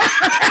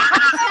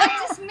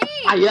 That's just me.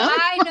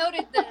 I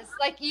noted this.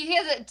 Like you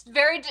have a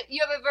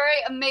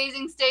very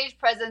amazing stage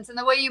presence, and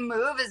the way you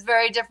move is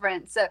very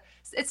different. So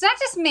it's not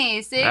just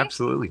me. See?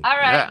 Absolutely. All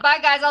right, Yeah. bye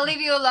guys. I'll leave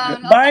you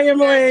alone. Bye,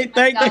 Emily.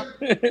 Thank you.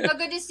 So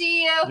good to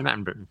see you.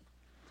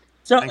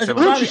 Thanks so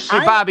much. So,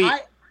 Bobby,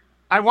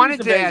 I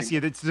wanted to amazing. ask you,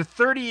 it's the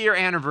 30-year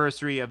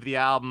anniversary of the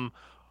album.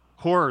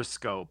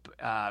 Horoscope,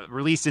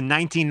 released in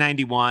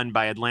 1991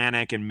 by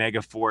Atlantic and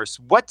Megaforce.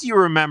 What do you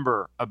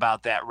remember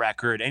about that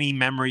record? Any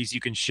memories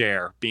you can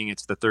share, being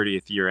it's the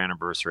 30th year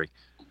anniversary?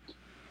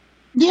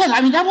 Yeah,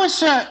 I mean, that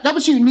was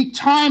a unique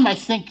time, I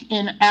think,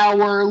 in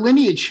our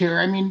lineage here.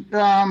 I mean,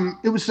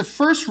 it was the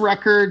first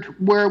record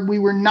where we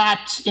were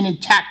not an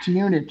intact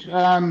unit.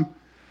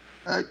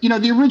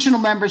 The original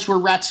members were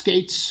Rat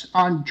Skates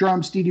on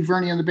drums, Dee Dee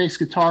Verney on the bass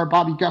guitar,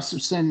 Bobby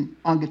Gustafson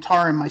on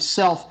guitar, and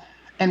myself.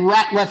 And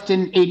Rat left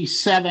in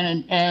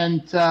 '87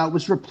 and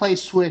was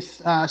replaced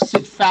with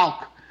Sid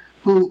Falk,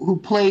 who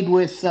played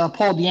with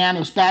Paul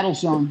Di'Anno's Battle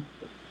Zone.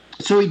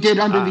 So he did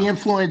Under the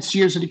Influence,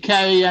 Years of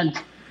Decay,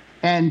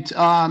 and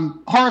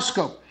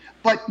Horoscope.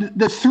 But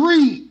the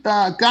three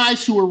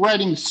guys who were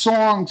writing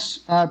songs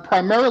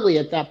primarily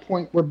at that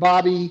point were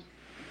Bobby,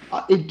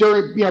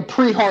 during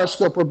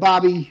pre-Horoscope, were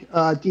Bobby,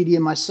 Dee Dee,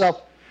 and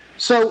myself.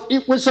 So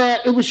it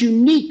was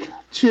unique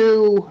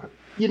to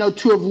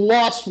have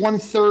lost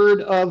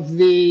 1/3 of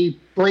the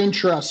brain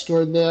trust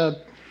or the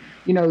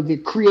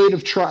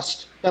creative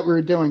trust that we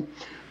were doing.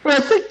 But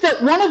I think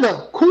that one of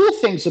the cool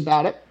things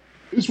about it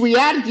is we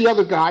added the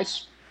other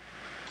guys,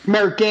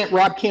 Merrick Gant,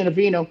 Rob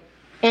Canavino,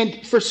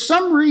 and for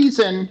some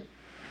reason,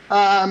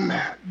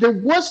 there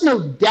was no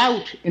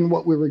doubt in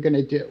what we were going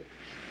to do.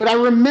 But I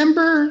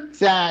remember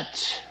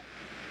that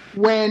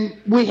when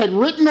we had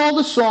written all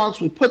the songs,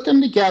 we put them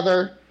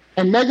together,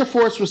 and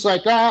Megaforce was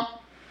like,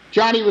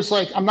 Johnny was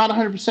like, I'm not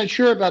 100%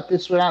 sure about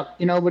this without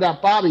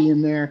Bobby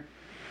in there.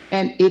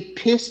 And it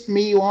pissed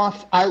me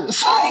off. I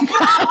was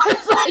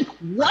like,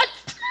 what?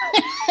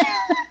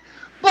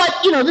 But,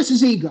 this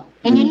is ego.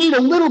 And you need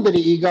a little bit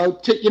of ego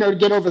to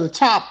get over the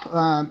top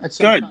at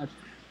some time.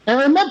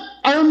 And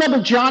I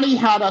remember Johnny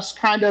had us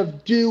kind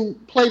of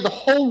play the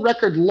whole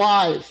record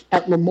live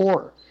at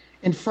Lemoore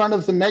in front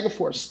of the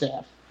Megaforce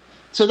staff.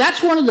 So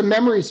that's one of the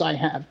memories I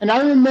have. And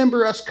I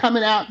remember us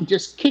coming out and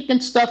just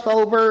kicking stuff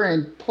over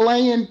and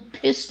playing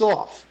pissed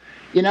off,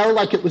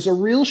 like it was a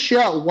real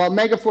show while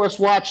Megaforce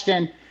watched.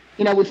 And,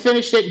 we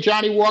finished it and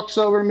Johnny walks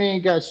over to me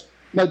and goes,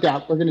 no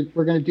doubt,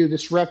 we're gonna do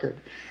this record.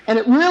 And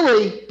it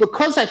really,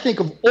 because I think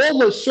of all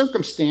those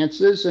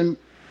circumstances and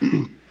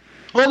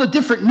all the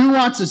different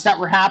nuances that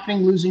were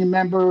happening, losing a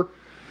member,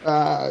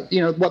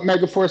 what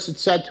Megaforce had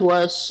said to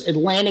us.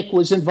 Atlantic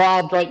was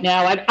involved right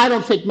now. I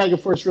don't think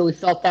Megaforce really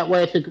felt that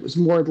way. I think it was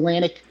more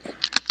Atlantic,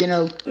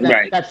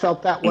 that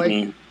felt that way.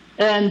 Mm-hmm.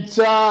 And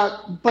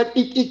but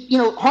it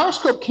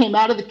Horoscope came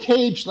out of the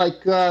cage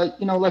like a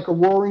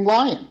roaring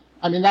lion.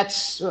 I mean,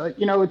 that's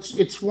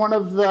it's one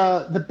of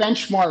the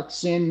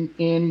benchmarks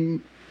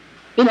in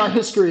our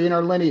history, in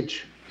our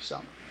lineage.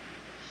 So,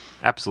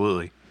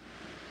 absolutely.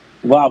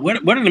 Wow,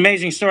 what an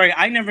amazing story.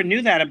 I never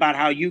knew that about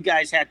how you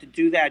guys had to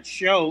do that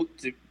show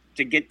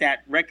to get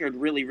that record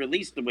really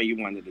released the way you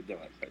wanted to do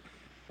it. But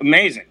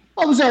amazing.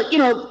 Well,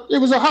 it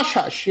was a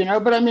hush-hush,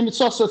 but I mean,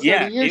 it's also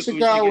 30 years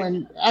ago,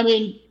 and I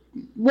mean,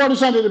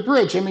 water's under the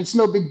bridge. I mean, it's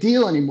no big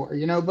deal anymore,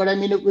 but I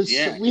mean, it was,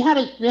 we had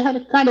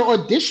a kind of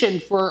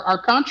audition for our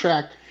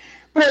contract.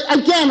 But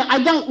again,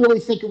 I don't really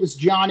think it was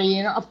Johnny,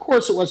 and of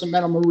course it wasn't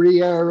Metal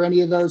Maria or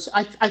any of those.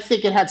 I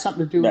think it had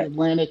something to do with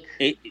Atlantic.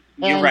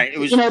 You're right. It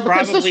was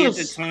probably at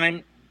the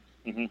time.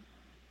 Mm-hmm.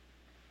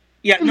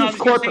 Yeah, no, I was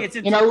going to say it's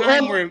a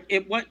time where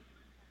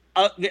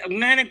the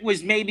Atlantic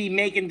was maybe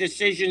making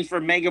decisions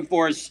for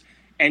Megaforce,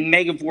 and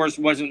Megaforce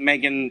wasn't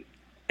making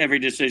every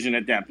decision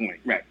at that point.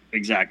 Right,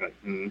 exactly.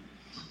 Mm-hmm.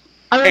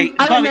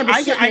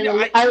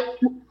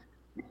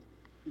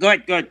 Go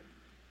ahead.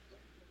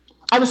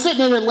 I was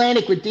sitting in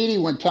Atlantic with Dee Dee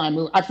one time.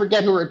 I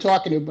forget who we were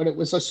talking to, but it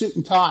was a suit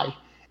and tie.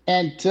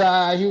 And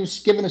he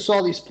was giving us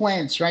all these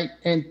plans, right?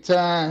 And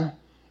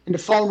the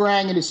phone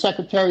rang and his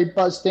secretary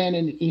buzzed in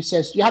and he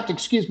says, you have to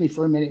excuse me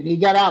for a minute. And he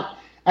got out.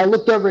 I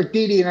looked over at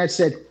Dee Dee and I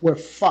said, we're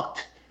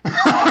fucked.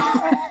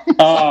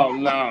 Oh,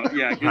 no.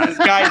 Yeah, because this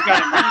guy's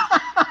got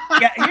it.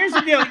 Yeah, here's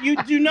the deal. You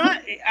do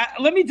not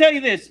let me tell you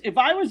this. If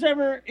I was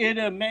ever in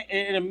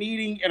a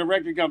meeting at a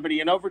record company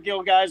and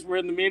Overkill guys were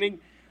in the meeting,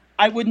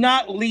 I would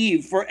not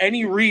leave for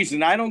any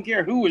reason. I don't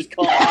care who was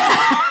called.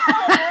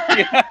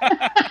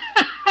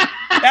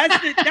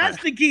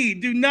 That's the key.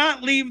 Do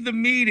not leave the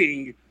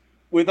meeting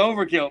with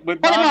Overkill, with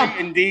Bobby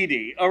and Dee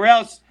Dee, or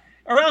else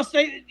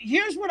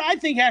here's what I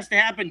think has to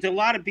happen to a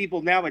lot of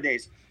people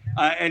nowadays.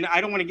 And I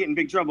don't want to get in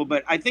big trouble,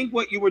 but I think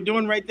what you were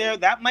doing right there,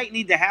 that might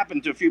need to happen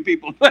to a few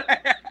people.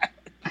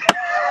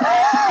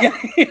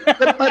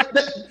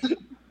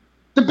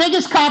 The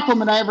biggest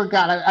compliment I ever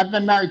got, I've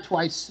been married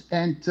twice,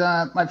 and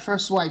my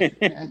first wife,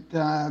 and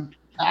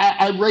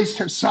I raised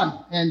her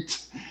son, and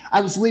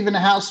I was leaving the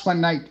house one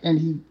night,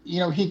 and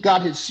he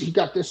got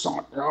this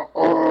on,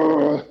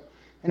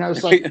 and I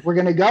was like, we're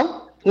going to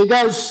go? He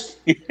goes,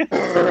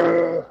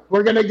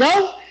 we're going to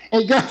go?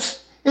 And he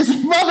goes, his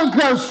mother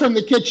goes from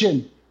the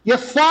kitchen, your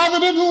father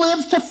didn't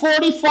live to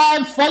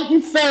 45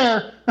 fighting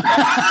fair.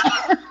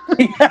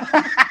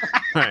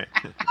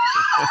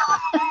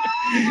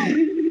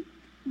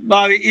 But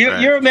Bobby,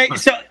 you're amazing.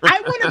 So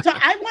I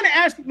want to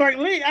ask Mark.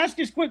 Let me ask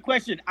this quick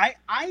question.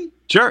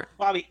 Sure,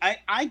 Bobby.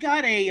 I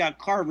got a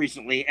car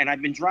recently, and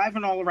I've been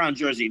driving all around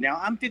Jersey. Now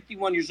I'm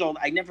 51 years old.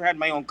 I never had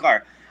my own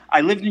car. I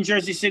lived in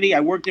Jersey City.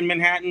 I worked in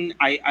Manhattan.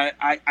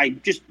 I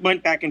just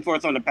went back and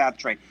forth on the PATH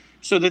train.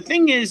 So the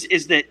thing is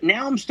that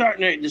now I'm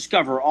starting to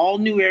discover all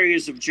new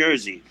areas of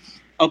Jersey.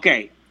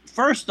 Okay,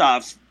 first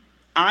off,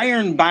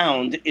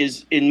 Ironbound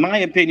is, in my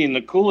opinion,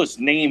 the coolest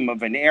name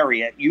of an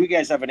area. You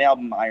guys have an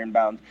album,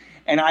 Ironbound.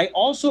 And I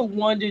also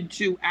wanted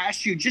to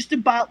ask you just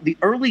about the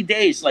early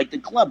days, like the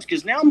clubs,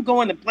 because now I'm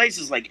going to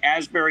places like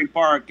Asbury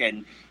Park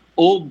and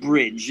Old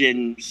Bridge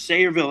and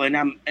Sayreville, and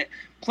I'm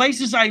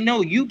places I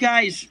know you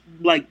guys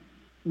like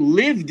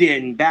lived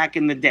in back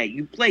in the day.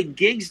 You played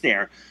gigs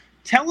there.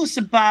 Tell us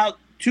about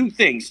two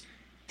things.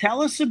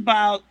 Tell us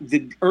about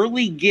the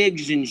early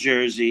gigs in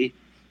Jersey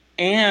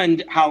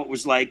and how it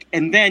was like.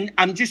 And then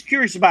I'm just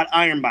curious about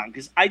Ironbound,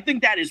 because I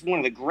think that is one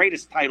of the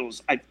greatest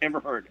titles I've ever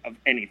heard of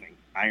anything,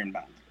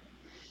 Ironbound.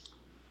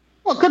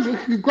 Well,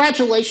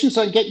 congratulations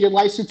on getting your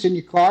license in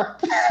your car.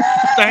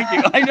 Thank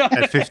you. I know.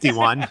 At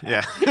 51,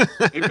 yeah.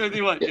 At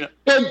 51, yeah.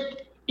 And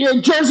you're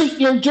in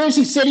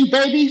Jersey City,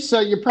 baby. So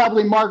you're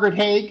probably Margaret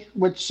Haig,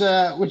 which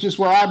is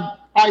where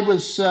I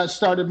was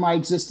started my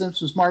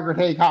existence, was Margaret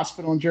Haig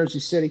Hospital in Jersey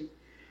City.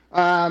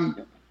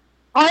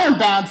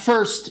 Ironbound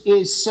first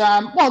is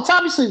it's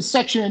obviously the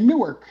section in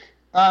Newark.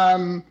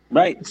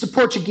 Right. It's the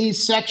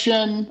Portuguese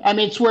section. I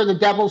mean, it's where the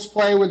Devils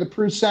play, where the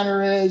Peru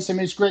Center is. I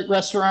mean, it's great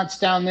restaurants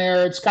down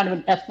there. It's kind of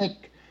an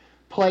ethnic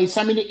place.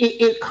 I mean,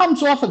 it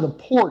comes off of the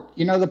port.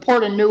 You know, the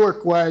port in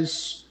Newark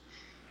is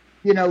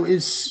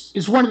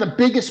one of the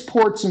biggest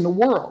ports in the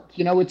world.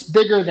 You know, it's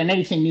bigger than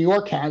anything New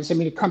York has. I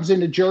mean, it comes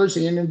into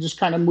Jersey and then just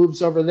kind of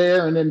moves over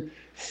there and then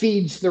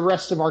feeds the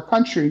rest of our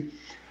country.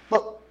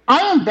 But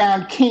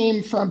Ironbound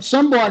came from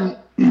someone,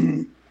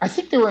 I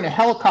think they were in a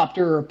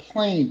helicopter or a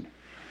plane,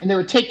 and they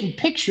were taking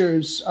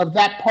pictures of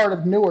that part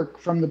of Newark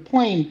from the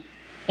plane.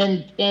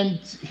 And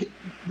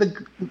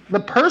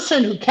the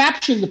person who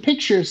captioned the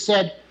picture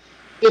said,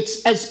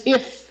 it's as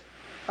if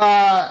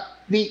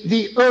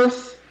the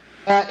earth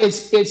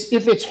is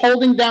if it's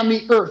holding down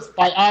the earth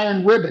by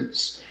iron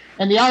ribbons.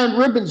 And the iron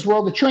ribbons were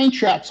all the train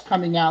tracks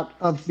coming out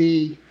of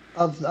the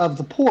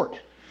port.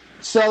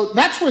 So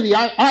that's where the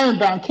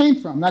Ironbound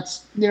came from.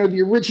 That's, the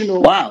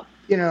original. Wow.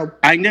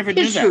 I never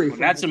knew that.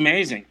 That's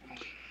amazing.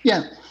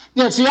 Yeah.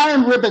 Yeah, it's the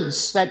iron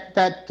ribbons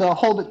that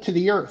hold it to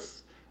the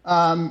earth,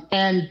 and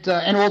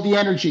all the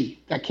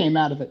energy that came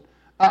out of it.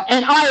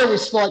 And I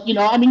always thought,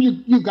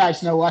 you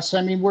guys know us.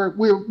 I mean,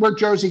 we're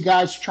Jersey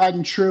guys, tried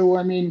and true.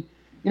 I mean,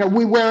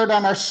 we wear it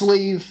on our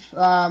sleeve.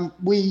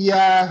 We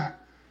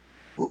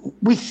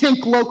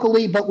think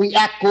locally, but we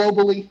act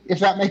globally, if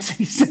that makes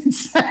any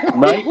sense.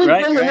 Right, we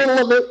bring a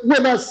little of it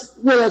with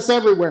us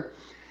everywhere.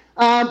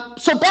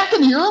 So back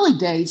in the early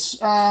days,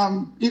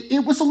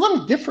 it was a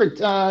little different.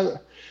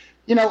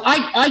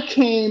 I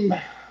came,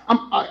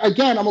 I'm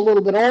a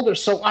little bit older,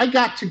 so I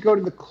got to go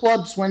to the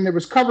clubs when there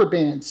was cover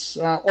bands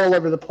all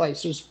over the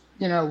place. There's,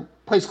 a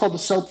place called the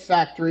Soap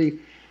Factory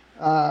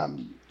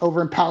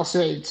over in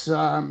Palisades,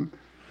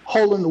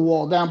 Hole in the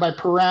Wall down by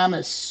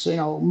Paramus,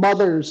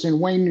 Mothers in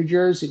Wayne, New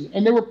Jersey.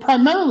 And they were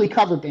primarily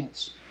cover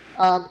bands.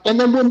 And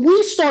then when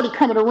we started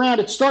coming around,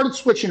 it started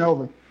switching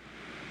over.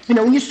 We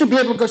used to be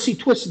able to go see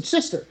Twisted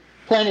Sister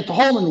playing at the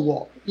Hole in the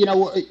Wall,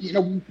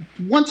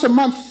 once a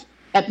month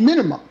at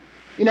minimum.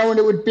 And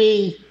it would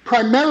be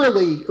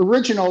primarily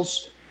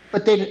originals,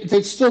 but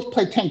they'd still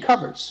play 10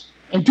 covers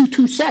and do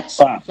 2 sets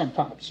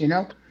sometimes,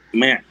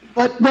 Man.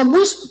 But when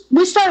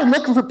we started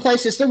looking for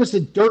places, there was the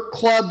Dirt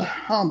Club.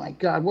 Oh, my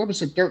God, what was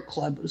the Dirt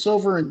Club? It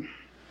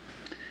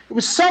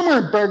was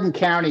somewhere in Bergen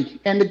County,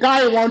 and the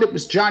guy who owned it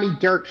was Johnny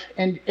Dirt.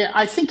 And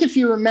I think if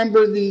you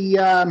remember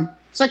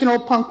it's like an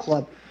old punk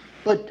club.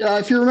 But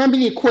if you remember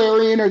the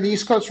Aquarian or the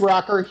East Coast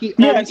Rocker, he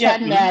always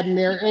had an ad in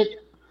there. It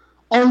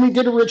only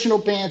did original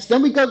bands.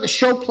 Then we go to the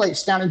Show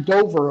Place down in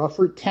Dover off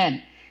Route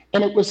 10.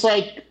 And it was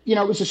like,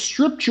 it was a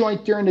strip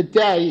joint during the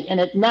day. And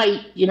at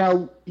night,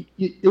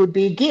 it would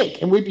be a gig.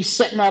 And we'd be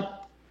setting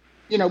up,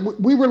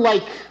 we were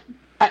like,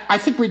 I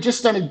think we'd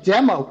just done a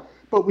demo,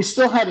 but we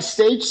still had a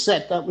stage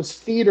set that was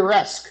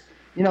theater-esque.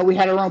 We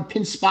had our own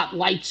pin spot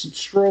lights and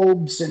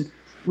strobes, and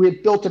we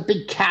had built a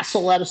big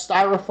castle out of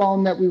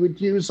styrofoam that we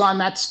would use on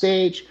that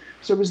stage.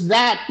 So it was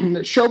that and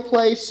the Show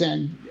Place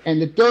and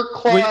the Dirt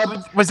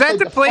Club. Was that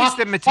the place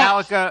that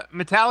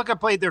Metallica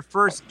played their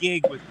first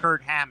gig with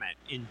Kirk Hammett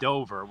in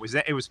Dover?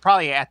 It was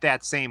probably at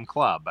that same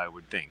club, I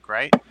would think,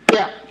 right?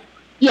 Yeah,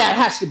 it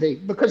has to be,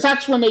 because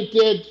that's when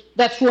Dave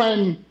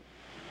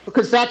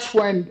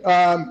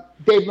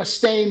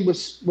Mustaine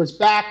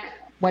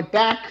went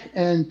back,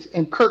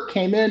 and Kirk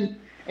came in,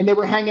 and they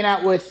were hanging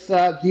out with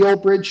the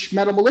Old Bridge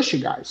Metal Militia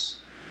guys,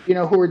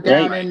 who were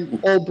down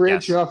in Old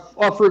Bridge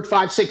off Route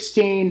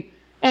 516.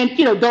 And,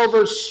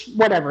 Dover's,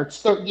 whatever, it's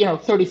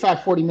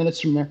 35, 40 minutes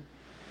from there.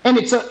 And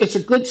it's a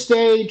good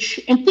stage.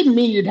 And it didn't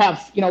mean you'd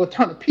have, a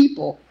ton of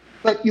people,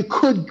 but you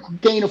could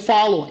gain a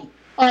following.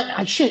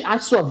 I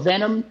saw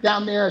Venom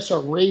down there. I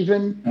saw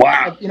Raven.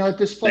 Wow. At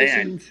this place.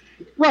 Man.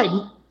 Right.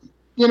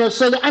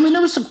 So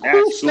there was some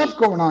cool stuff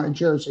going on in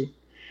Jersey.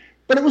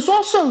 But it was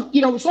also,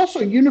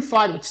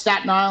 unified with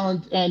Staten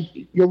Island, and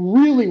you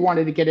really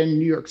wanted to get into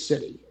New York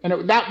City.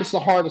 And that was the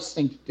hardest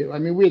thing to do. I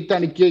mean, we had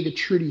done a gig at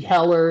Trudy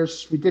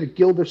Heller's. We did a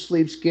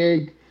Gildersleeves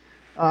gig.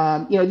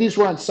 These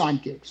were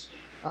unsigned gigs.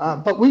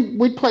 But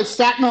we'd play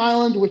Staten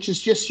Island, which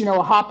is just,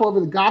 a hop over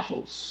the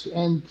Goethals.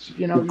 And,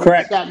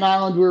 Correct. Staten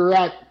Island, we were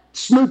at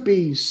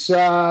Snoopy's.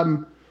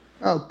 A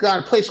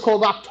place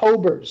called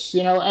October's.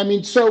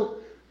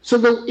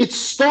 It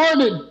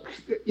started,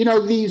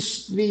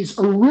 these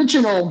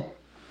original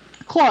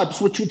clubs,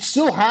 which would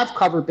still have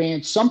cover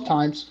bands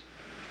sometimes,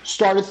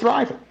 started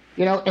thriving,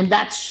 and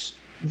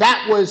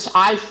that was,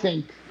 I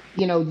think,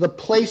 the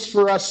place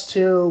for us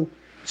to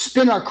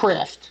spin our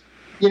craft,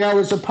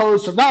 as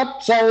opposed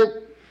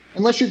to,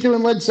 unless you're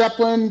doing Led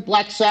Zeppelin,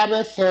 Black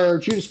Sabbath, or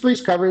Judas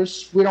Priest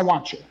covers, we don't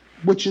want you,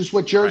 which is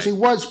what Jersey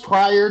was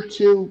prior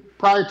to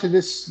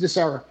this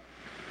era.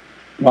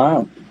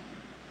 Wow.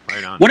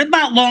 Right on. What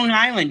about Long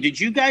Island? Did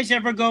you guys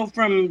ever go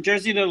from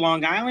Jersey to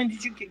Long Island?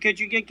 Could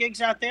you get gigs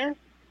out there?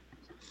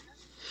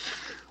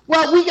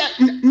 Well, we got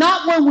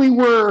not when we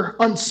were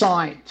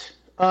unsigned.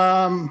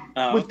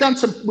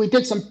 We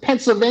did some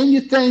Pennsylvania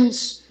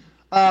things.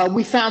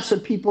 We found some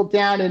people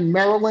down in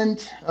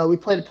Maryland. We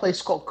played a place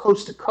called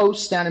Coast to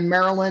Coast down in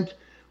Maryland,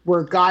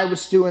 where a guy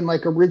was doing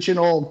like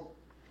original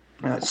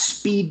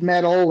speed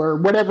metal or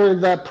whatever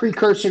the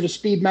precursor to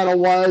speed metal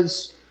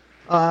was.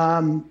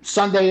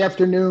 Sunday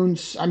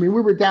afternoons. I mean,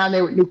 we were down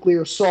there with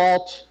Nuclear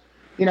Assault.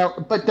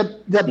 But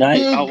the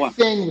big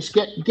thing was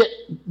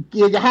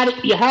you had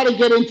to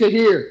get into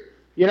here,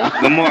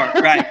 The more,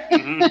 right.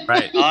 Mm-hmm.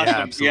 Right. Awesome.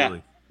 Yeah,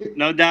 absolutely. Yeah.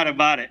 No doubt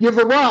about it. You've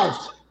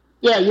arrived.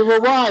 Yeah, you've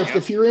arrived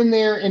if you're in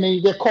there and then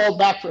you get called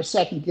back for a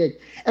second gig.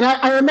 And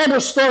I remember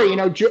a story,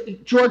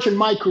 George and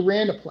Mike, who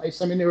ran the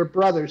place. I mean, they were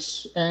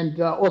brothers, and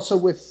also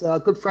with a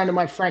good friend of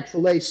mine, Frank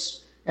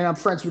Felice, and I'm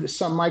friends with his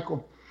son,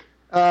 Michael.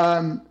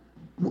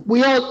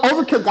 We all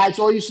Overkill guys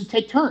all used to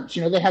take turns.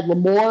 They had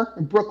Lemoore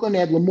in Brooklyn, they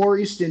had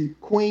Lemoore East in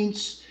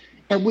Queens,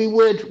 and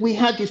we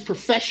had these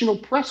professional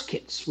press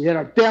kits. We had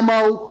our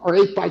demo, our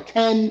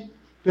 8x10,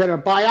 we had our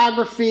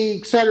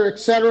biography, et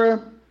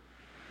cetera,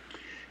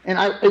 and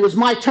it was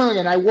my turn,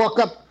 and I walk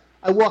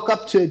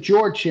up to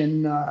George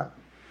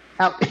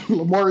out in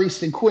Lemoore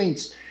East in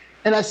Queens,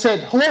 and I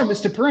said, "Hello,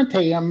 Mr.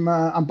 Parente.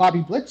 I'm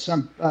Bobby Blitz.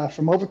 I'm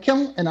from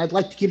Overkill, and I'd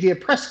like to give you a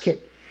press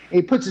kit." And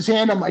he puts his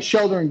hand on my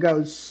shoulder and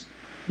goes,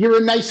 "You're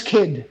a nice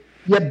kid.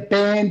 Your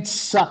band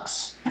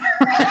sucks."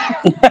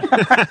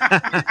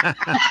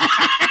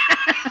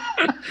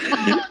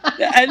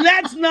 And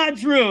that's not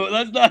true.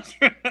 That's not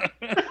true.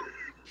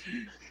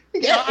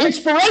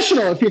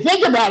 Inspirational, if you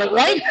think about it,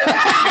 right?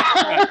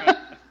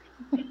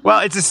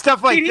 Well, it's the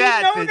stuff like Did he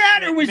that know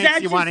that, or was makes that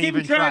you just want to him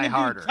even trying try to do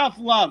harder. tough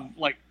love?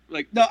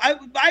 No,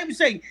 I was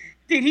saying,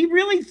 did he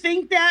really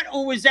think that,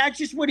 or was that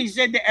just what he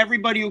said to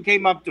everybody who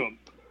came up to him?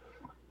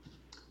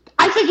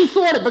 I think he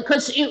thought it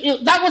because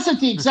that wasn't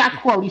the exact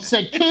quote. He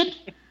said, "Kid,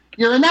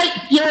 you're a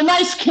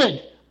nice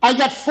kid. I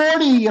got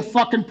 40 of your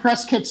fucking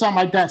press kits on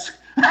my desk."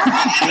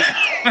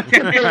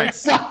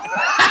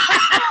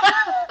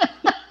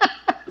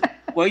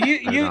 Well,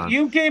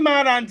 you came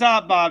out on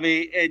top,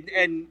 Bobby,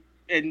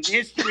 and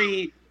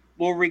history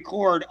will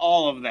record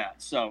all of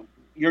that. So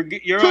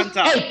you're on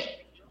top. Hey,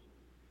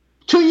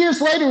 2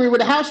 years later, we were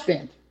the house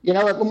band, at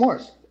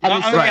Lemoore's.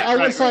 I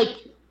was like.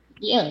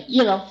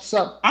 Yeah,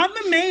 so I'm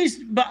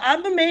amazed,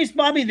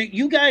 Bobby, that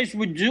you guys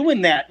were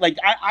doing that. Like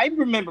I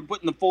remember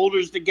putting the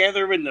folders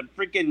together and the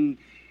freaking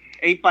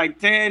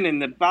 8x10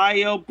 and the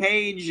bio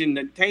page and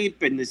the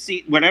tape and the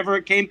seat, whatever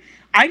it came.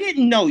 I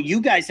didn't know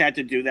you guys had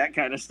to do that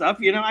kind of stuff.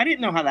 I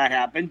didn't know how that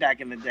happened back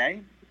in the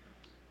day.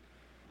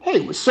 Hey,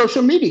 it was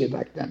social media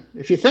back then,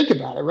 if you think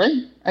about it,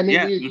 right? I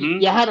mean,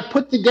 you had to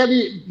put together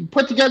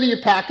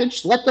your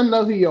package, let them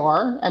know who you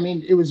are. I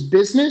mean, it was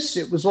business.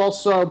 It was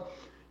also.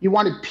 You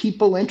wanted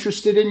people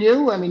interested in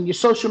you. I mean, your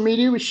social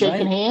media was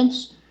shaking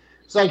hands.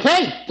 It's like,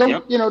 hey,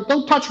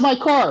 don't touch my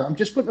car. I'm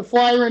just putting a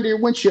flyer into your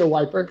windshield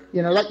wiper.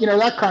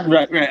 That kind of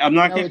right. I'm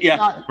not getting.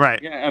 Yeah,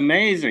 right. Yeah,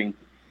 amazing.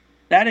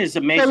 That is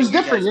amazing. It was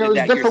different. It was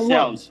a different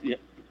world. Yeah.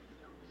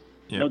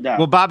 No doubt.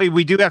 Well, Bobby,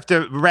 we do have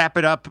to wrap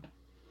it up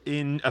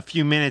in a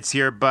few minutes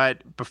here,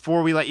 but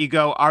before we let you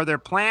go, are there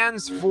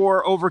plans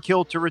for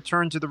Overkill to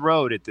return to the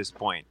road at this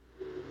point?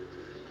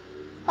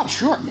 Oh,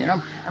 sure.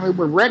 I mean,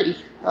 we're ready.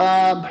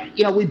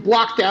 We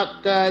blocked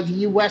out the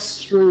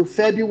U.S. through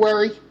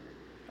February,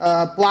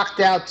 blocked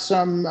out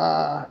some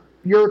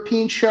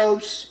European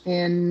shows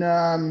in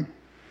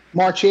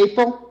March,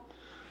 April.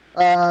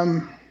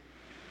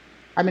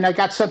 I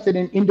got something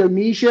in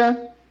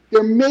Indonesia.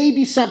 There may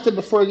be something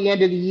before the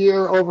end of the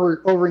year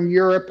over in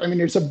Europe. I mean,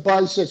 there's a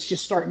buzz that's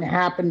just starting to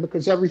happen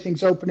because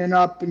everything's opening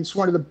up, and it's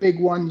one of the big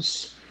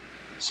ones.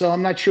 So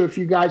I'm not sure if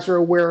you guys are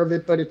aware of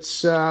it, but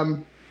it's...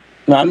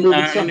 I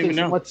don't even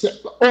know.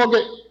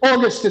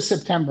 August to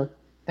September,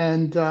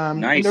 and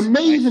nice. there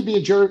may even be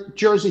a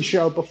Jersey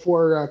show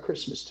before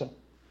Christmas too.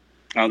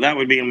 Oh, that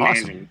would be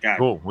amazing. Awesome.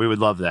 Cool. We would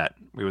love that.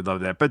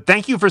 But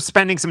thank you for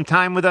spending some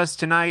time with us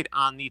tonight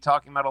on the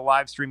Talking Metal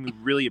live stream. We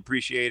really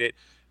appreciate it.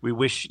 We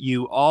wish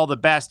you all the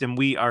best, and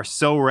we are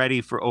so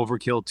ready for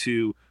Overkill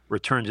to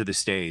return to the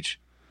stage.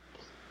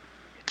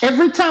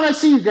 Every time I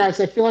see you guys,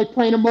 I feel like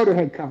playing a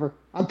Motorhead cover.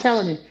 I'm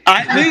telling you.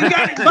 We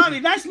got it, Bobby.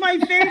 That's my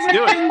favorite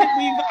thing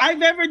that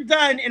I've ever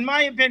done, in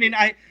my opinion.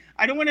 I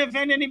don't want to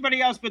offend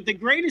anybody else, but the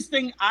greatest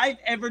thing I've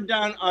ever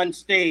done on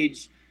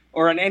stage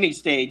or on any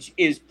stage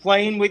is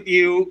playing with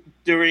you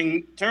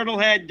during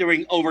Turtlehead,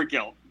 during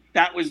Overkill.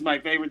 That was my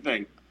favorite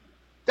thing.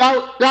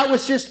 That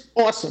was just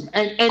awesome.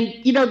 And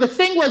you know, the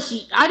thing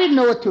was, I didn't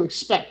know what to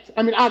expect.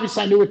 I mean,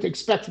 obviously I knew what to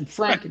expect from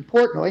Frank and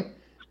Portnoy,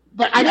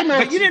 but I didn't know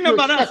what you didn't know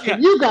about us.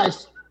 From you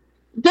guys.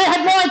 They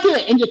had no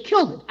idea, and you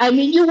killed it. I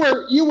mean, you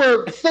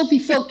were Filthy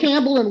Phil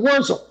Campbell and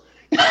Wurzel.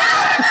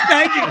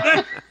 Thank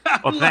you.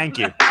 Well, thank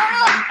you.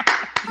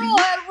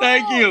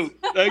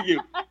 Thank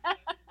you.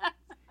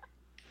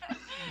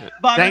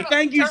 Bobby,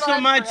 thank you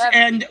so much.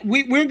 And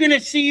we're going to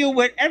see you,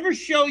 whatever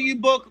show you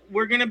book,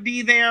 we're going to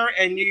be there,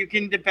 and you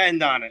can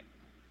depend on it.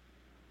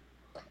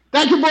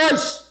 Thank you,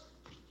 boys.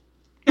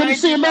 Good to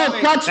see you, man.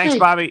 Godspeed. Thanks,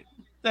 Bobby.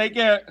 Take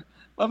care.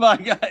 Bye-bye,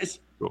 guys.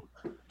 Cool.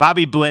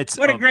 Bobby Blitz.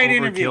 What a great Overkill,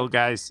 interview.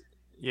 Guys.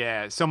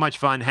 Yeah, so much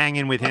fun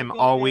hanging with him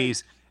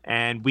always.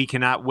 And we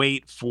cannot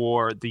wait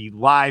for the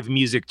live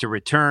music to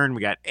return.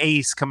 We got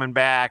Ace coming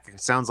back. It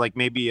sounds like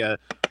maybe a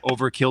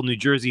Overkill New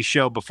Jersey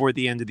show before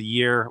the end of the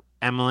year.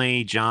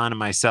 Emily, John, and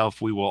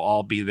myself, we will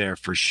all be there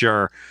for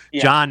sure.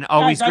 Yeah. John,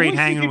 always great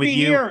hanging with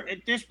you. Here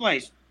at this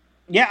place.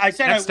 Yeah, I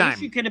said next I wish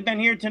you could have been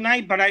here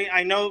tonight, but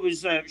I know it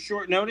was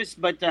short notice.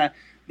 But the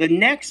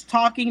next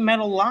Talking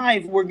Metal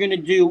Live we're going to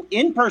do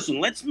in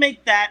person. Let's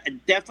make that a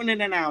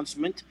definite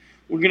announcement.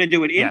 We're going to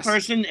do it in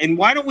person. And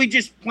why don't we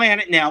just plan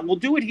it now? We'll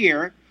do it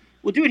here.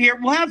 We'll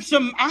have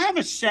I'll have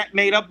a set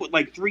made up with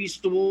like 3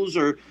 stools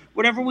or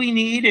whatever we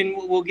need, and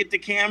we'll get the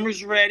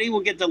cameras ready.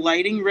 We'll get the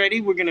lighting ready.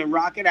 We're going to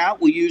rock it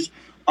out. We'll use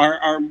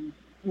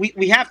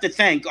we have to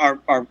thank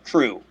our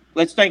crew.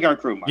 Let's thank our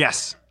crew, Mark.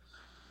 Yes,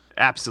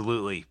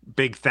 absolutely.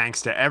 Big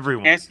thanks to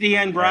everyone.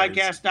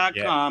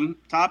 SDNbroadcast.com,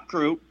 top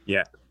crew.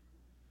 Yeah.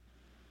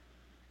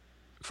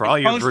 For all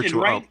your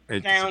virtual...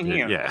 right down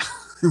here. Yeah.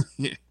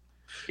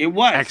 It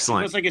was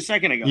excellent. It was like a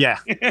second ago. Yeah,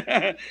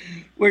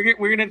 we're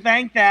gonna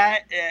thank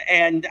that,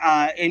 and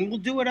we'll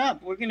do it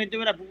up. We're gonna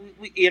do it up.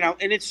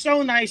 And it's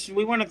so nice.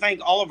 We want to thank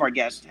all of our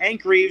guests.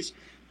 Hank Reeves,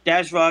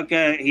 Dash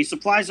Vodka. He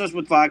supplies us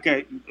with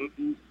vodka.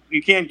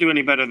 You can't do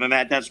any better than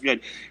that. That's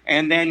good.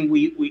 And then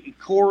we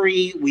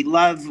Corey.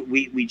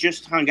 We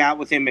just hung out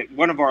with him at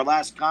one of our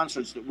last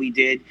concerts that we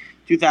did,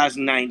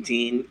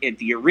 2019 at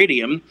the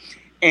Iridium.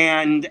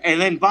 And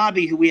then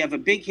Bobby, who we have a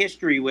big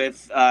history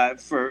with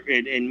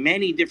in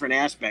many different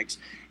aspects,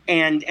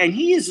 and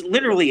he is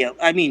literally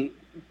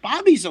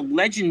Bobby's a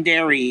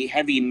legendary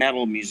heavy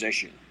metal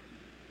musician.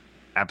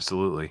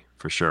 Absolutely,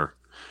 for sure.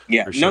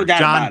 Yeah, for sure. No doubt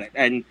John, about it.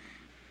 And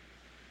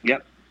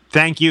yep.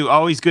 Thank you.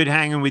 Always good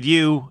hanging with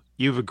you.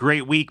 You have a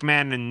great week,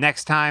 man. And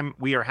next time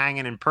we are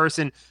hanging in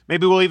person,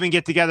 maybe we'll even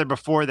get together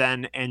before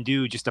then and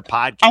do just a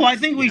podcast. Oh, I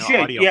think we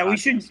should. Yeah, we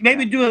should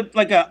maybe do an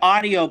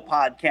audio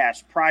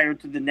podcast prior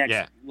to the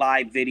next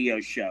live video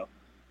show.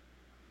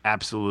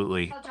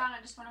 Absolutely. Oh, John,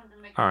 I just wanted to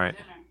make dinner.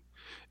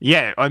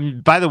 Yeah.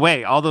 By the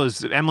way, all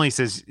those Emily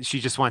says she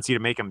just wants you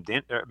to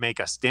make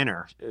us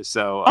dinner.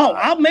 So.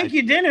 I'll make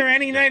you dinner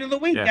any night of the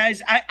week,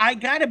 guys. I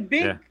got a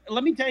big. Yeah.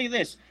 Let me tell you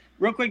this.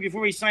 Real quick before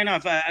we sign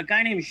off, a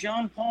guy named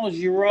Jean-Paul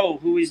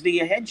Giraud, who is the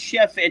head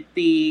chef at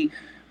the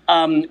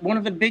one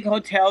of the big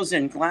hotels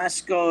in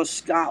Glasgow,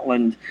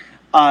 Scotland,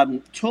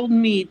 told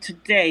me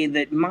today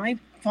that my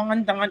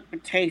fondant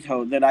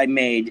potato that I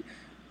made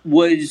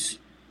was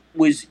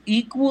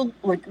equal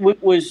or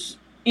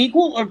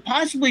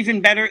possibly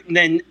even better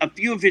than a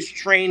few of his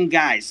trained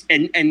guys,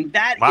 and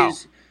that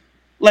is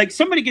like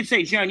somebody could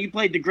say, John, you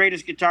played the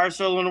greatest guitar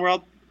solo in the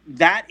world.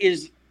 That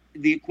is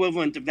the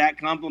equivalent of that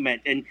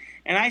compliment.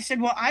 And I said,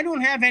 well, I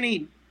don't have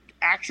any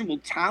actual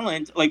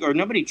talent, or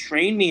nobody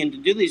trained me to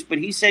do this. But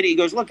he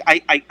goes, look,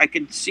 I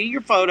could see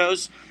your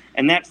photos,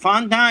 and that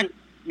fondant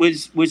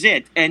was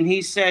it. And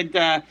he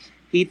said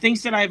he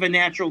thinks that I have a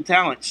natural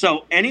talent.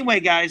 So anyway,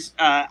 guys,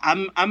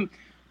 I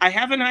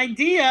have an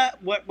idea.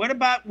 What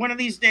about one of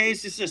these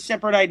days? This is a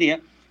separate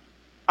idea.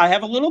 I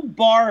have a little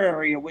bar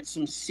area with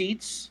some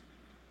seats.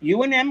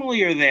 You and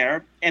Emily are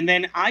there, and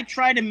then I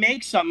try to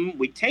make something.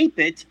 We tape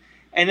it.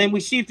 And then we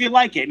see if you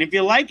like it. And if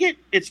you like it,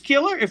 it's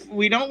killer. If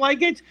we don't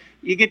like it,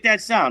 you get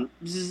that sound.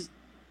 Bzzz,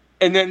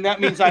 and then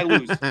that means I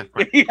lose.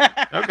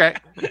 Okay.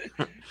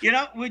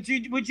 Would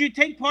you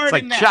take part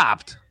in that? It's like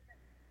Chopped.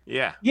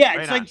 Yeah. Yeah,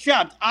 it's like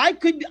Chopped.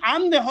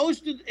 I'm the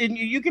host, and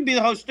you can be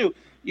the host too.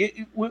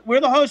 We're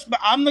the host,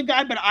 but I'm the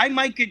guy, but I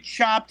might get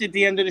chopped at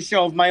the end of the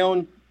show of my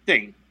own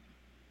thing. Is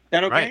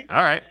that okay? Right.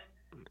 All right.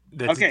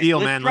 That's a deal,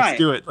 man. Let's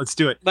do it. Let's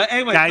do it. But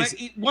anyway, guys,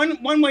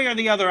 one way or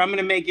the other, I'm going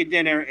to make you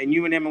dinner, and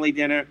you and Emily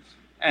dinner.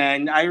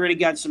 And I already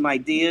got some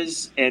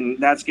ideas, and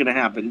that's going to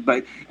happen.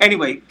 But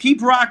anyway,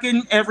 keep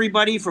rocking,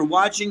 everybody, for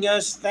watching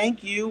us.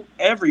 Thank you,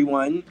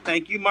 everyone.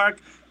 Thank you,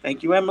 Mark.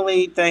 Thank you,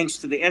 Emily. Thanks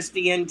to the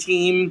SDN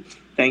team.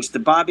 Thanks to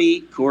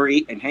Bobby,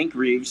 Corey, and Hank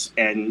Reeves.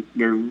 And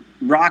we're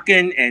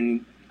rocking,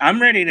 and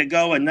I'm ready to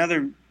go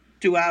another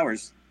 2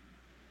 hours.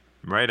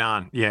 Right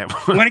on. Yeah.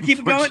 Want to keep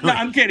it going? No,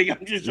 I'm kidding.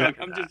 I'm just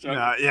joking.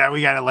 Yeah,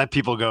 we got to let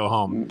people go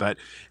home. But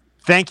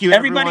thank you,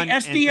 everybody.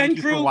 Everyone,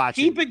 SDN crew,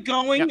 keep it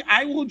going. Yep.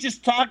 I will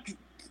just talk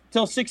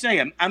till 6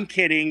 a.m. I'm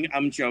kidding.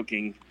 I'm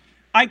joking.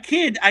 I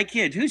kid.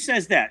 Who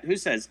says that? Who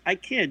says I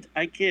kid?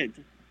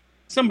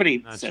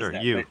 Somebody says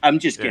that. You. I'm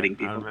just kidding,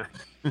 people.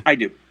 I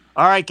do.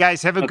 All right,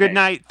 guys. Have a good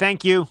night.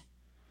 Thank you.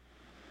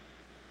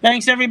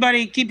 Thanks,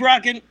 everybody. Keep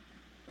rocking.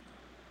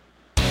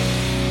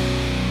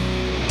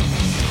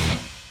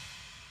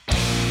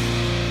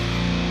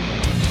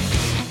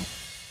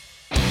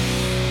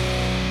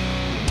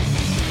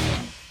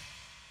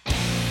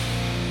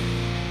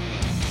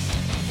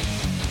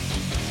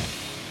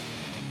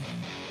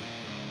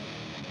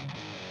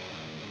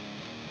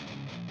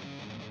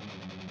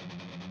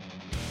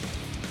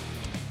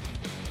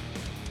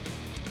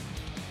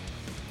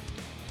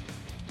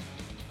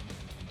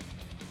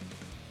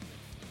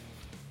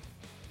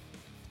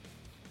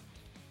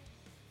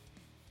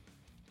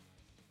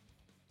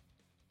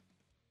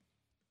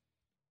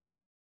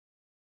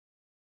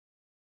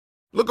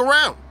 Look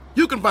around.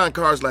 You can find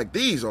cars like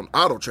these on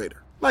AutoTrader,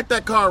 like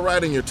that car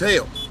riding your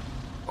tail.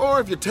 Or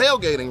if you're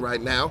tailgating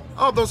right now,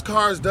 all those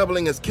cars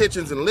doubling as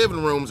kitchens and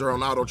living rooms are on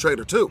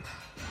AutoTrader too.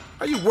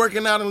 Are you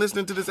working out and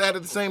listening to this ad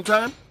at the same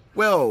time?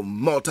 Well,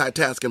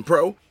 multitasking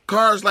pro,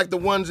 cars like the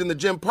ones in the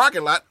gym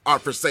parking lot are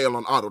for sale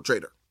on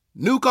AutoTrader.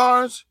 New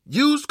cars,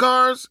 used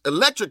cars,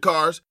 electric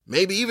cars,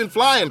 maybe even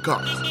flying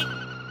cars.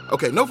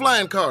 Okay, no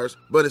flying cars,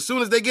 but as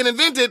soon as they get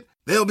invented,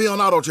 they'll be on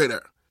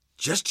AutoTrader.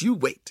 Just you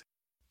wait.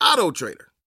 AutoTrader.